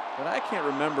 But I can't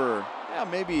remember, yeah,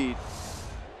 maybe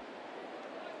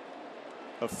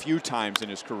a few times in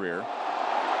his career.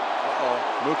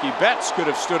 Mookie Betts could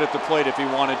have stood at the plate if he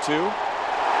wanted to.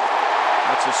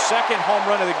 That's the second home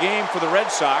run of the game for the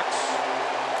Red Sox.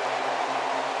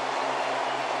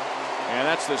 And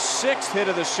that's the 6th hit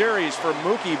of the series for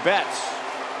Mookie Betts.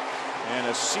 And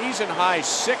a season high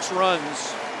 6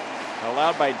 runs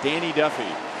allowed by Danny Duffy.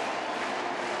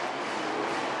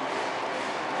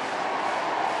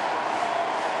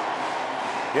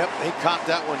 Yep, he caught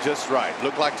that one just right.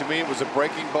 Looked like to me it was a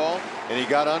breaking ball, and he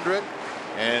got under it,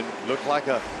 and looked like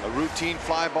a routine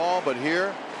fly ball. But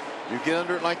here, you get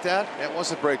under it like that, that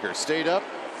was a breaker. Stayed up,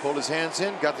 pulled his hands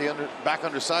in, got the back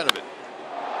underside of it.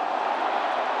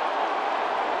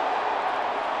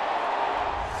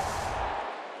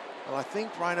 Well, I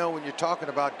think, Rhino, when you're talking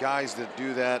about guys that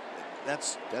do that,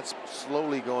 that's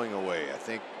slowly going away. I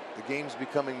think the game's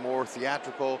becoming more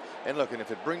theatrical. And look, and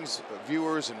if it brings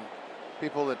viewers and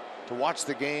people to watch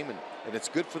the game and it's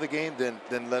good for the game,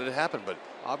 then let it happen. But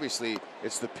obviously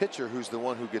it's the pitcher who's the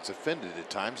one who gets offended at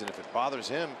times, and if it bothers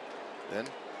him, then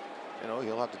you know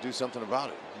he'll have to do something about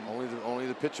it. Only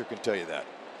the pitcher can tell you that.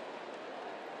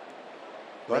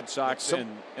 Red Sox and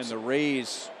the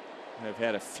Rays have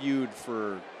had a feud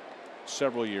for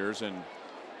several years, and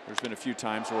there's been a few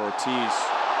times where Ortiz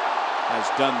has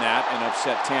done that and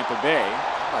upset Tampa Bay.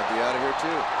 Might be out of here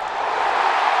too.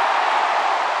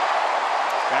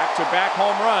 Back-to-back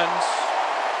home runs,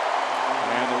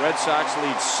 and the Red Sox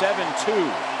lead 7-2.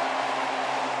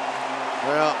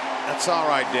 Well, that's all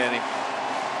right, Danny.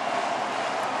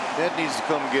 Ned needs to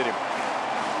come and get him.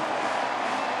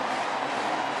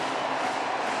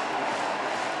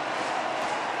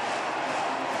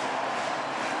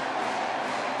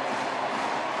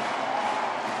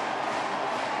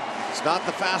 It's not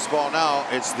the fastball now,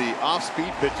 it's the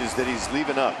off-speed pitches that he's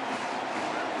leaving up.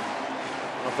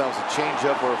 I don't know if that was a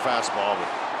changeup or a fastball, but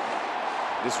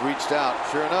just reached out.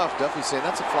 Sure enough, Duffy's saying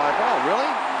that's a fly ball. Really?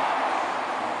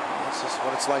 That's just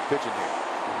what it's like pitching here.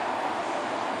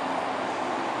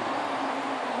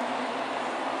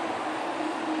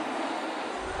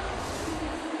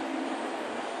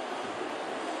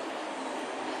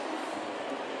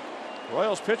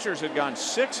 Royals pitchers had gone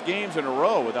 6 games in a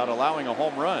row without allowing a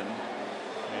home run,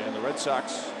 and the Red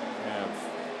Sox have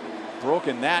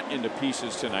broken that into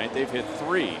pieces tonight. They've hit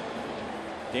 3.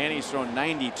 Danny's thrown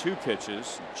 92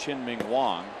 pitches. Chin-Ming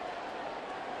Wong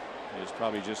is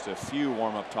probably just a few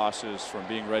warm-up tosses from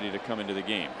being ready to come into the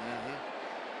game.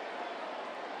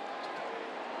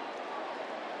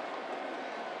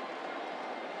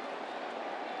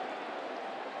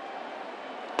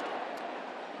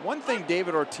 One thing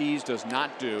David Ortiz does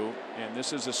not do, and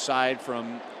this is aside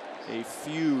from a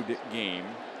feud game,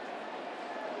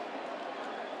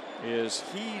 is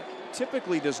he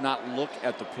typically does not look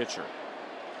at the pitcher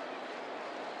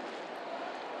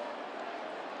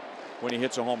when he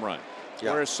hits a home run.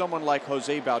 Yeah. Whereas someone like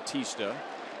Jose Bautista,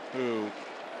 who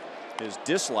is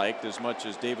disliked as much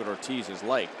as David Ortiz is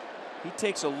liked, he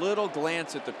takes a little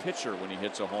glance at the pitcher when he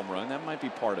hits a home run. That might be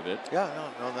part of it. Yeah,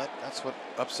 no, that's what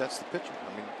upsets the pitcher.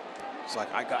 I mean, it's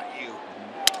like, I got you.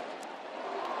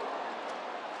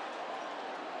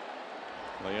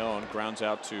 Leon grounds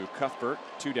out to Cuthbert,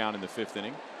 2 down in the 5th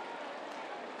inning.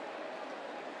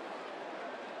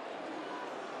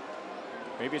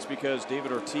 Maybe it's because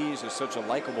David Ortiz is such a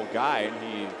likable guy, and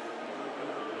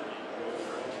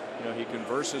he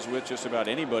converses with just about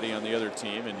anybody on the other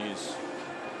team, and he's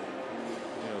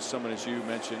someone, as you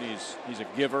mentioned, he's a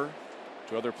giver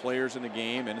to other players in the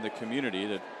game and in the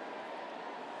community.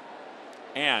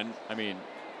 And I mean,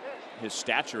 his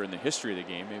stature in the history of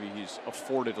the game, maybe he's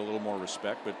afforded a little more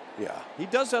respect, but yeah, he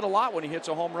does that a lot when he hits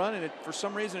a home run, and for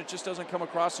some reason it just doesn't come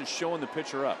across as showing the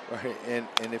pitcher up. Right,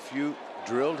 and if you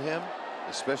drilled him,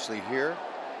 especially here,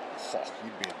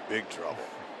 you'd be in big trouble.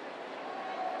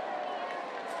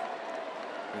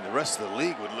 I mean, the rest of the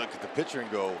league would look at the pitcher and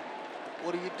go,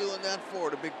 "What are you doing that for,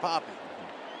 to Big Papi?"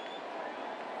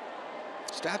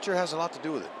 Stature has a lot to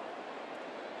do with it.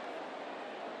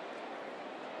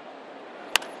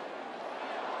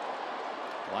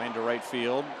 Line to right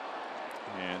field,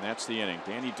 and that's the inning.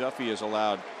 Danny Duffy has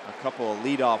allowed a couple of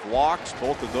leadoff walks.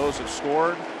 Both of those have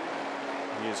scored.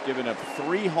 He has given up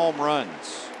 3 home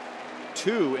runs,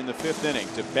 2 in the 5th inning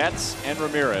to Betts and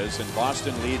Ramirez, and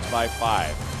Boston leads by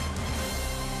 5.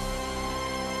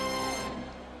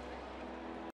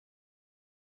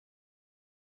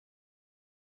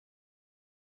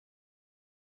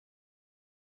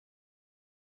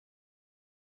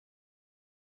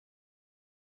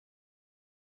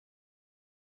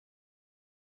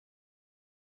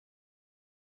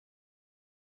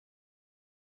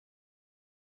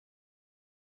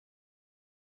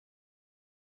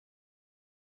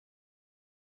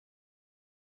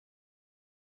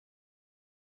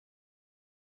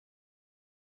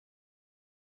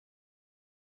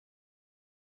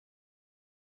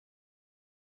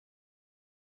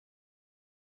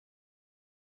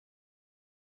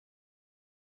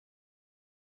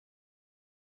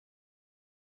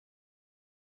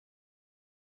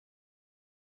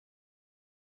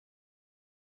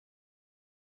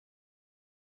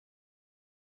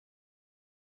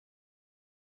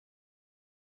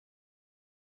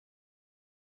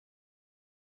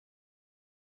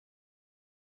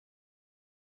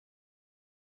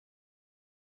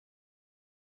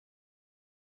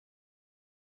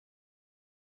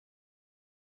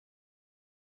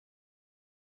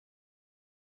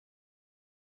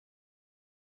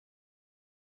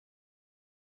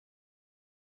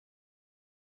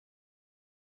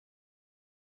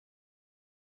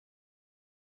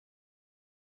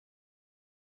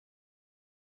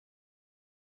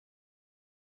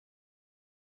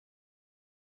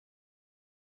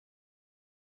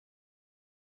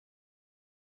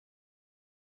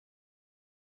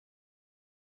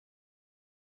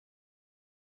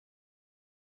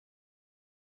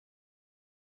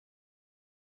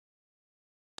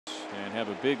 and have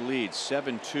a big lead,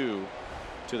 7-2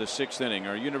 to the 6th inning.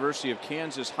 Our University of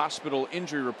Kansas Hospital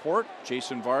injury report.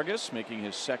 Jason Vargas, making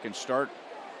his second start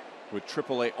with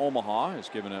AAA Omaha, has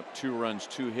given up 2 runs,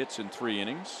 2 hits in 3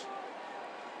 innings.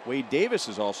 Wade Davis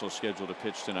is also scheduled to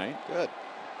pitch tonight. Good.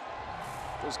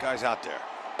 Those guys out there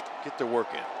get their work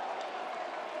in.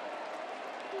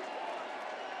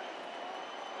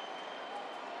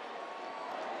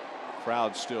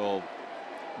 Crowd still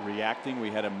reacting. We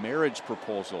had a marriage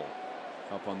proposal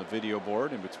up on the video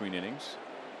board in between innings.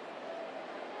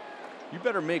 You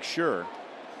better make sure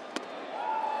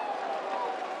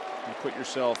you put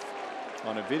yourself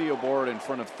on a video board in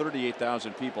front of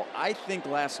 38,000 people. I think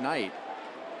last night,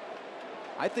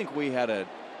 we had a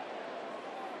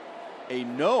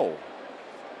no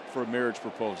for a marriage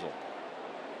proposal.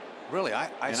 Really? I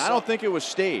don't think it was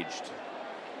staged.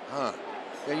 Huh.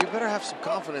 Yeah, you better have some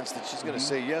confidence that she's going to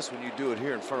say yes when you do it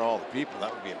here in front of all the people.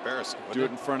 That would be embarrassing. Do it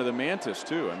in front of the mantis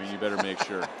too. I mean, you better make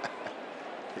sure.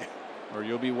 Yeah. Or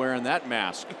you'll be wearing that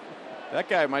mask. That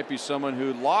guy might be someone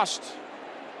who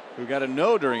got a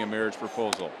no during a marriage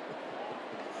proposal.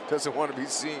 Doesn't want to be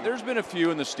seen. There's been a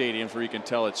few in the stadiums where you can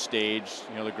tell it's staged.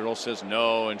 You know, the girl says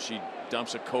no and she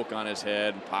dumps a Coke on his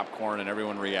head and popcorn and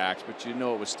everyone reacts, but you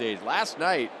know it was staged. Last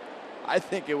night, I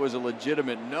think it was a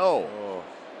legitimate no. Oh.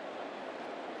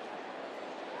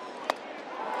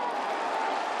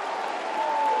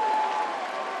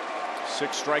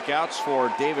 Six strikeouts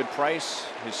for David Price,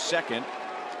 his second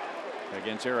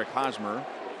against Eric Hosmer.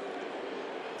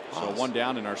 So 1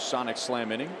 down in our Sonic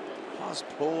Slam inning. Haas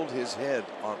pulled his head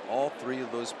on all 3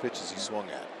 of those pitches he swung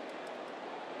at.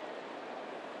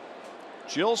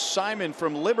 Jill Simon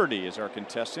from Liberty is our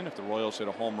contestant if the Royals hit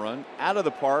a home run out of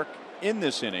the park in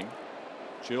this inning.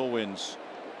 Jill wins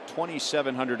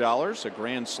 $2,700. A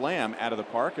grand slam out of the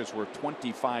park is worth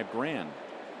 $25,000.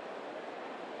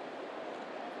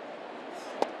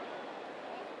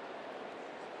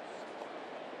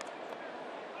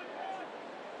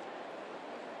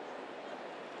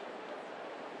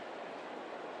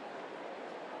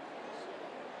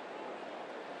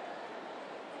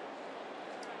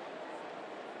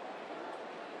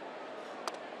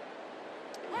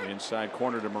 Inside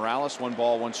corner to Morales. 1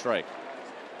 ball, 1 strike.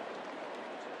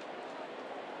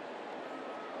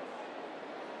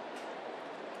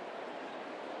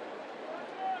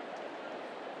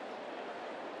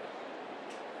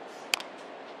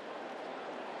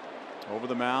 Over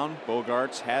the mound,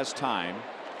 Bogarts has time,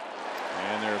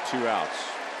 and there are 2 outs.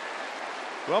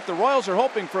 Well, if the Royals are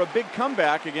hoping for a big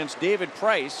comeback against David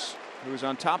Price, who is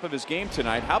on top of his game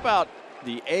tonight, how about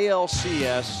the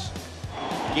ALCS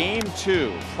Game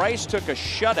 2? Price took a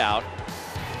shutout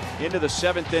into the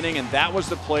 7th inning, and that was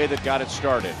the play that got it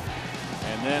started.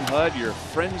 And then, Hud, your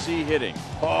frenzy hitting.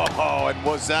 Oh, and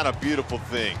was that a beautiful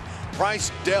thing? Price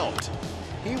dealt.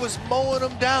 He was mowing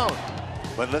him down.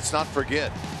 But let's not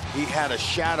forget, he had a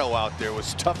shadow out there. It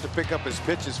was tough to pick up his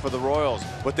pitches for the Royals,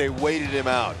 but they waited him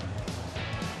out.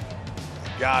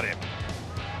 Got him.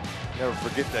 Never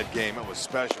forget that game. It was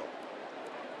special.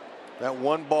 That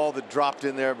 1 ball that dropped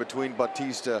in there between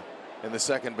Bautista and the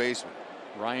second baseman.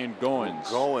 Ryan Goins.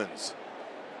 Goins.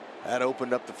 That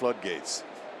opened up the floodgates.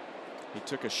 He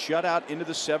took a shutout into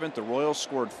the 7th. The Royals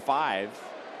scored 5,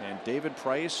 and David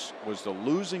Price was the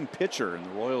losing pitcher, and the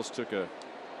Royals took a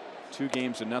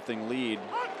 2-0 lead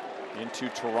into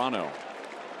Toronto.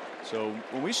 So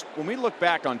when we look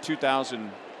back on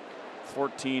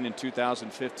 2014 and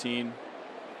 2015,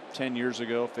 10 years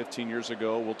ago, 15 years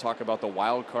ago, we'll talk about the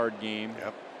wild card game.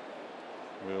 Yep.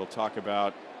 We'll talk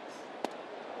about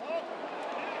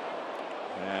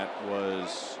that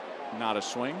was not a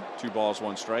swing. 2 balls,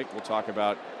 1 strike. We'll talk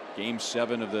about Game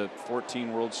 7 of the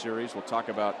 14 World Series. We'll talk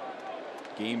about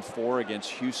Game 4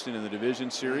 against Houston in the Division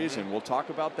Series, and we'll talk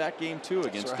about that game too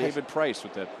against David Price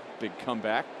with that big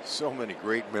comeback. So many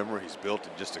great memories built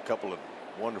in just a couple of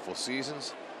wonderful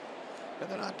seasons, and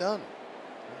they're not done.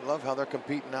 I love how they're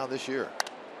competing now this year.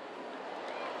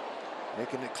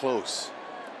 Making it close.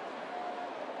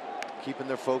 Keeping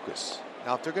their focus.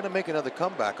 Now, if they're going to make another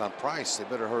comeback on Price, they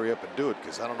better hurry up and do it,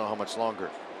 because I don't know how much longer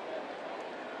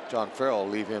John Farrell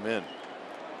will leave him in.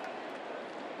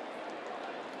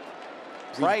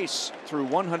 Price threw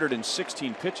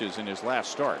 116 pitches in his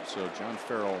last start, so John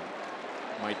Farrell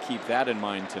might keep that in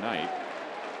mind tonight.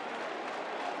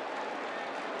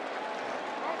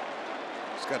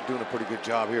 Scott doing a pretty good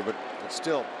job here, but it's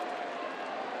still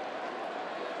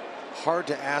hard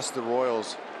to ask the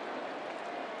Royals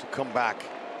to come back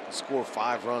and score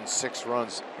 5 runs, 6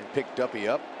 runs, and pick Duffy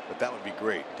up, but that would be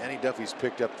great. Danny Duffy's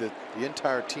picked up the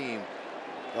entire team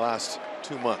the last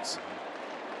 2 months.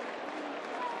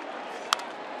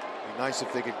 Nice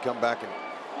if they could come back and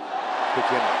pick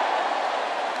him up.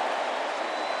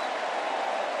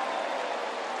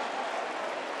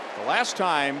 The last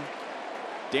time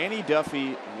Danny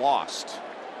Duffy lost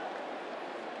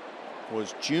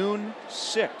was June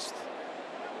 6th,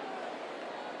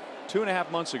 2.5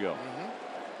 months ago.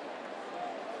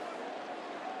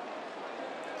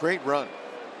 Great run.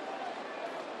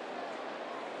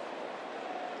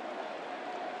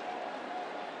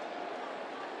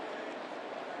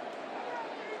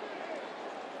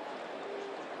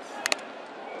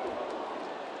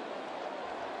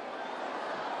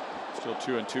 Still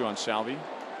 2-2 on Salvi.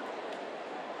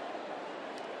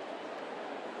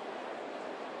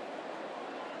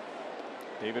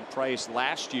 David Price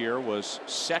last year was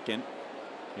second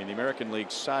in the American League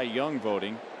Cy Young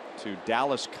voting to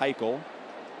Dallas Keuchel.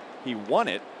 He won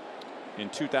it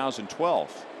in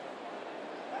 2012.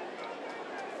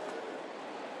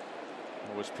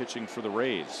 He was pitching for the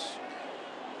Rays.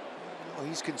 Well,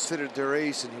 he's considered their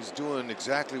ace, and he's doing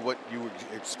exactly what you would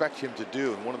expect him to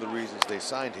do. And one of the reasons they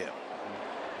signed him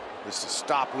is to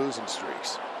stop losing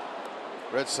streaks.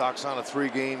 Red Sox on a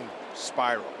 3-game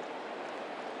spiral.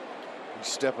 He's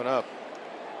stepping up.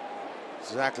 That's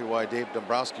exactly why Dave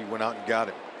Dombrowski went out and got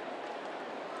him.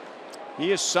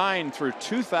 He is signed through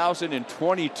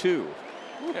 2022.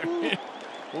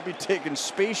 We'll be taking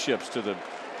spaceships to the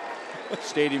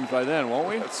stadiums by then, won't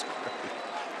we? That's great.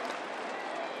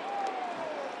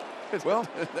 Well,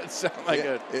 that sounds like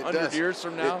 100 years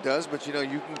from now. It does, but you know,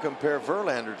 you can compare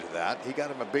Verlander to that. He got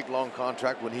him a big long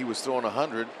contract when he was throwing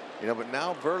 100. You know, but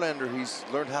now Verlander, he's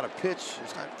learned how to pitch.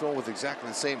 He's not throwing with exactly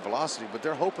the same velocity, but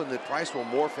they're hoping that Price will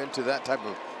morph into that type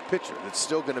of pitcher that's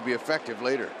still going to be effective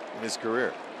later in his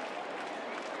career.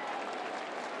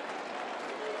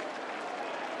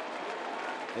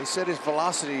 They said his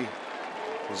velocity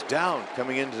was down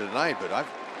coming into tonight, but I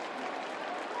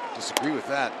disagree with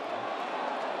that.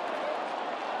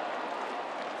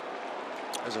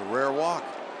 There's a rare walk.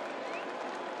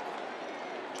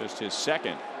 Just his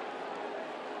second.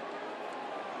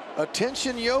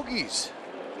 Attention Yogis.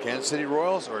 Kansas City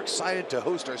Royals are excited to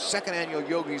host our second annual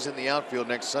Yogis in the outfield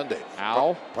next Sunday.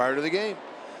 How? Prior to the game.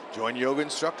 Join yoga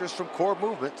instructors from Core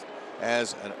Movement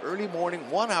as an early morning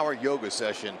 1-hour yoga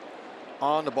session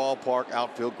on the ballpark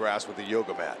outfield grass with a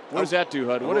yoga mat. What does that do,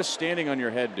 Hud? What does standing on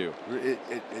your head do? It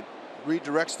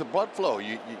redirects the blood flow.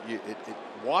 It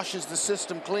washes the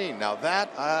system clean. Now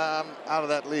that, I'm out of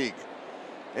that league.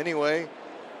 Anyway,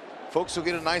 folks will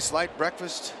get a nice light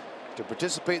breakfast. To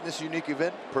participate in this unique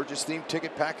event, purchase theme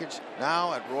ticket package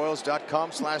now at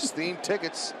royals.com/theme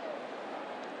tickets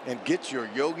and get your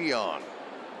yogi on.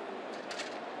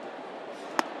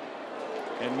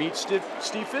 And meet Steve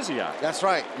Physiak. That's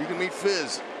right. You can meet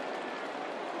Fizz.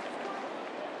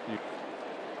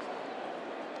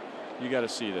 You got to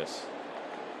see this.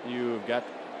 You've got,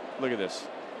 look at this.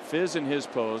 Fizz in his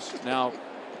pose. Now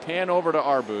pan over to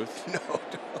our booth. No.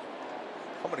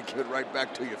 I'm going to give it right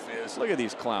back to you, Fizz. Look at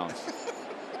these clowns.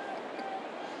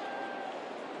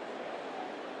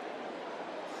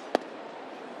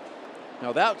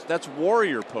 Now that's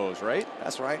warrior pose, right?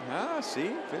 That's right. Ah,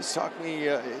 see? Fizz taught me,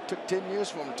 it took 10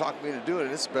 years for him to talk me to do it,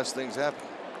 and it's the best things happen.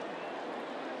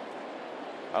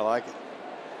 I like it.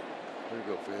 There you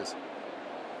go, Fizz.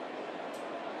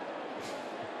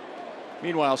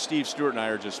 Meanwhile, Steve Stewart and I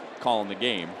are just calling the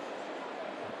game.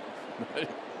 Did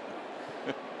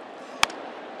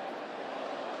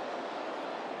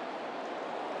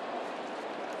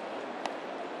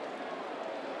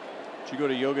you go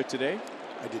to yoga today?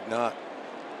 I did not.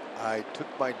 I took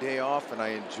my day off and I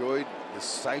enjoyed the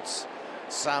sights,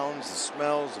 sounds, the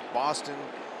smells of Boston.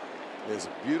 It was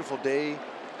a beautiful day.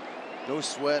 No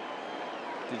sweat.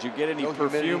 Did you get any No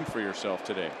perfume humidity. for yourself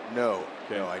today? No,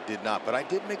 Okay. no, I did not. But I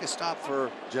did make a stop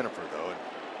for Jennifer, though, and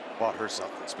bought her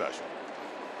something special.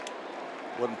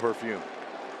 Wasn't perfume.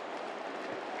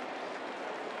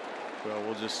 Well,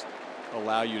 we'll just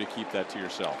allow you to keep that to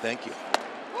yourself. Thank you.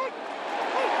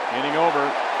 Inning over.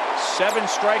 7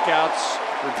 strikeouts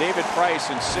for David Price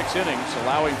in 6 innings,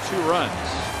 allowing 2 runs.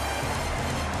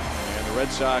 And the Red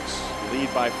Sox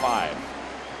lead by 5.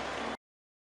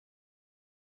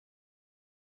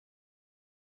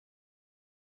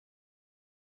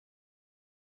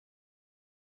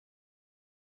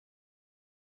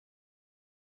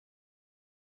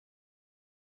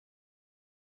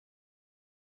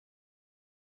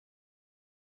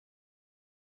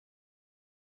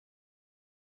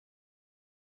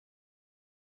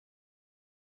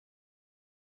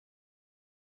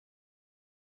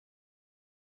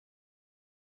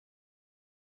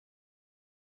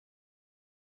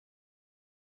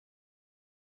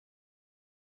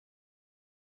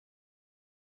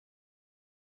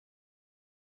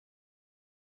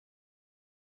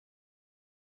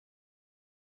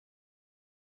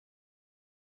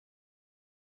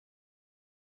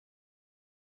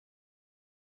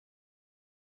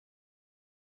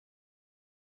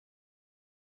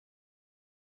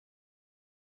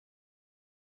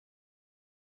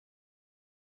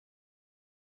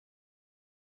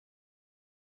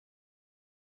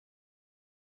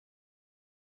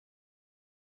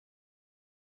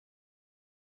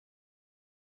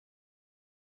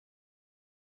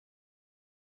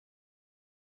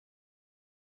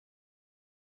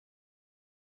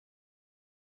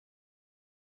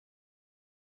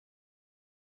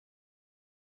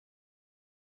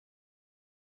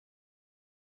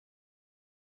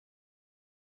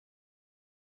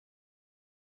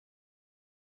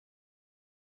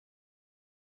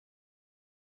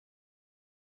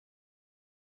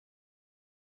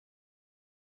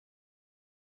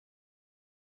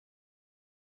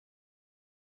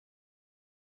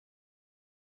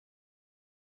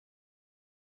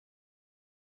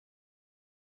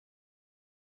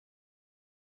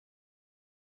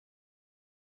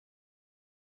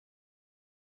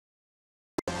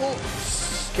 local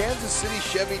Kansas City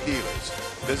Chevy dealers.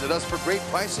 Visit us for great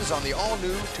prices on the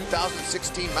all-new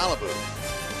 2016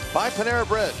 Malibu. Buy Panera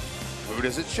Bread, food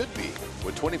as it should be,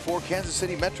 with 24 Kansas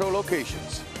City Metro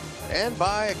locations. And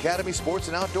buy Academy Sports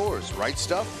and Outdoors. Right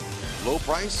stuff, low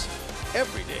price,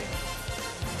 every day.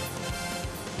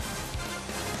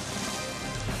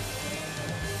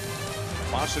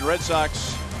 Boston Red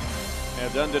Sox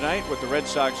have done tonight what the Red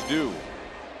Sox do.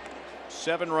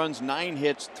 7 runs, 9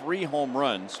 hits, 3 home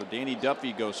runs. So Danny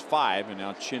Duffy goes 5, and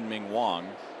now Chien-Ming Wang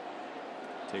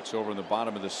takes over in the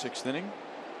bottom of the 6th inning.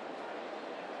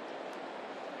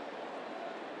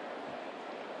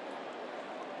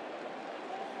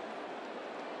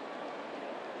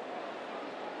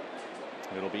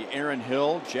 It'll be Aaron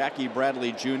Hill, Jackie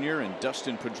Bradley Jr., and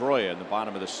Dustin Pedroia in the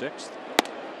bottom of the 6th.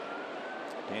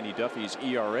 Danny Duffy's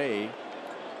ERA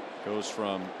goes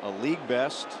from a league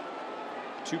best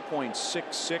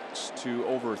 2.66 to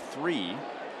over 3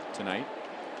 tonight.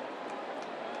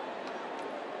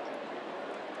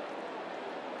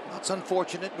 That's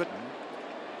unfortunate, but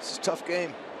it's a tough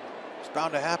game. It's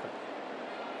bound to happen.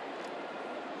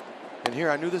 And here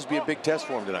I knew this would be a big test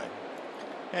for him tonight.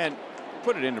 And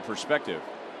put it into perspective.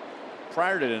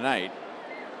 Prior to tonight,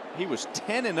 he was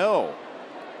 10-0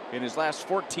 in his last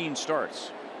 14 starts.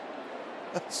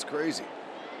 That's crazy.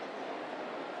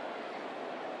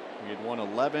 He had won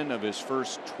 11 of his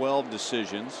first 12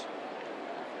 decisions.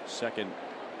 Second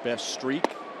best streak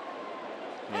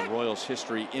in Royals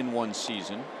history in one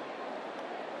season.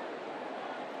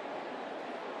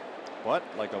 But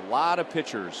like a lot of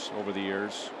pitchers over the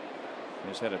years, he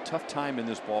has had a tough time in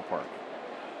this ballpark.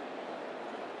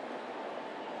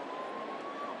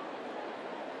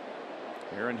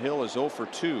 Aaron Hill is 0 for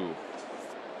 2.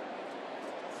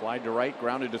 Flied to right,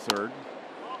 grounded to third.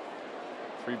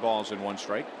 3 balls and 1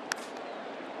 strike.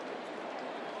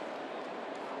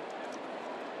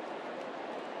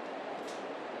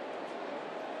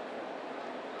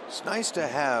 It's nice to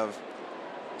have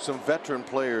some veteran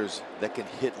players that can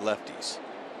hit lefties.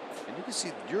 And you can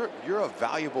see you're a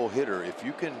valuable hitter if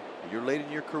you can. You're late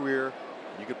in your career.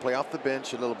 You could play off the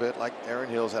bench a little bit, like Aaron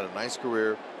Hill's had a nice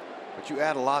career. But you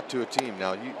add a lot to a team.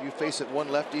 Now you face it one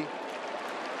lefty,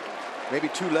 maybe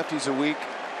 2 lefties a week.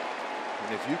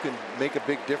 And if you can make a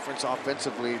big difference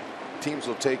offensively, teams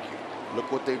will take you.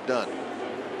 Look what they've done.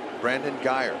 Brandon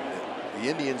Geyer, the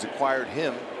Indians acquired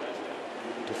him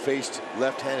to face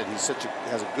left-handed.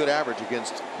 Has a good average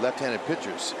against left-handed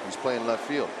pitchers. He's playing left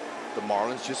field. The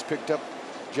Marlins just picked up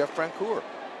Jeff Francoeur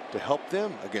to help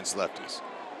them against lefties.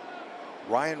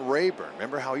 Ryan Rayburn,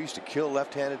 remember how he used to kill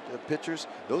left-handed pitchers?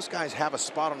 Those guys have a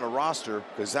spot on the roster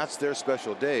because that's their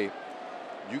special day.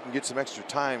 You can get some extra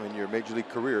time in your major league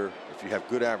career if you have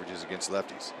good averages against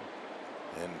lefties.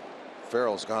 And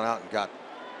Farrell's gone out and got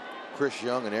Chris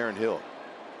Young and Aaron Hill.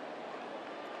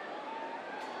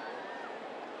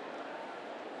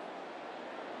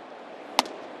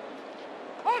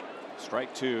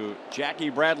 Strike to Jackie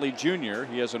Bradley Jr.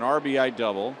 He has an RBI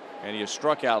double, and he has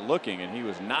struck out looking, and he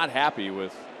was not happy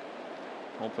with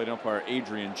home plate umpire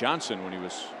Adrian Johnson when he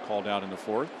was called out in the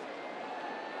 4th.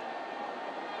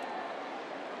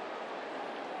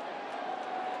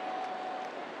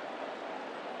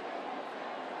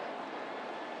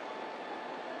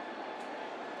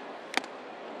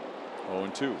 Oh,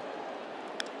 and 2.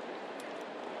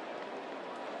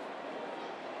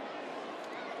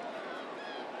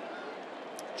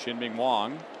 Chien-Ming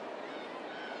Wang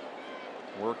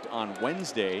worked on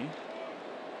Wednesday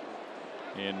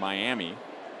in Miami.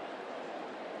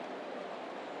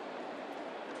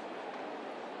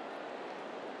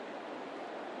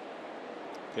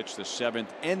 Pitched the 7th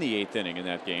and the 8th inning in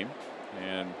that game,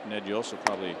 and Ned Yost will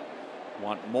probably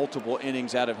want multiple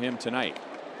innings out of him tonight.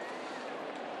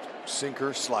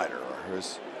 Sinker, slider are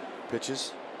his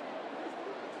pitches.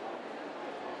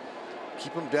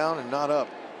 Keep him down and not up.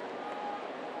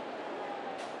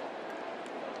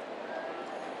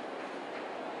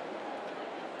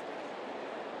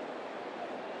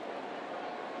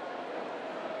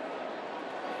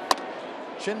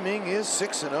 Chien-Ming is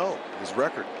 6-0, his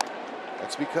record.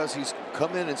 That's because he's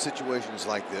come in situations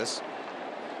like this,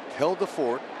 held the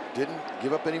fort, didn't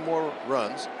give up any more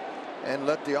runs, and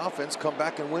let the offense come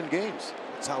back and win games.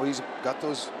 That's how he's got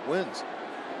those wins.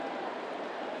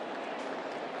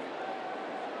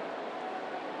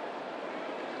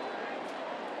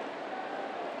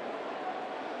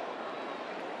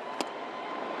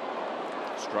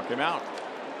 Struck him out.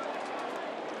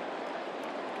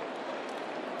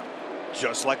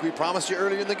 Just like we promised you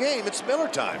earlier in the game, it's Miller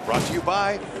time. Brought to you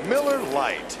by Miller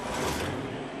Lite.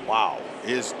 Wow,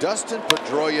 is Dustin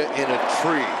Pedroia in a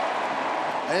tree?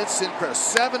 It's incredible.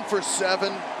 7 for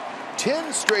 7,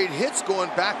 10 straight hits going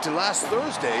back to last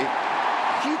Thursday.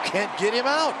 You can't get him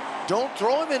out. Don't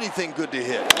throw him anything good to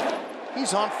hit.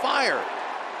 He's on fire.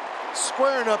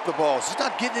 Squaring up the balls. He's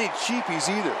not getting any cheapies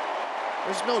either.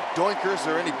 There's no doinkers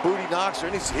or any booty knocks or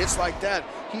any hits like that.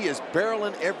 He is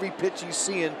barreling every pitch he's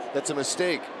seeing that's a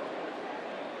mistake.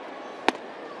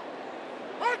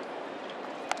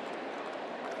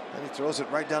 And he throws it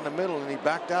right down the middle, and he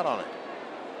backed out on it.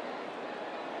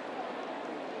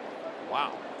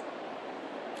 Wow.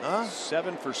 Huh?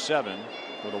 7 for 7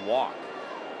 with a walk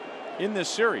in this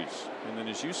series. And then,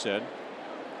 as you said,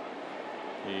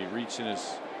 he reached in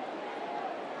his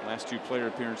last 2 player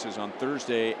appearances on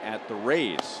Thursday at the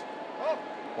Rays.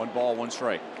 1 ball, 1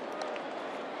 strike.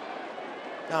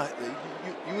 Now,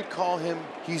 you would call him,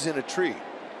 he's in a tree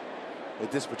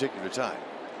at this particular time.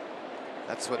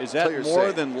 That's what is that players more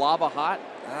say. than lava hot?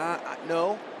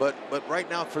 No, but right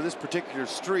now for this particular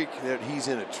streak, that he's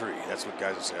in a tree. That's what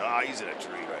guys will say. Ah, he's in a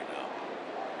tree right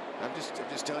now. I'm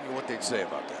just telling you what they'd say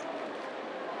about that.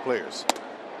 Players.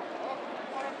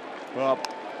 Well,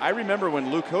 I remember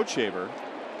when Luke Hochevar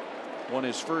won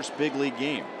his first big league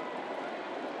game,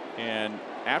 and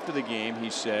after the game he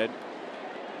said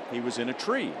he was in a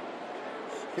tree,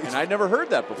 and I'd never heard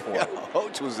that before. Yeah,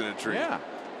 Hoch was in a tree. Yeah.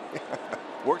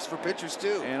 Works for pitchers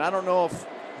too. And I don't know if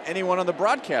anyone on the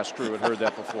broadcast crew had heard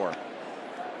that before.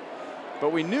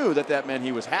 But we knew that that meant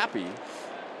he was happy.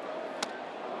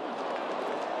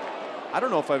 I don't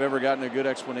know if I've ever gotten a good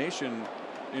explanation,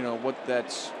 you know, what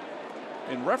that's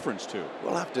in reference to.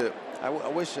 We'll have to. I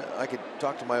wish I could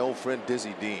talk to my old friend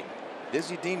Dizzy Dean.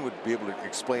 Dizzy Dean would be able to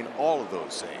explain all of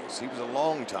those sayings. He was a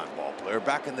long-time ball player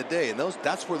back in the day, and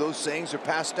that's where those sayings are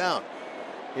passed down.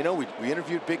 You know, we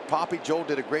interviewed Big Poppy. Joel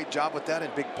did a great job with that,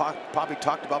 and Big Poppy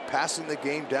talked about passing the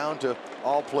game down to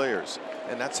all players.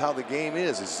 And that's how the game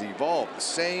is. It's evolved. The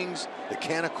sayings, the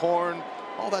can of corn,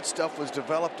 all that stuff was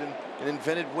developed and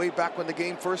invented way back when the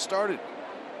game first started.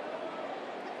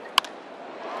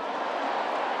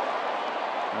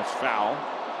 That's foul.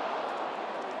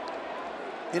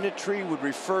 In a tree would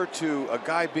refer to a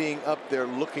guy being up there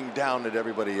looking down at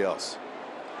everybody else.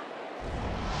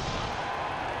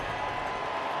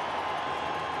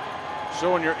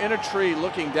 So when you're in a tree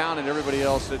looking down at everybody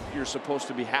else, that you're supposed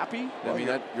to be happy? Well, I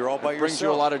mean, you're all by that brings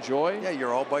yourself. you a lot of joy? Yeah,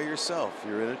 you're all by yourself.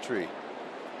 You're in a tree.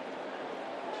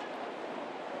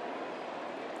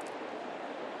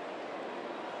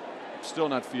 Still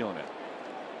not feeling it.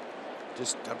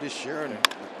 I'm just sharing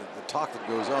the talk that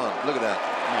goes on. Look at that.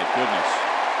 My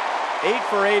goodness. 8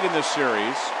 for 8 in this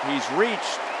series. He's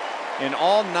reached in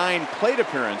all 9 plate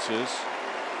appearances.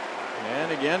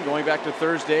 And again, going back to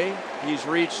Thursday, he's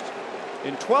reached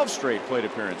in 12 straight plate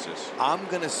appearances. I'm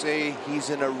going to say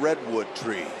he's in a redwood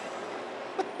tree.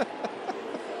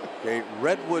 Okay,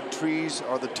 redwood trees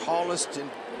are the tallest and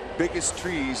biggest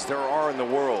trees there are in the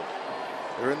world.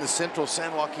 They're in the central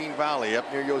San Joaquin Valley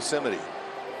up near Yosemite.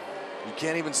 You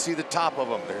can't even see the top of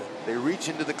them. They reach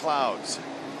into the clouds.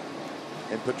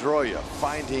 And Pedroia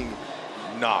finding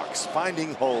knocks,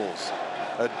 finding holes.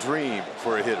 A dream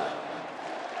for a hitter.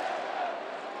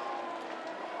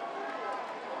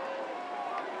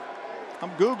 I'm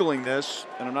Googling this,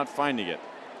 and I'm not finding it.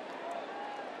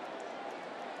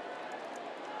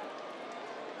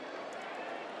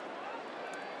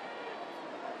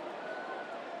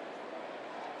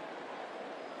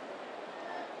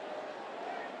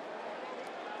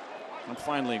 I'm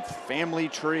finding family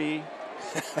tree.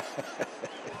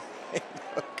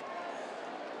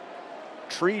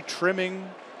 Tree trimming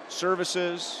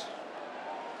services.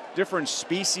 Different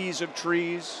species of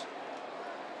trees.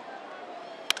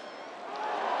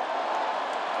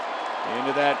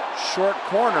 Into that short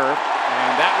corner,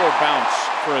 and that will bounce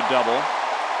for a double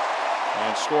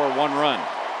and score 1 run.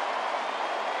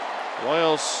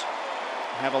 Royals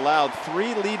have allowed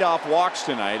 3 leadoff walks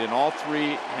tonight, and all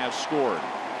 3 have scored.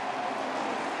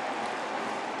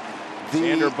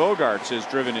 Xander Bogaerts has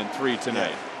driven in 3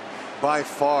 tonight. Yeah, by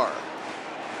far,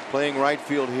 playing right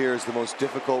field here is the most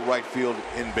difficult right field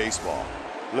in baseball.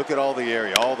 Look at all the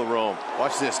area, all the roam.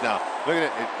 Watch this now. Look at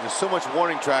it. There's so much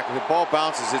warning track. If the ball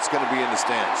bounces, it's going to be in the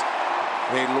stands.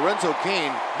 I mean, Lorenzo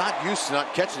Cain, not used to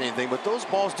not catching anything, but those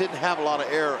balls didn't have a lot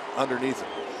of air underneath them.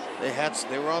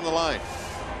 They were on the line.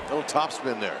 A little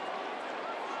topspin there.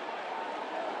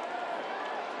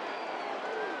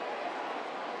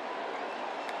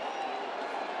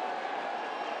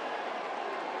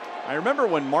 I remember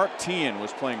when Mark Teahan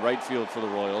was playing right field for the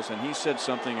Royals, and he said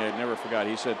something I never forgot.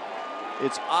 He said,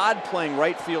 it's odd playing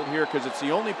right field here because it's the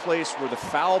only place where the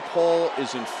foul pole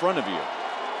is in front of you.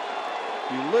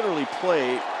 You literally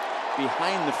play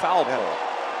behind the foul pole.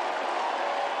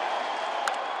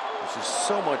 There's just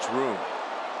so much room.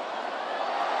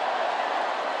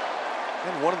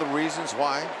 And one of the reasons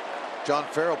why John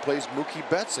Farrell plays Mookie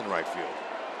Betts in right field.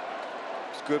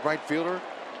 He's a good right fielder.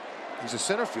 He's a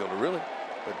center fielder, really.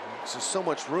 But there's just so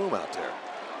much room out there.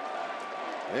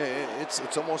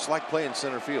 It's almost like playing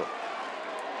center field.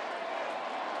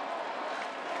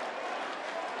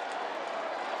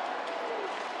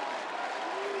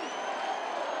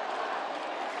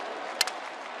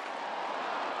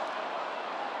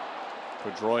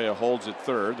 Pedroia holds at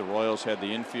third. The Royals had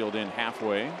the infield in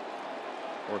halfway.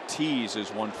 Ortiz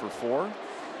is 1 for 4.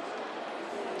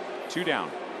 2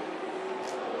 down.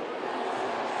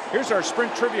 Here's our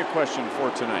sprint trivia question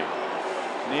for tonight.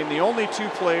 Name the only 2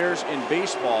 players in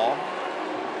baseball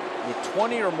with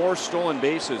 20 or more stolen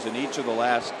bases in each of the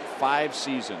last 5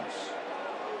 seasons.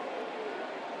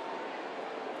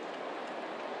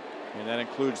 And that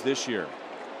includes this year.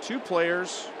 2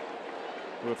 players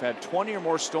who have had 20 or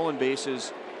more stolen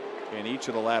bases in each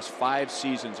of the last 5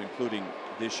 seasons, including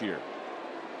this year.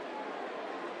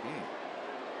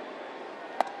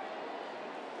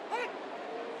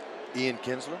 Ian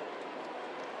Kinsler.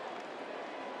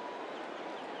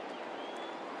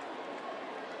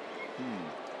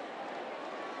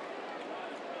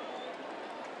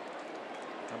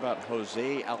 How about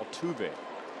Jose Altuve?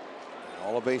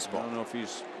 All of baseball. I don't know if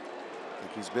he's. I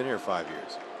think he's been here 5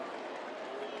 years.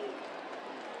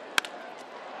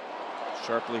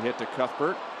 Sharply hit to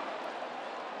Cuthbert.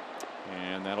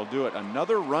 And that'll do it.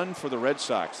 Another run for the Red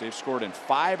Sox. They've scored in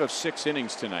 5 of 6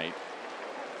 innings tonight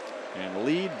and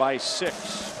lead by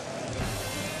 6.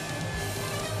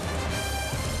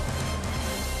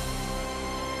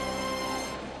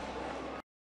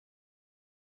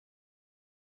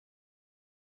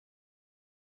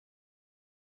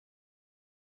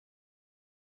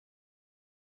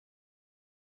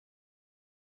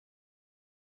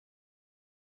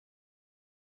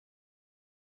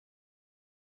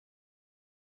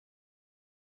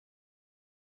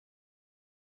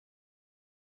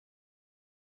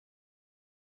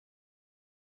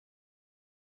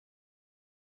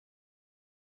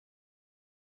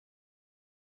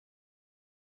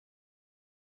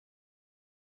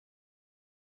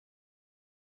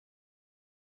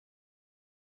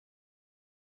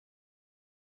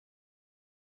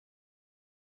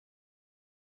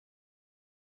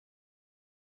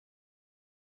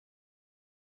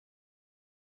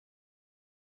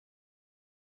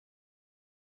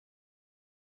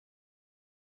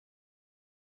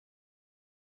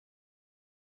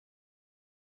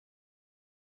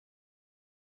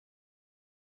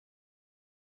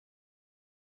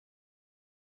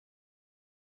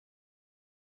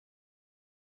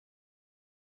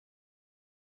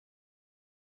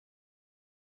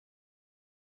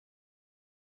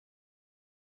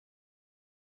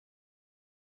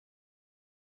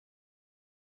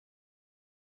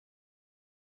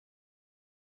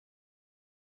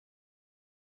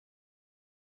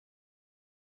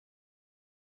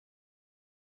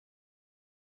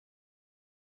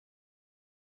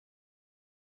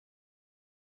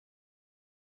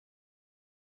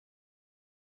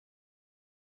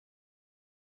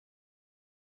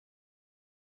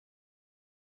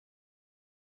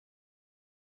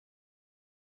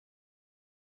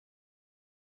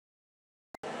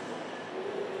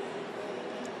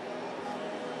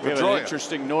 We have an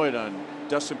interesting note on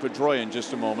Dustin Pedroia in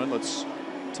just a moment. Let's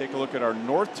take a look at our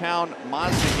Northtown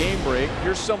Mazda game break.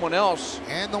 Here's someone else.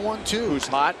 And the 1-2. Who's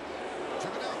hot.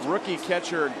 Rookie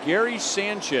catcher Gary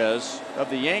Sanchez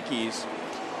of the Yankees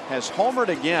has homered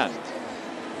again.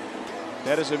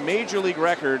 That is a major league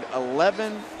record,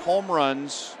 11 home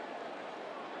runs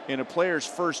in a player's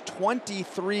first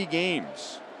 23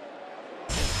 games.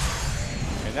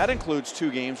 And that includes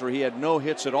 2 games where he had no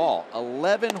hits at all.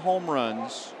 11 home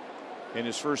runs in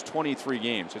his first 23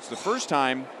 games. It's the first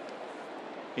time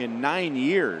in 9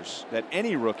 years that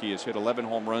any rookie has hit 11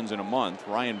 home runs in a month.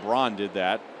 Ryan Braun did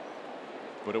that,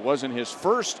 but it wasn't his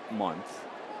first month.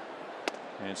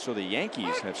 And so the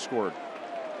Yankees have scored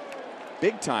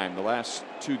big time the last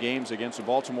 2 games against the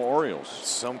Baltimore Orioles.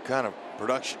 Some kind of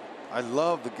production. I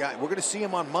love the guy. We're going to see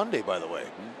him on Monday, by the way.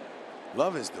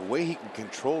 Love is the way he can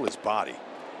control his body.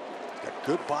 He's got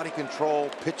good body control,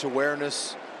 pitch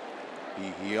awareness.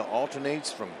 He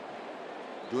alternates from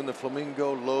doing the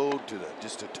flamingo load to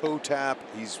just a toe tap.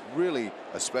 He's really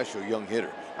a special young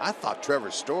hitter. I thought Trevor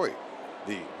Story,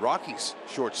 the Rockies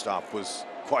shortstop, was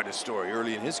quite a story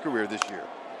early in his career this year.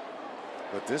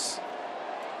 But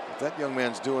what that young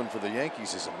man's doing for the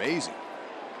Yankees is amazing.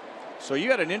 So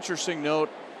you had an interesting note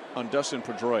on Dustin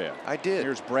Pedroia. I did.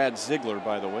 Here's Brad Ziegler,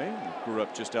 by the way. He grew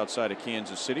up just outside of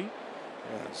Kansas City.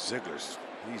 Yeah, Ziegler's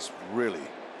He's really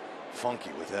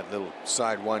funky with that little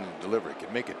sidewinding delivery.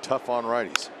 Can make it tough on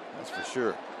righties, that's for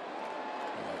sure.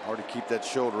 Hard to keep that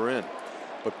shoulder in.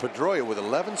 But Pedroia with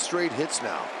 11 straight hits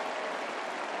now.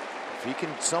 If he can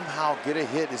somehow get a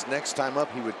hit his next time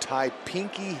up, he would tie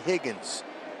Pinky Higgins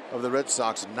of the Red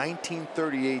Sox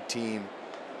 1938 team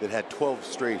that had 12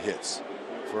 straight hits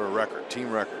for a record,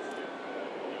 team record.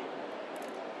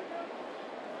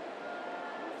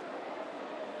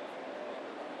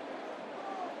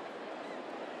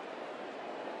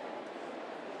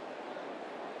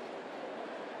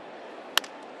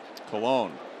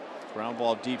 Colon, ground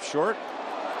ball deep short,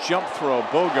 jump throw,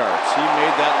 Bogarts. He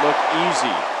made that look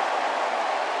easy.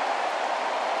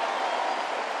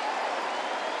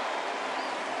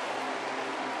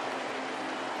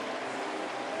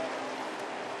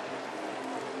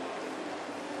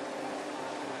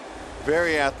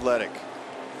 Very athletic.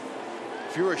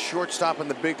 If you're a shortstop in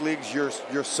the big leagues, you're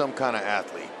some kind of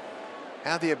athlete.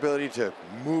 Have the ability to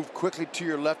move quickly to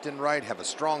your left and right, have a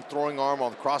strong throwing arm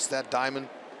across that diamond.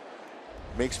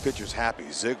 Makes pitchers happy.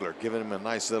 Ziegler giving him a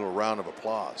nice little round of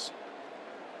applause.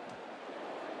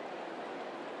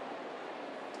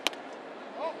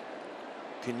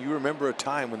 Can you remember a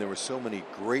time when there were so many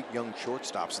great young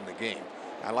shortstops in the game?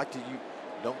 I like to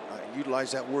don't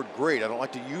utilize that word great. I don't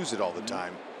like to use it all the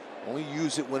time. Only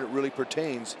use it when it really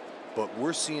pertains. But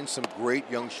we're seeing some great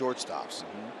young shortstops.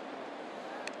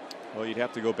 Well, you'd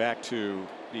have to go back to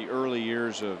the early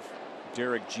years of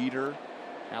Derek Jeter,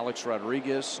 Alex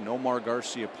Rodriguez, Nomar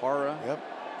Garcia-Parra,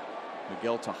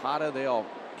 Miguel Tejada. They all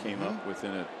came up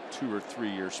within a 2 or 3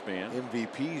 year span.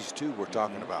 MVPs too. We're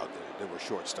talking about that were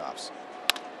shortstops.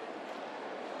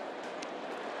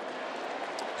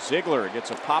 Ziegler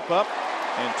gets a pop up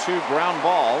and 2 ground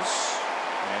balls,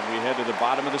 and we head to the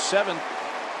bottom of the 7th.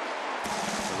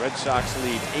 The Red Sox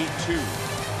lead 8-2.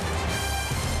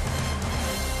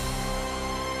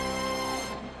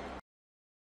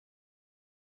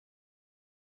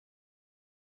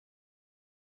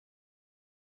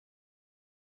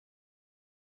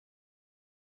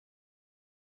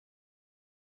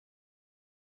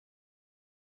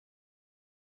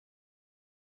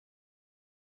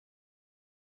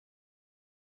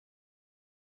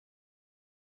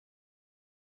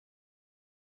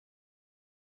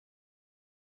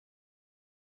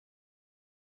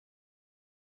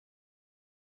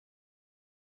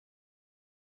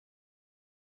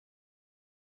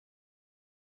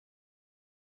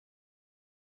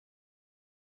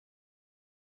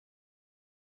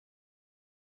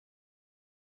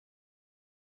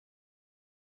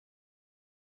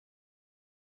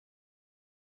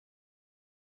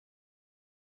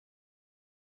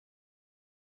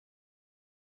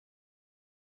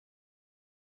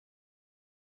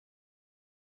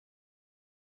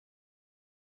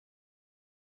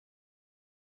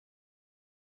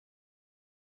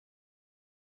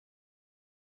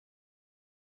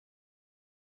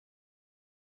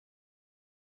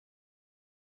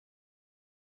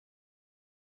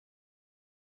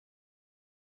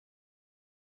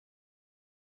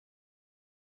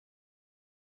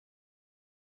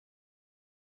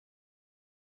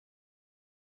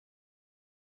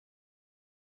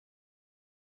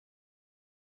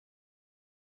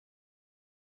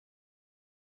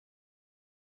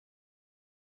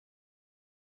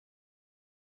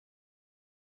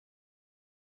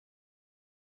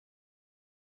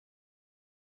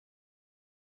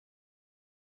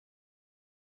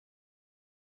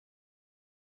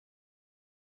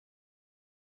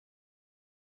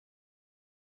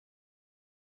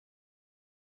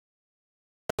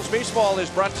 Baseball is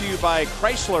brought to you by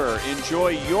Chrysler.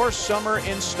 Enjoy your summer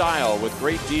in style with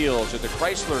great deals at the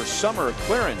Chrysler Summer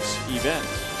Clearance Event.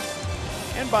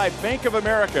 And by Bank of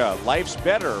America. Life's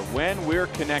better when we're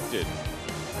connected.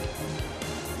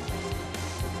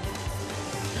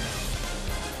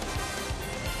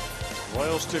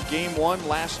 Royals took game 1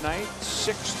 last night,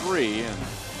 6-3, and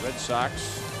Red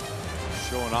Sox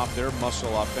showing off their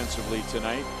muscle offensively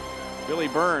tonight. Billy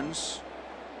Burns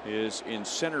is in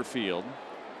center field.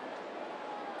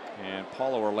 And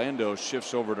Paulo Orlando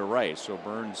shifts over to right. So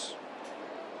Burns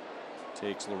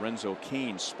takes Lorenzo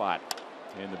Cain's spot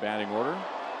in the batting order,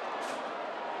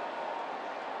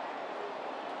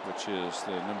 which is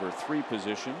the number 3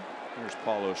 position. Here's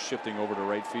Paulo shifting over to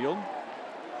right field.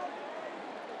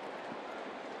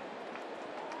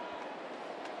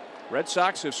 Red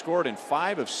Sox have scored in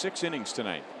 5 of 6 innings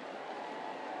tonight.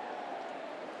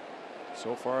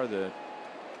 So far, the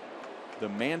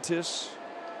Mantis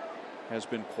has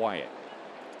been quiet.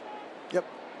 Yep,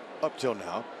 up till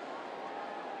now.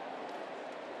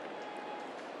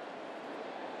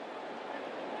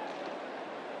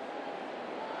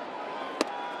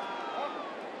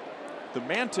 The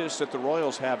Mantis that the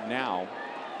Royals have now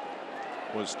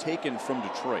was taken from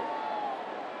Detroit.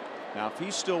 Now, if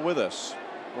he's still with us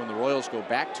when the Royals go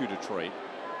back to Detroit,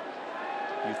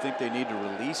 you think they need to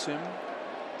release him?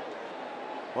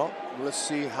 Well, let's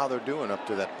see how they're doing up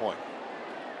to that point.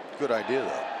 Good idea,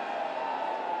 though.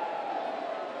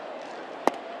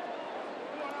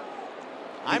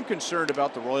 I'm concerned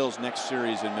about the Royals' next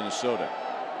series in Minnesota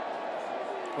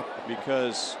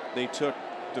because they took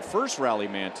the first rally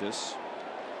Mantis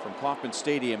from Kauffman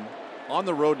Stadium on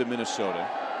the road to Minnesota,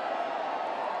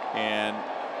 and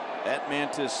that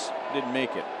Mantis didn't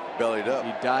make it. Bellied up.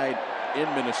 He died in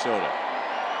Minnesota,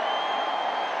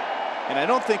 and I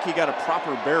don't think he got a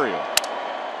proper burial.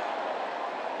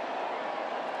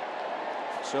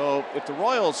 So if the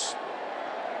Royals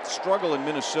struggle in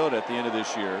Minnesota at the end of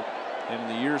this year and in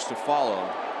the years to follow,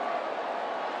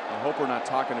 I hope we're not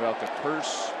talking about the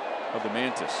curse of the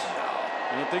Mantis.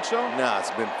 You don't think so? No,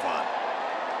 it's been fun.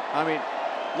 I mean,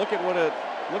 look at what a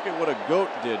goat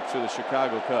did for the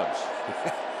Chicago Cubs.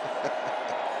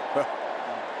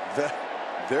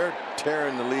 They're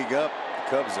tearing the league up. The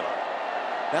Cubs are.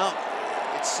 Now,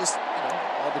 it's just,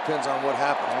 all depends on what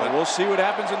happens. But we'll see what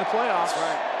happens in the playoffs. That's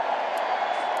right.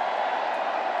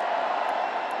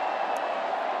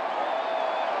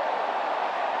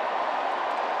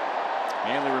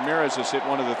 Manly Ramirez has hit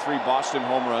one of the 3 Boston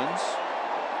home runs.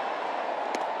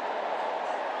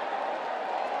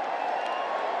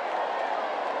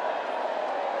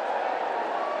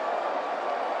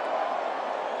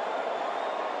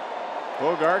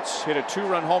 Bogarts hit a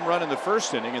 2-run home run in the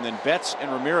first inning, and then Betts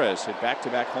and Ramirez hit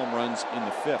back-to-back home runs in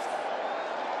the 5th.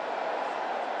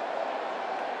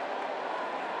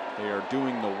 They are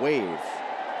doing the wave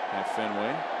at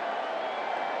Fenway.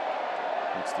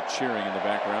 That's the cheering in the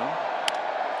background.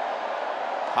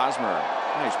 Hosmer,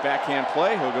 nice backhand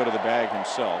play. He'll go to the bag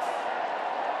himself.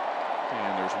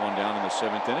 And there's one down in the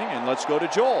 7th inning. And let's go to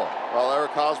Joel. Well,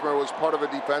 Eric Hosmer was part of a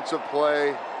defensive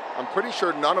play I'm pretty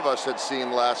sure none of us had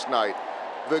seen last night.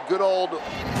 The good old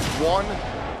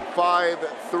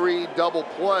 1-5-3 double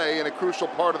play in a crucial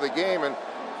part of the game. And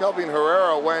Kelvin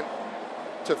Herrera went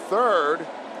to third.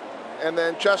 And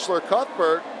then Cheslor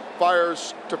Cuthbert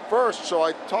fires to first. So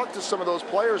I talked to some of those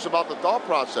players about the thought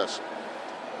process.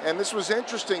 And this was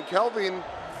interesting. Kelvin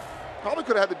probably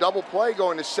could have had the double play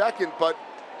going to second, but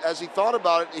as he thought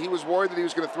about it, he was worried that he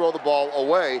was going to throw the ball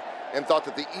away and thought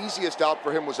that the easiest out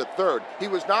for him was at third. He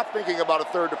was not thinking about a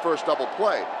third to first double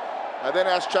play. I then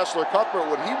asked Cheslor Cuthbert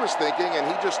what he was thinking, and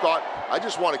he just thought, I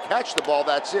just want to catch the ball,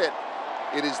 that's it.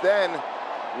 It is then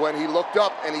when he looked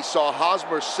up and he saw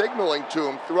Hosmer signaling to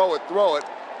him, throw it,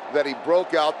 that he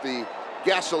broke out the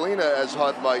gasolina, as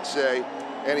HUD might say,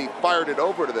 and he fired it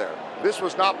over to there. This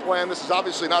was not planned. This is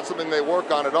obviously not something they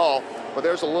work on at all, but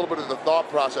there's a little bit of the thought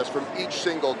process from each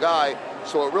single guy.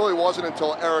 So it really wasn't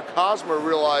until Eric Hosmer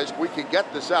realized we could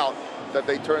get this out that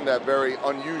they turned that very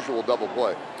unusual double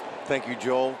play. Thank you,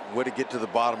 Joel. Way to get to the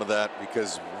bottom of that,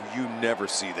 because you never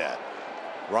see that.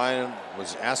 Ryan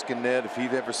was asking Ned if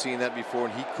he'd ever seen that before,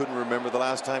 and he couldn't remember the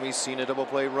last time he's seen a double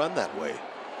play run that way.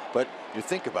 But you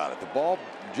think about it, the ball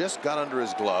just got under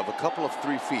his glove, a couple of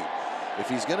 3 feet. If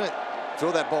he's going to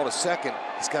throw that ball to second,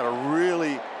 he's got to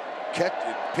really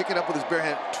pick it up with his bare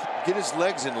hand, get his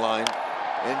legs in line,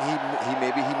 and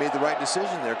maybe he made the right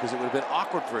decision there, because it would have been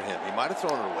awkward for him. He might have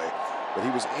thrown it away, but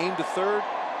he was aimed to third,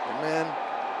 and man,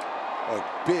 a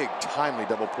big timely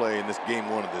double play in this game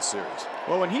 1 of this series.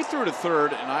 Well, when he threw to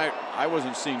third and I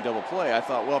wasn't seeing double play, I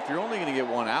thought, well, if you're only going to get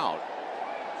one out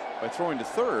by throwing to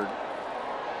third,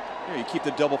 you keep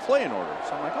the double play in order.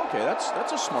 So I'm like, okay,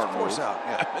 that's a smart move. Force out,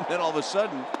 yeah. And then all of a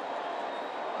sudden,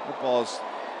 the ball's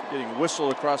getting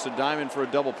whistled across the diamond for a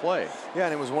double play. Yeah,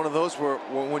 and it was one of those where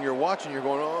when you're watching, you're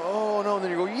going, oh no, and then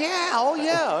you go, yeah, oh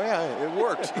yeah, it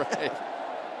worked. Right.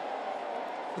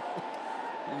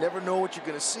 You never know what you're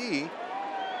going to see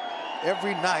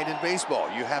every night in baseball.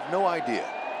 You have no idea.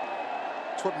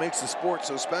 It's what makes the sport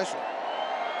so special.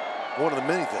 One of the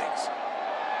many things.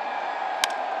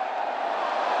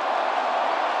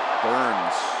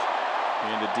 Burns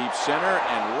into deep center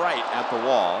and right at the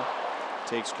wall.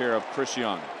 Takes care of Chris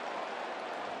Young.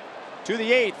 To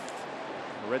the 8th.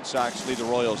 The Red Sox lead the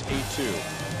Royals 8-2.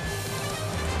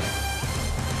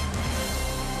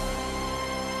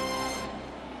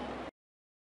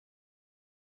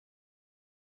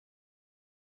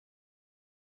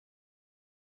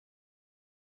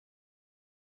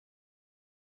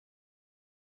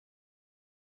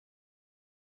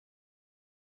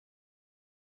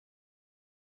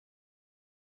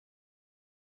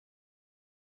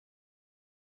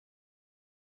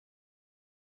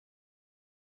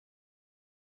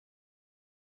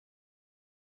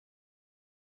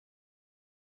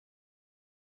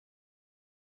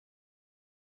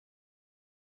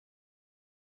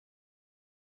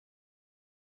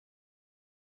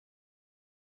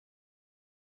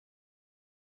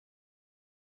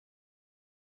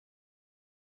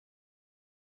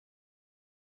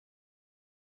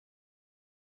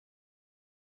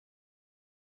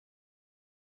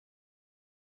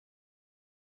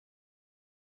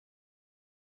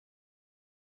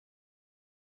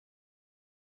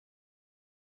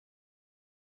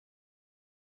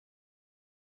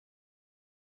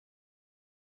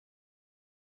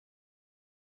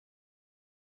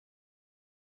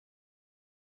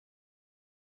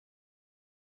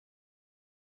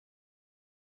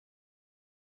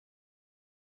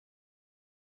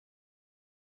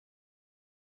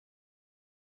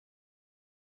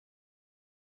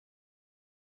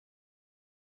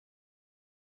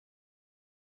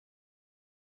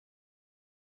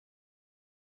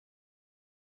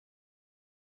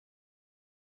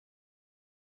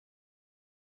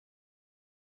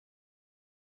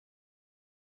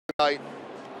 night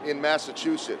in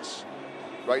Massachusetts.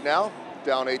 Right now,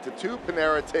 down 8-2.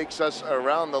 Panera takes us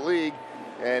around the league,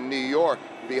 and New York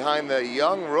behind the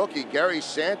young rookie Gary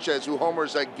Sanchez, who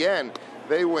homers again.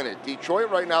 They win it. Detroit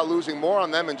right now losing. More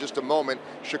on them in just a moment.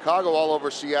 Chicago all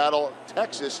over Seattle.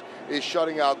 Texas is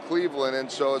shutting out Cleveland. And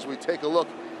so as we take a look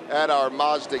at our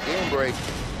Mazda game break,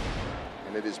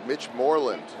 and it is Mitch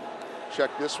Moreland. Check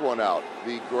this one out.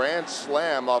 The grand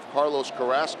slam off Carlos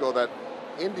Carrasco. That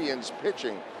Indians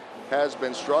pitching has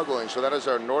been struggling. So that is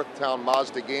our Northtown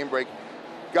Mazda game break.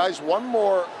 Guys, one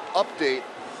more update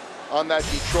on that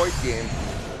Detroit game.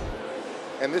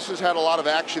 And this has had a lot of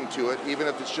action to it, even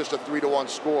if it's just a 3-1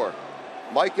 score.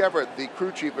 Mike Everett, the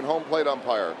crew chief and home plate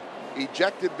umpire,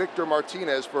 ejected Victor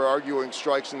Martinez for arguing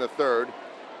strikes in the 3rd.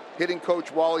 Hitting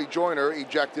coach Wally Joyner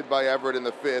ejected by Everett in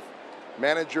the 5th.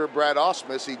 Manager Brad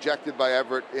Ausmus ejected by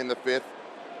Everett in the 5th.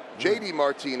 JD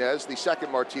Martinez, the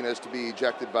second Martinez to be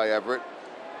ejected by Everett,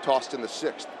 tossed in the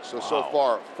 6th. So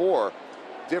far, 4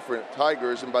 different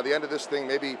Tigers. And by the end of this thing,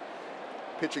 maybe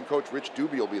pitching coach Rich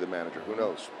Doobie will be the manager. Who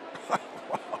knows?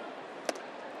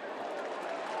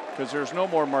 Because there's no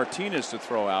more Martinez to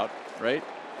throw out, right?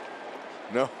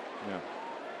 No. Yeah.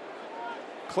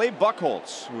 Clay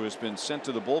Buchholz, who has been sent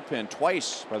to the bullpen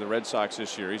twice by the Red Sox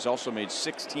this year. He's also made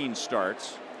 16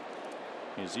 starts.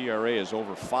 His ERA is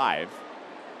over 5.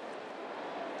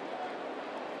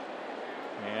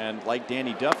 And like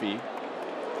Danny Duffy,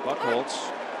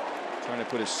 Buchholz, trying to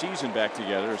put his season back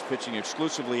together, is pitching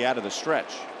exclusively out of the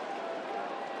stretch.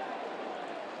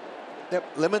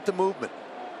 Yep, limit the movement.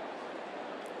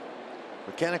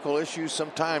 Mechanical issues,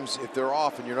 sometimes if they're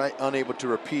off and you're not unable to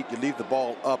repeat, you leave the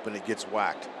ball up and it gets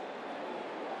whacked.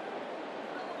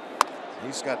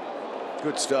 He's got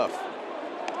good stuff.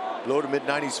 Low to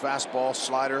mid-90s fastball,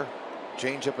 slider,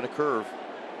 changeup, and a curve.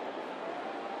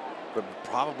 But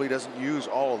probably doesn't use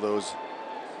all of those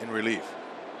in relief.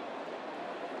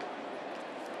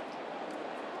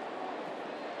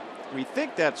 We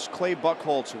think that's Clay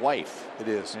Buchholz's wife. It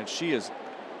is. And she is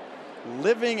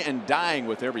living and dying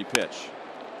with every pitch.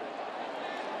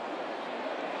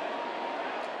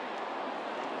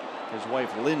 His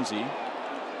wife, Lindsay.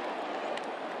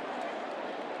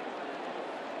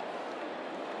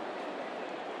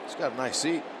 He's got a nice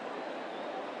seat.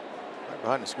 Right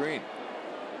behind the screen.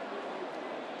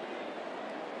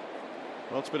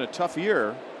 Well, it's been a tough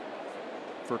year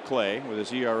for Clay with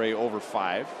his ERA over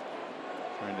 5.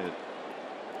 Trying to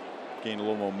gain a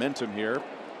little momentum here,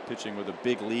 pitching with a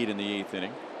big lead in the 8th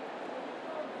inning.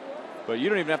 But you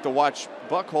don't even have to watch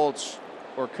Buchholz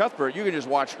or Cuthbert. You can just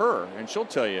watch her, and she'll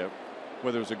tell you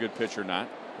whether it was a good pitch or not.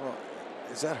 Well,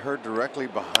 is that her directly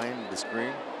behind the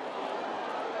screen?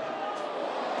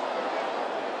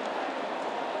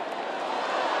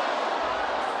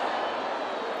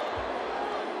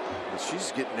 But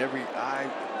she's getting every eye.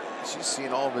 She's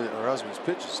seeing all of her husband's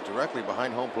pitches directly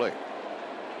behind home plate.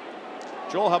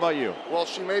 Joel, how about you? Well,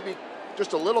 she may be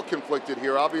just a little conflicted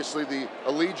here. Obviously, the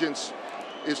allegiance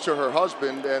is to her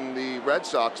husband and the Red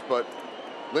Sox, but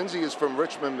Lindsay is from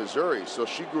Richmond, Missouri, so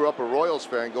she grew up a Royals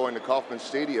fan, going to Kauffman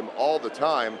Stadium all the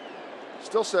time.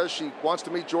 Still says she wants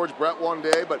to meet George Brett one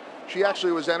day, but she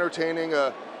actually was entertaining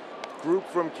a group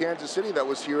from Kansas City that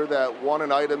was here that won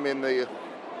an item in the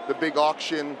big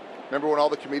auction. Remember when all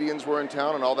the comedians were in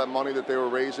town and all that money that they were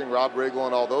raising, Rob Riggle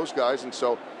and all those guys, and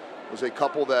so it was a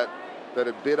couple that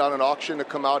had bid on an auction to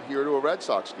come out here to a Red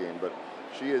Sox game. But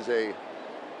she is was a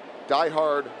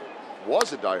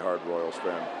diehard Royals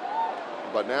fan.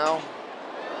 But now,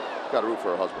 got to root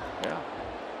for her husband. Yeah.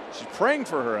 She's praying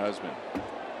for her husband.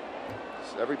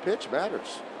 Every pitch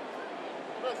matters.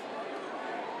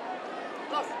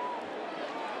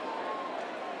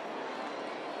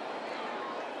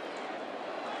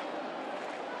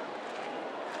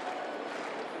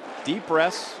 Deep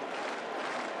breaths.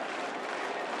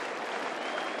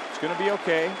 It's going to be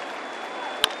okay.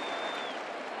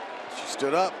 She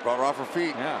stood up, brought her off her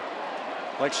feet. Yeah.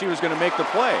 Like she was going to make the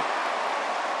play.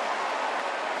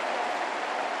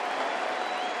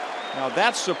 Now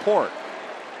that's support.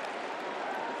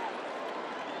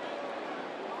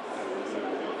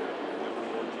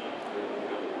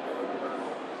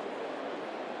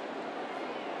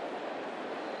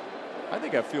 I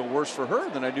think I feel worse for her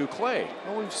than I do Clay.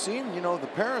 Well, we've seen, you know, the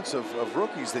parents of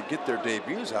rookies that get their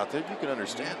debuts out there. You can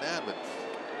understand that, but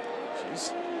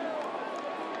she's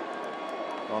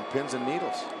on pins and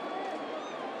needles.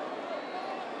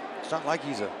 It's not like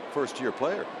he's a first-year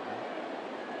player.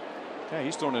 Yeah,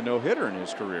 he's thrown a no-hitter in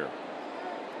his career.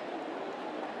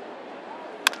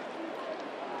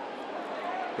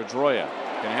 Pedroia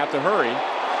gonna have to hurry.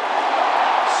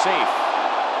 Safe.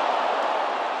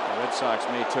 The Red Sox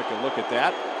may take a look at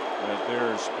that. But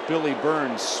there's Billy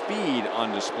Burns' speed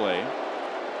on display.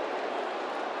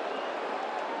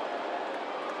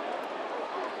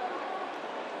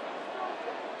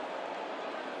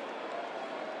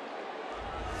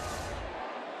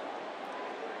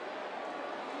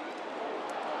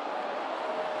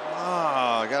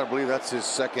 I got to believe that's his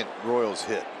second Royals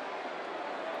hit.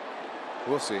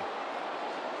 We'll see.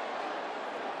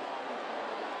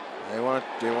 They want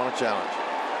a challenge.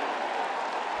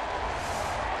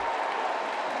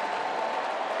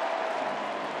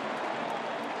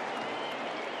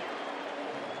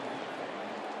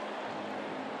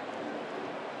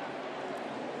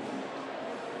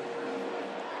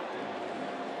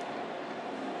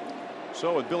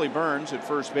 So with Billy Burns at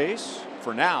first base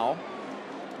for now,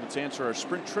 let's answer our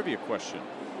sprint trivia question.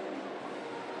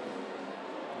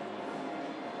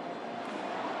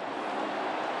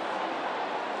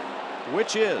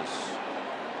 Which is,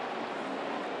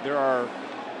 there are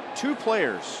 2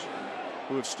 players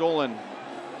who have stolen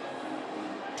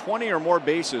 20 or more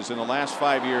bases in the last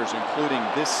 5 years, including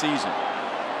this season.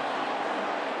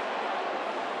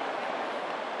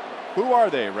 Who are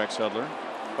they, Rex Hudler?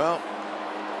 Well,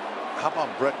 how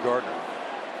about Brett Gardner?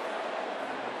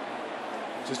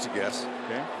 Just a guess.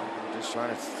 Okay. Just trying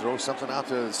to throw something out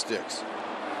there that sticks.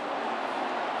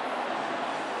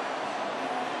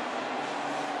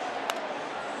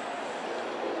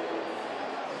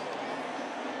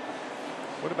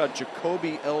 What about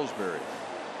Jacoby Ellsbury?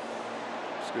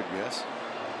 That's a good guess.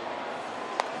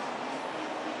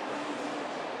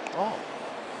 Oh.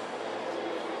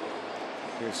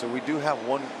 Okay, so we do have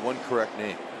one correct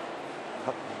name.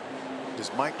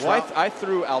 Does Mike Trout? Well, I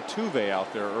threw Altuve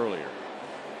out there earlier.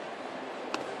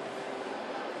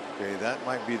 Okay, that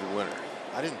might be the winner.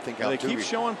 I didn't think Altuve. They keep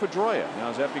showing Pedroia. Now,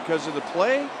 is that because of the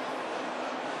play?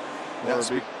 That's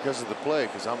because of the play.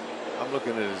 Because I'm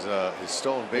looking at his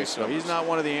stolen base. So he's not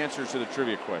one of the answers to the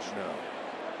trivia question. No.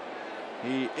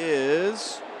 He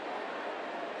is.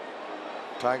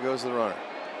 Tie goes the runner.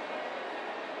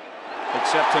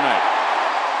 Except tonight.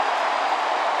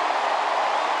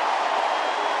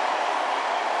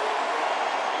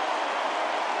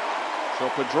 So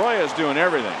Pedroia is doing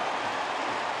everything.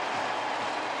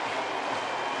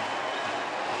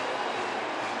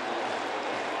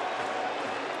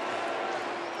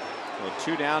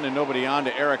 So 2 down and nobody on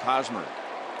to Eric Hosmer.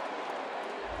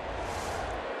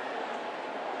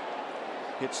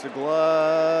 Hits the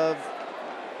glove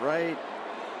right.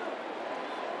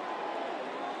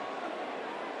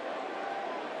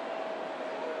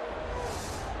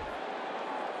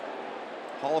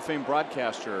 Hall of Fame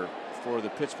broadcaster for the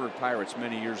Pittsburgh Pirates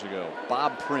many years ago,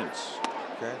 Bob Prince.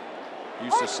 Okay.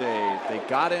 Used to say they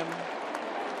got him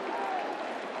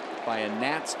by a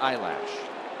gnat's eyelash.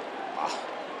 Wow.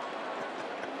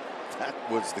 That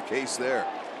was the case there.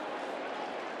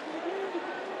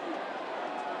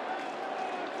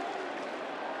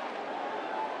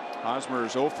 Hosmer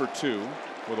is 0 for 2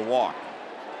 with a walk.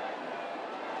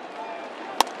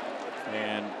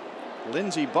 And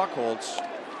Lindsey Buchholz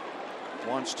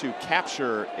wants to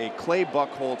capture a Clay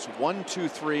Buchholz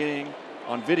 1-2-3 inning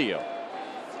on video.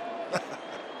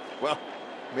 Well,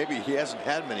 maybe he hasn't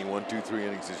had many 1-2-3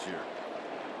 innings this year.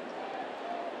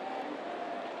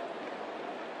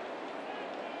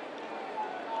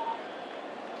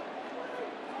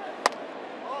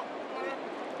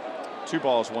 Two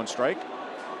balls, 1 strike.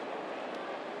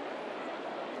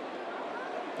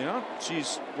 You know,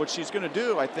 what she's going to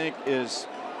do, I think, is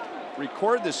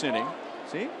record this inning.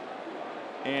 See?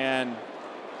 And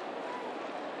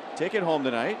take it home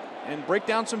tonight and break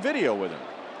down some video with him.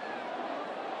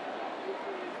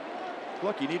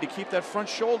 Look, you need to keep that front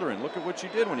shoulder in. Look at what you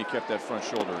did when you kept that front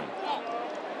shoulder in.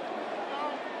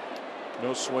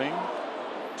 No swing.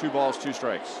 2 balls, 2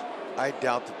 strikes. I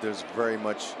doubt that there's very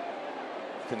much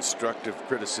constructive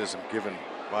criticism given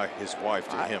by his wife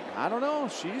to him. I don't know.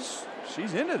 She's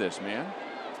into this, man.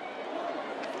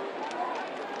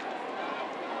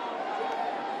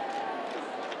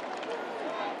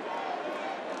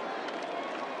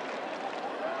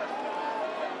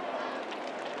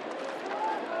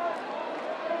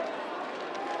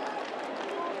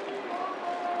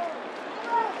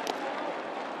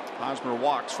 Hosmer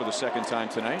walks for the 2nd time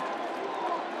tonight.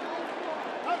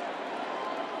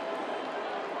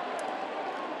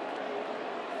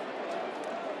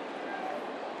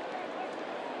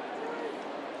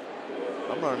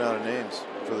 I'm running out of names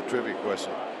for the trivia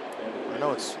question. I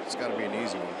know it's got to be an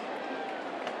easy one.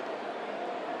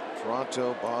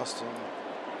 Toronto, Boston,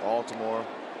 Baltimore,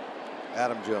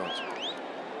 Adam Jones.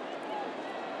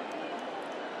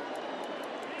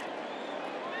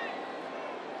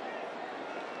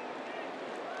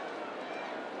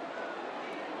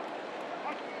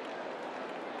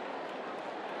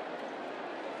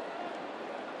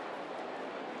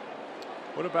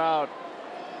 What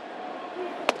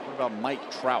about Mike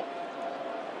Trout?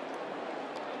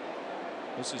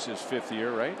 This is his 5th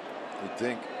year, right? You'd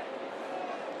think.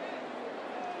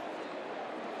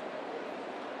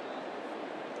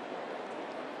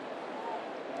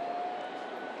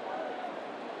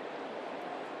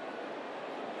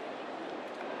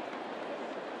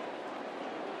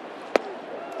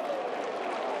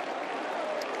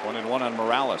 One and one on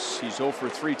Morales. He's 0 for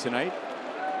 3 tonight.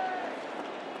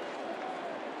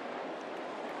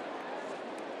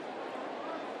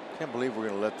 Can't believe we're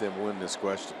going to let them win this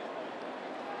question.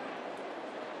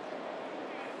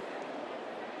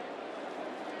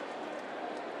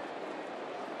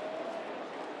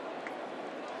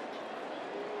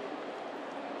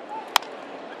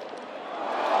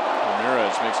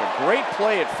 Ramirez makes a great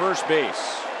play at first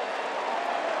base.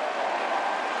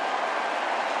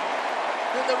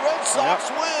 And the Red Sox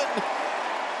win.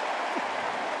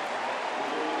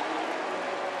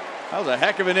 That was a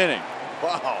heck of an inning.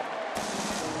 Wow.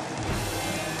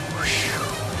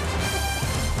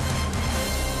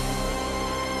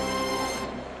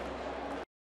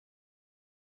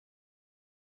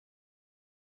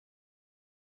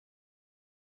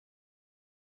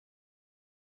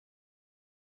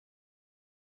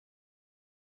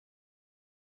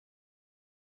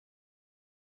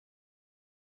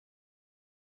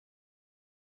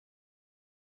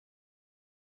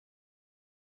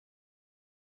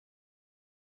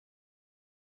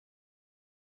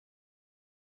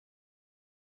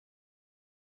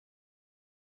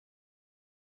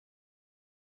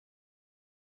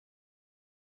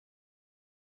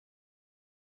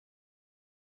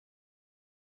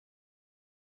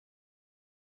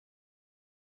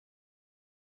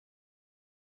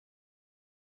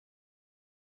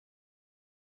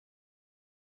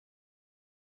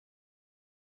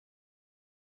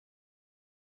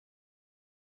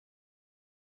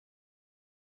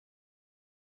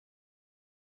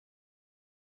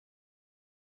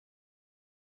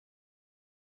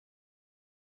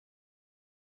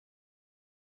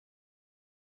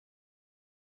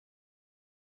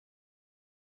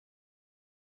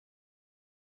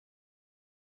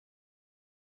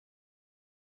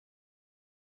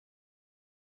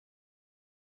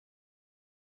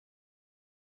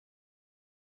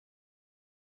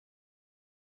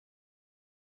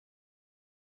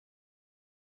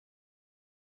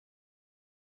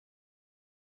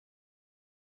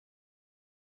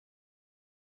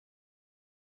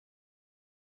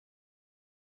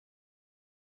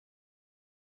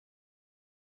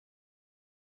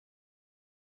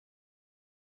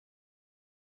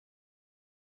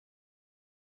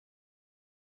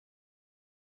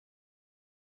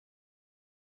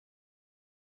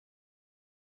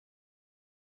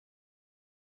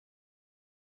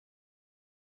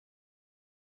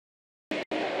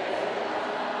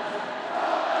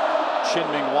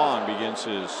 Chien-Ming Wang begins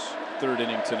his 3rd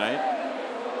inning tonight.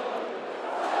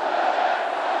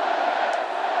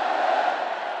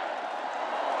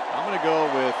 I'm going to go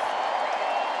with.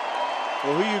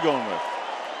 Well, who are you going with?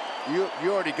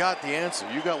 You already got the answer.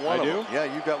 You got one I of do? them.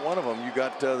 Yeah, you got one of them. You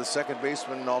got the second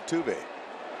baseman Altuve.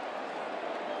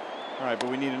 All right, but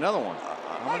we need another one.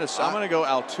 I'm going to go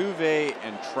Altuve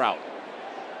and Trout.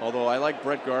 Although I like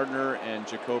Brett Gardner and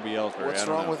Jacoby Ellsbury. What's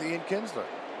wrong with Ian Kinsler?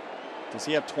 Does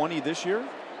he have 20 this year?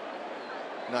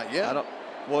 Not yet.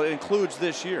 Well, it includes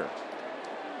this year.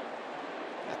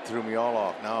 That threw me all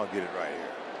off. Now I'll get it right here.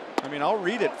 I mean, I'll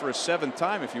read it for a 7th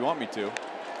time if you want me to.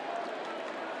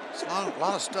 There's a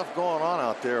lot of stuff going on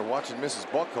out there. Watching Mrs.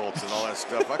 Buckholz and all that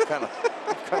stuff. I kind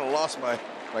of lost my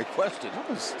question.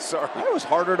 Sorry. That was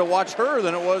harder to watch her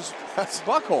than it was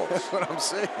Buckholz. That's what I'm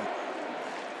saying.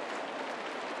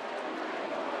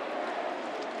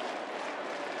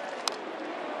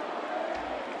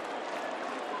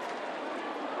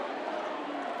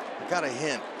 Got a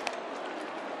hint.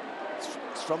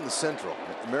 It's from the Central,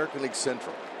 American League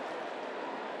Central.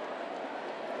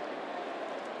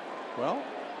 Well,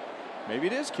 maybe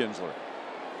it is Kinsler.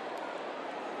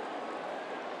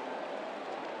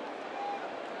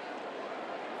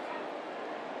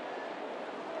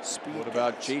 What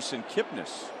about Jason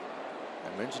Kipnis?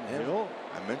 I mentioned him.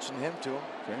 I mentioned him to him.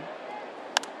 Okay.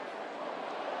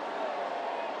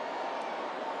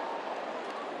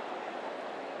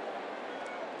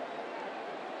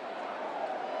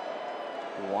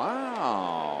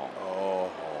 Wow.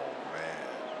 Oh, man.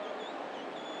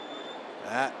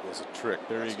 That was a trick.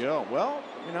 There you go. Well,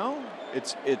 you know,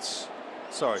 it's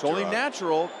sorry. It's only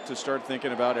natural to start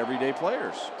thinking about everyday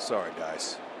players. Sorry,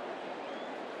 guys.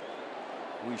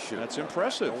 We should. That's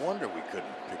impressive. No wonder we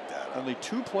couldn't pick that up. Only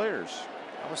 2 players.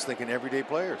 I was thinking everyday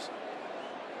players.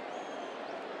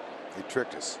 They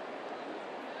tricked us.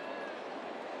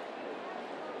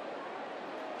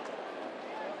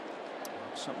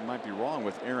 Something might be wrong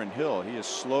with Aaron Hill. He is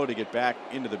slow to get back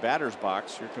into the batter's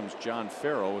box. Here comes John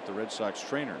Farrell with the Red Sox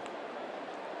trainer.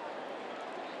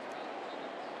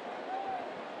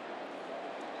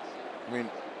 I mean,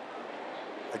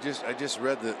 I just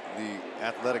read the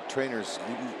athletic trainers.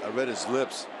 I read his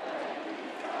lips,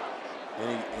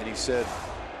 and he said,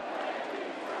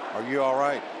 "Are you all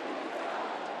right?"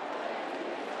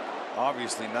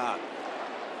 Obviously not.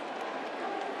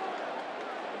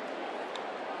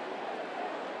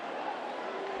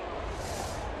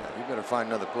 Yeah, you better find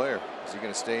another player. Is he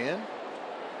going to stay in?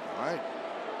 All right.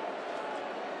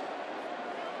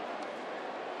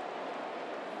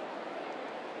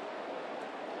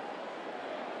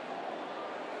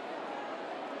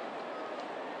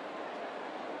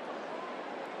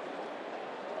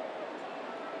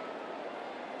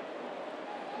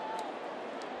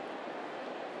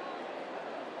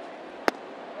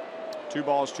 Two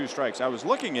balls, two strikes. I was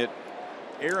looking at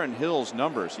Aaron Hill's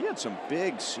numbers. He had some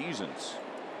big seasons.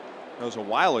 That was a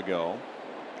while ago.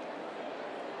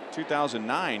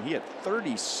 2009, he had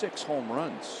 36 home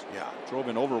runs. Yeah. Drove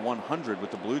in over 100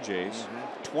 with the Blue Jays.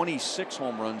 26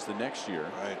 home runs the next year.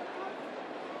 Right.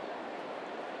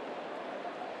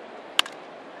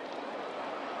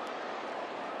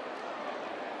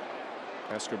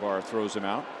 Escobar throws him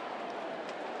out.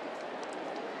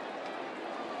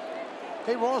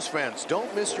 Hey, Royals fans,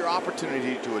 don't miss your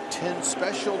opportunity to attend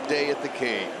Special Day at the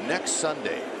K next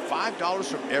Sunday. $5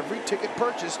 from every ticket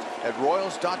purchased at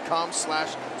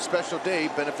Royals.com/Special Day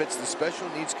benefits the special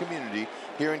needs community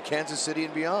here in Kansas City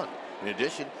and beyond. In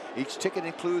addition, each ticket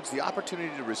includes the opportunity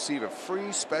to receive a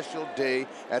free Special Day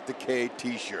at the K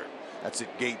t-shirt. That's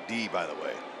at Gate D, by the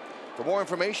way. For more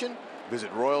information,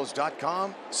 visit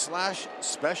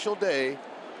Royals.com/Special Day,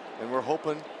 and we're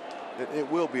hoping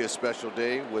it will be a special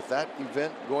day with that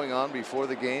event going on before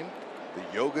the game. The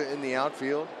yoga in the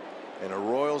outfield and a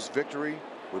Royals victory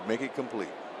would make it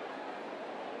complete.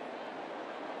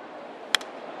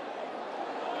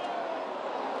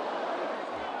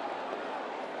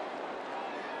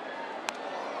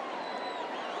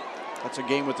 That's a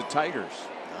game with the Tigers.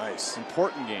 Nice.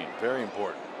 Important game. Very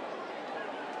important.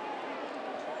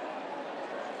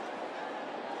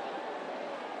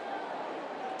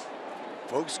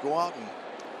 Folks, go out and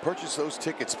purchase those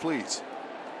tickets, please.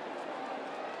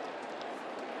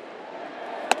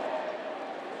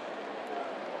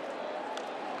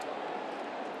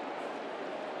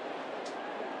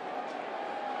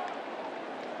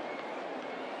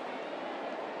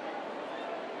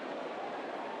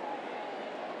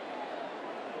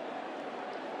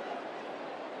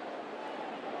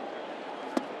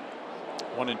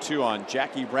 One and two on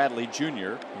Jackie Bradley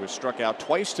Jr., who was struck out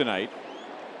twice tonight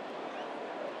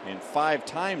and 5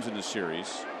 times in the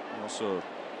series. He also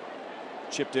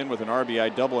chipped in with an RBI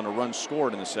double and a run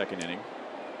scored in the second inning.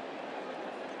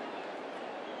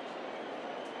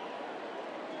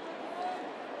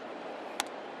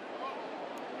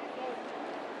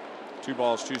 Two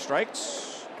balls, two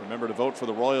strikes. Remember to vote for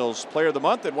the Royals Player of the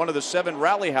Month at one of the 7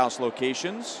 Rally House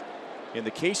locations in the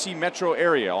KC metro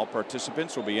area. All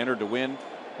participants will be entered to win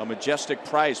a majestic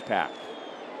prize pack.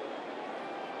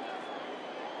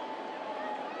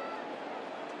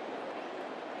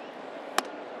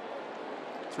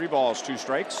 Three balls, two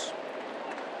strikes.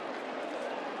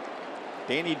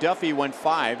 Danny Duffy went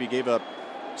 5. He gave up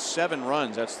 7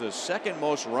 runs. That's the second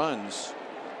most runs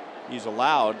he's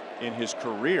allowed in his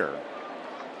career.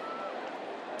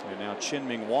 And now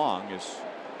Chin-Ming Wong is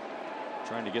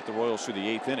trying to get the Royals through the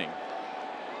 8th inning.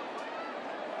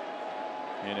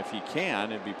 And if he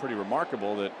can, it'd be pretty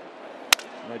remarkable that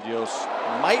Medios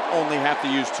might only have to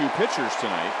use 2 pitchers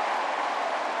tonight.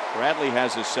 Bradley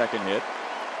has his second hit.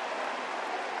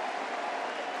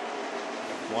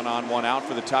 1 on, 1 out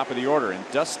for the top of the order, and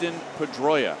Dustin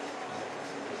Pedroia.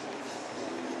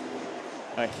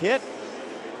 A hit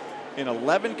in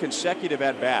 11 consecutive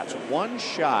at-bats, 1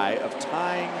 shy of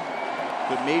tying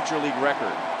the major league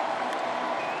record.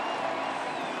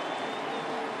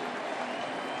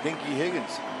 Pinky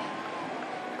Higgins,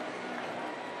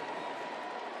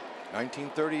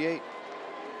 1938.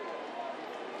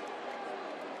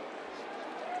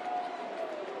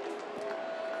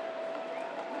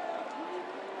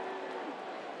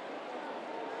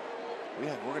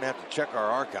 We're going to have to check our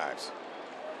archives.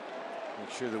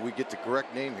 Make sure that we get the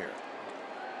correct name here.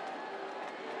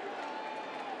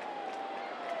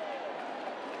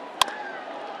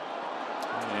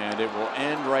 And it will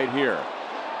end right here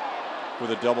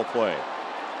with a double play.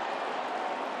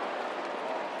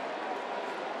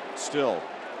 Still,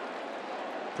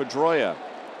 Pedroia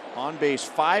On base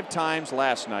 5 times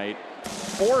last night,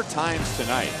 4 times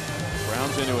tonight.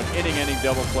 Grounds into an inning-ending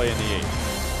double play in the 8th.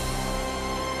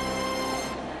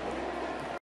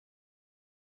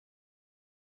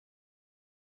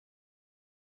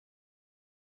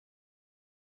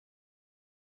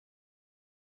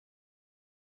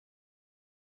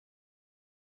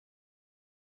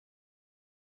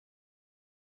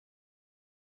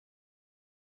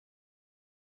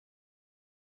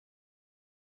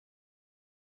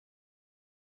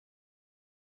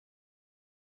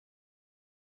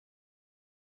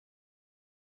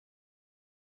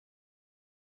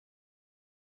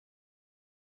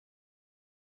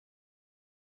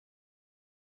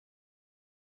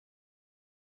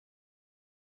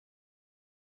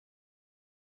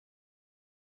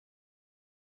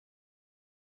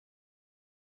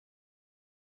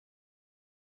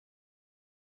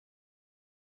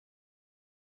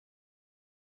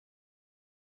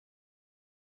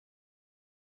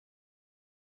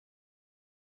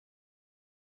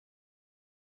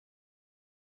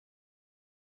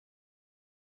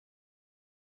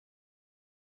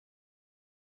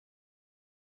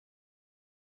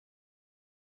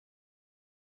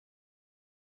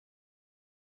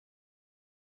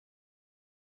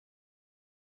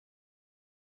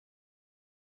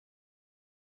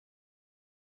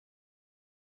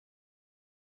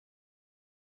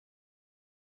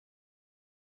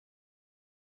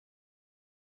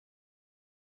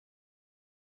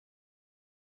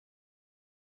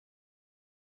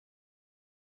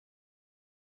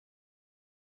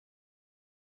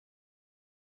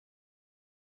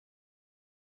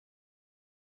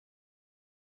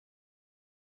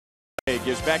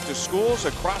 Gives back to schools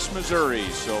across Missouri,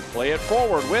 so play it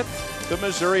forward with the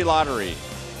Missouri Lottery.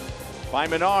 By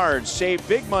Menards, save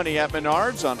big money at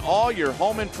Menards on all your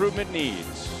home improvement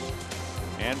needs.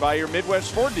 And by your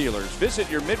Midwest Ford dealers,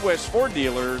 visit your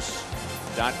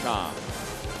MidwestFordDealers.com.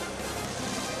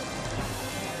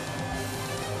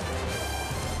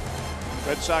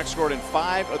 Red Sox scored in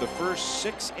 5 of the first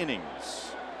 6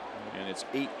 innings, and it's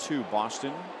 8-2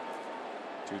 Boston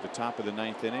to the top of the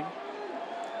 9th inning.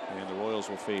 And the Royals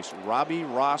will face Robbie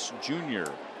Ross Jr.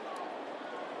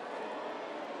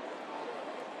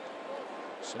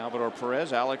 Salvador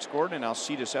Perez, Alex Gordon, and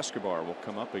Alcides Escobar will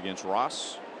come up against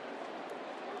Ross.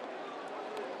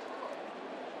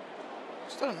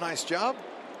 He's done a nice job.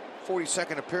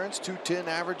 42nd appearance, 210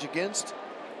 average against,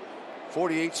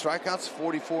 48 strikeouts,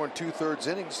 44 2/3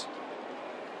 innings.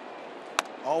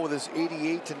 All with his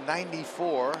 88 to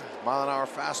 94 mile-an-hour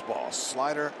fastball,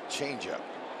 slider, changeup.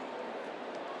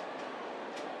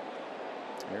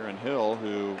 Aaron Hill,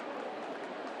 who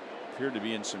appeared to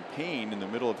be in some pain in the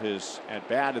middle of his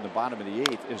at-bat in the bottom of the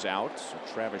 8th, is out. So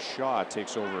Travis Shaw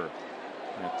takes over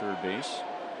at third base.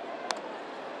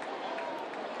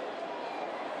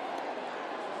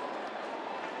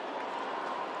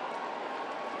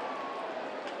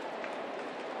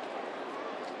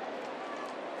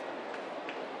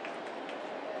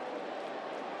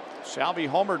 Salvi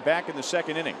homered back in the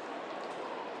 2nd inning.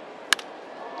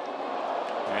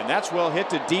 And that's well hit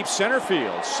to deep center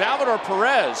field. Salvador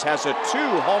Perez has a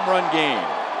 2-home run game.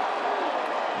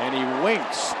 And he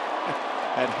winks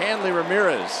at Hanley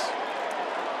Ramirez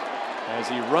as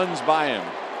he runs by him.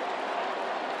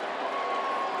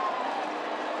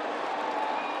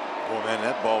 Oh man,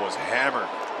 that ball was hammered.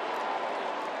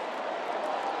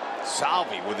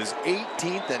 Salvi with his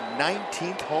 18th and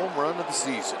 19th home run of the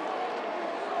season.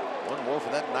 One more for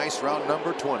that nice round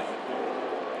number 20.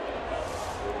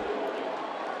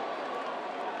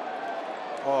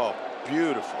 Oh,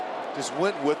 beautiful. Just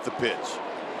went with the pitch.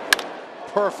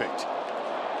 Perfect.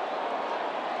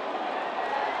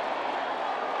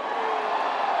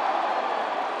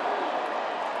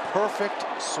 Perfect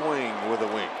swing with a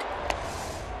wink.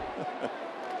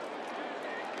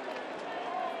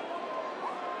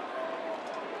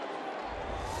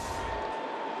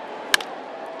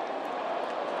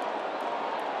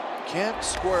 Can't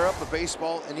square up a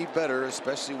baseball any better,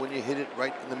 especially when you hit it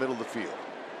right in the middle of the field.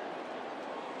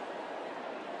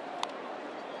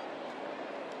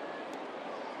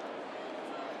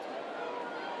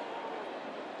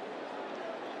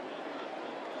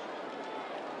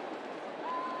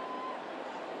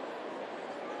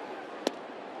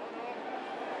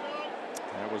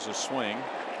 That was a swing.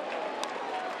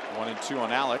 1-2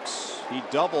 on Alex. He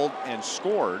doubled and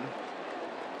scored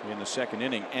in the 2nd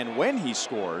inning, and when he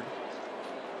scored,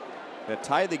 that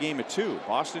tied the game at 2.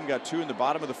 Boston got 2 in the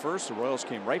bottom of the 1st. The Royals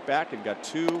came right back and got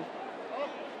 2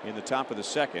 in the top of the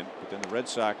 2nd. But then the Red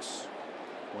Sox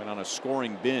went on a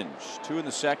scoring binge. 2 in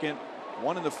the 2nd,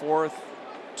 1 in the 4th,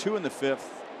 2 in the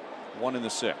 5th, 1 in the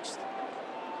 6th.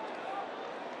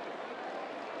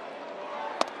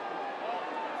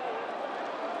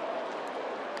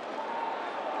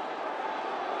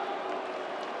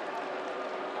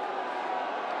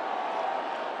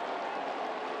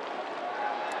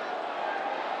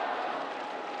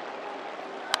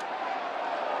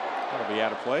 be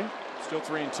out of play. Still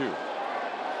 3-2.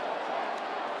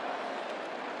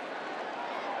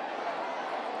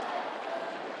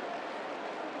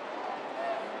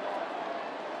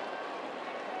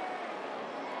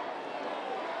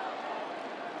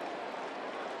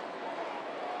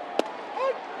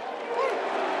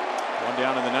 One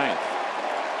down in the ninth.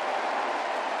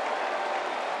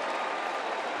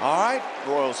 All right,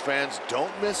 Royals fans,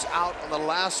 don't miss out on the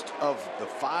last of the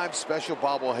 5 special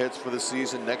bobbleheads for the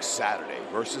season next Saturday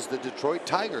versus the Detroit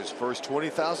Tigers. First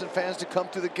 20,000 fans to come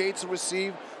through the gates and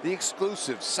receive the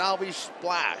exclusive Salvage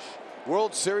Splash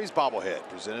World Series bobblehead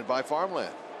presented by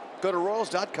Farmland. Go to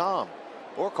Royals.com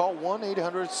or call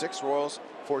 1-800-6-ROYALS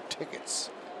for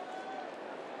tickets.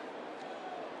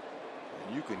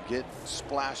 And you can get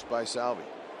splashed by Salvi.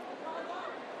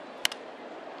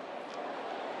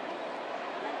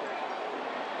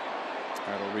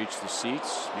 That'll reach the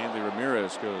seats. Hanley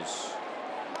Ramirez goes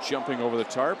jumping over the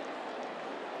tarp.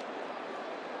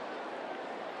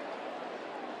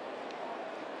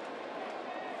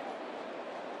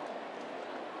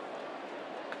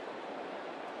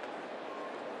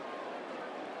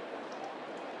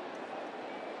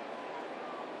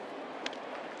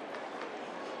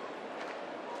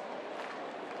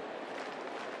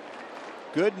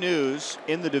 Good news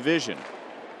in the division.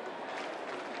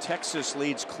 Texas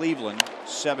leads Cleveland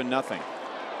 7-0.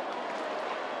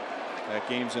 That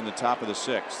game's in the top of the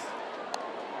 6th.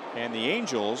 And the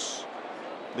Angels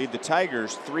lead the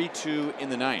Tigers 3-2 in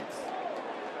the 9th.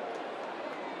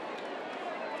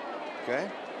 Okay.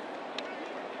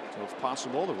 So it's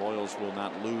possible the Royals will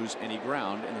not lose any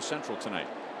ground in the Central tonight.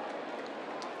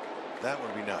 That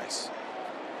would be nice.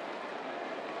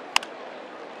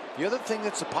 The other thing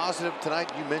that's a positive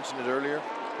tonight, you mentioned it earlier,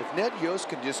 if Ned Yost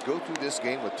can just go through this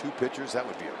game with 2 pitchers, that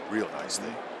would be a real nice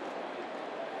thing.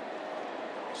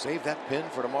 Save that pin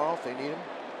for tomorrow if they need him.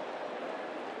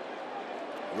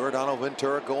 Yordano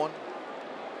Ventura going.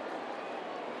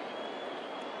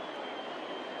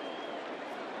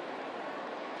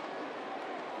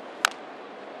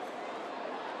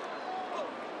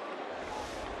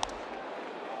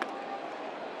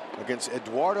 Against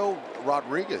Eduardo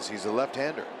Rodriguez, he's a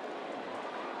left-hander.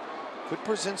 Could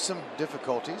present some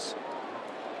difficulties.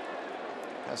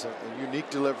 Has a unique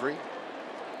delivery.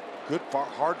 Good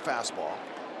hard fastball.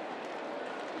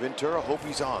 Ventura, hope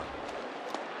he's on.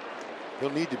 He'll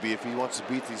need to be if he wants to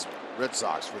beat these Red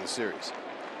Sox for the series.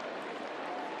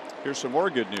 Here's some more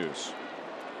good news.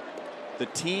 The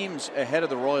teams ahead of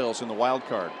the Royals in the wild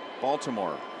card.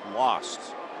 Baltimore lost.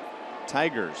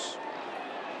 Tigers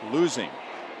losing.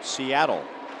 Seattle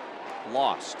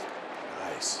lost.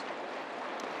 Nice.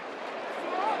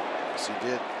 Yes, he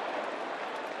did.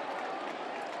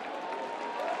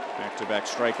 Back-to-back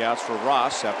strikeouts for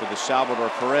Ross after the Salvador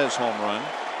Perez home run.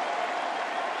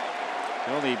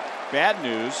 The only bad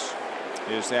news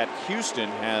is that Houston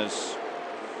has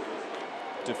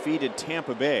defeated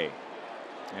Tampa Bay,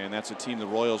 and that's a team the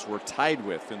Royals were tied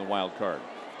with in the wild card.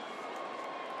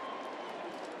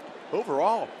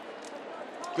 Overall,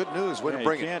 good news. Way to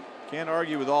bring it. Can't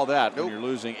argue with all that when Nope. you're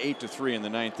losing 8-3 in the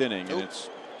 9th inning, Nope. and it's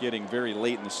getting very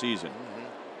late in the season.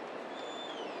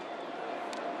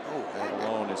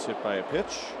 Malone is hit by a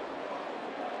pitch.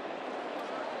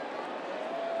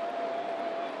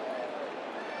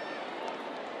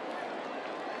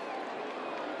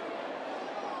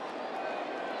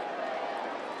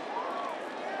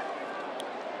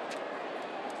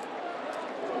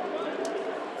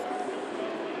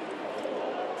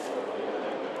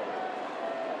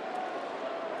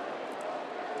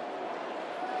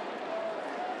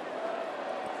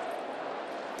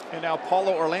 And now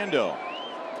Paulo Orlando.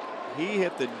 He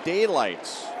hit the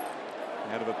daylights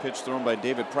out of a pitch thrown by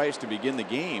David Price to begin the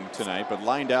game tonight, but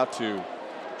lined out to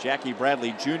Jackie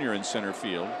Bradley Jr. in center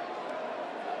field.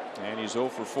 And he's 0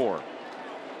 for 4.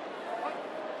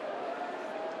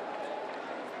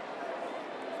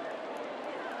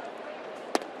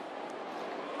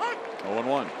 Oh and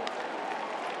 1.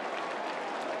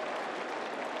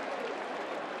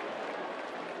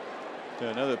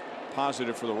 Another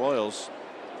positive for the Royals.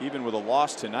 Even with a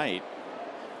loss tonight,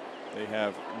 they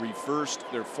have reversed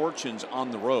their fortunes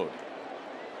on the road,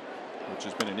 which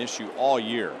has been an issue all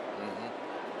year.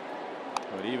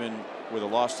 But even with a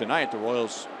loss tonight, the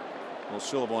Royals will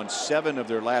still have won 7 of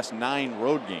their last 9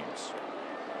 road games.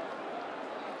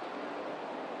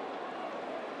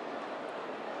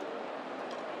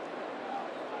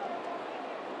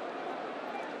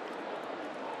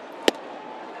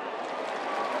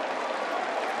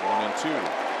 One and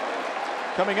 2.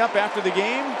 Coming up after the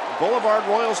game, Boulevard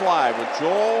Royals Live with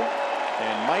Joel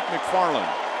and Mike McFarland.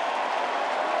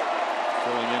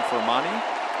 Filling in for Monty.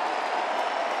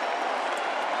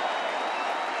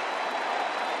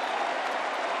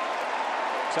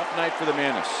 Tough night for the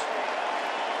Manis.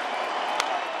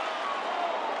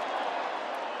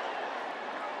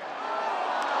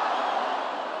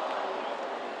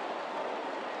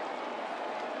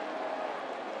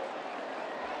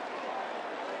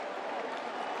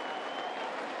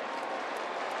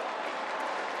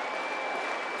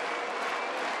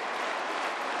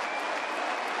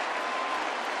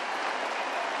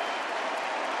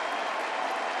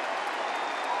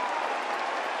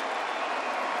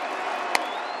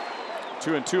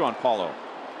 Two and two on Paulo.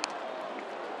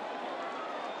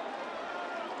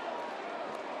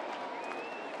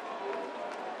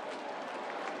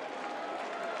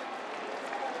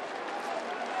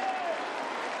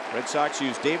 Red Sox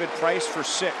use David Price for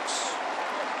 6.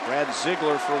 Brad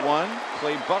Ziegler for 1.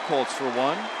 Clay Buchholz for 1.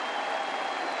 And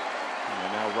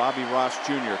now Robbie Ross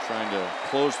Jr. trying to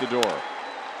close the door.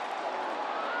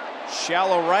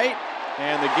 Shallow right,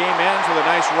 and the game ends with a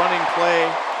nice running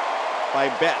play by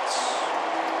Betts.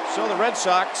 So the Red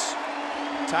Sox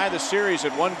tie the series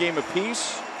at 1 game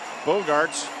apiece.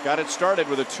 Bogaerts got it started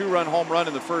with a 2-run home run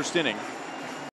in the first inning.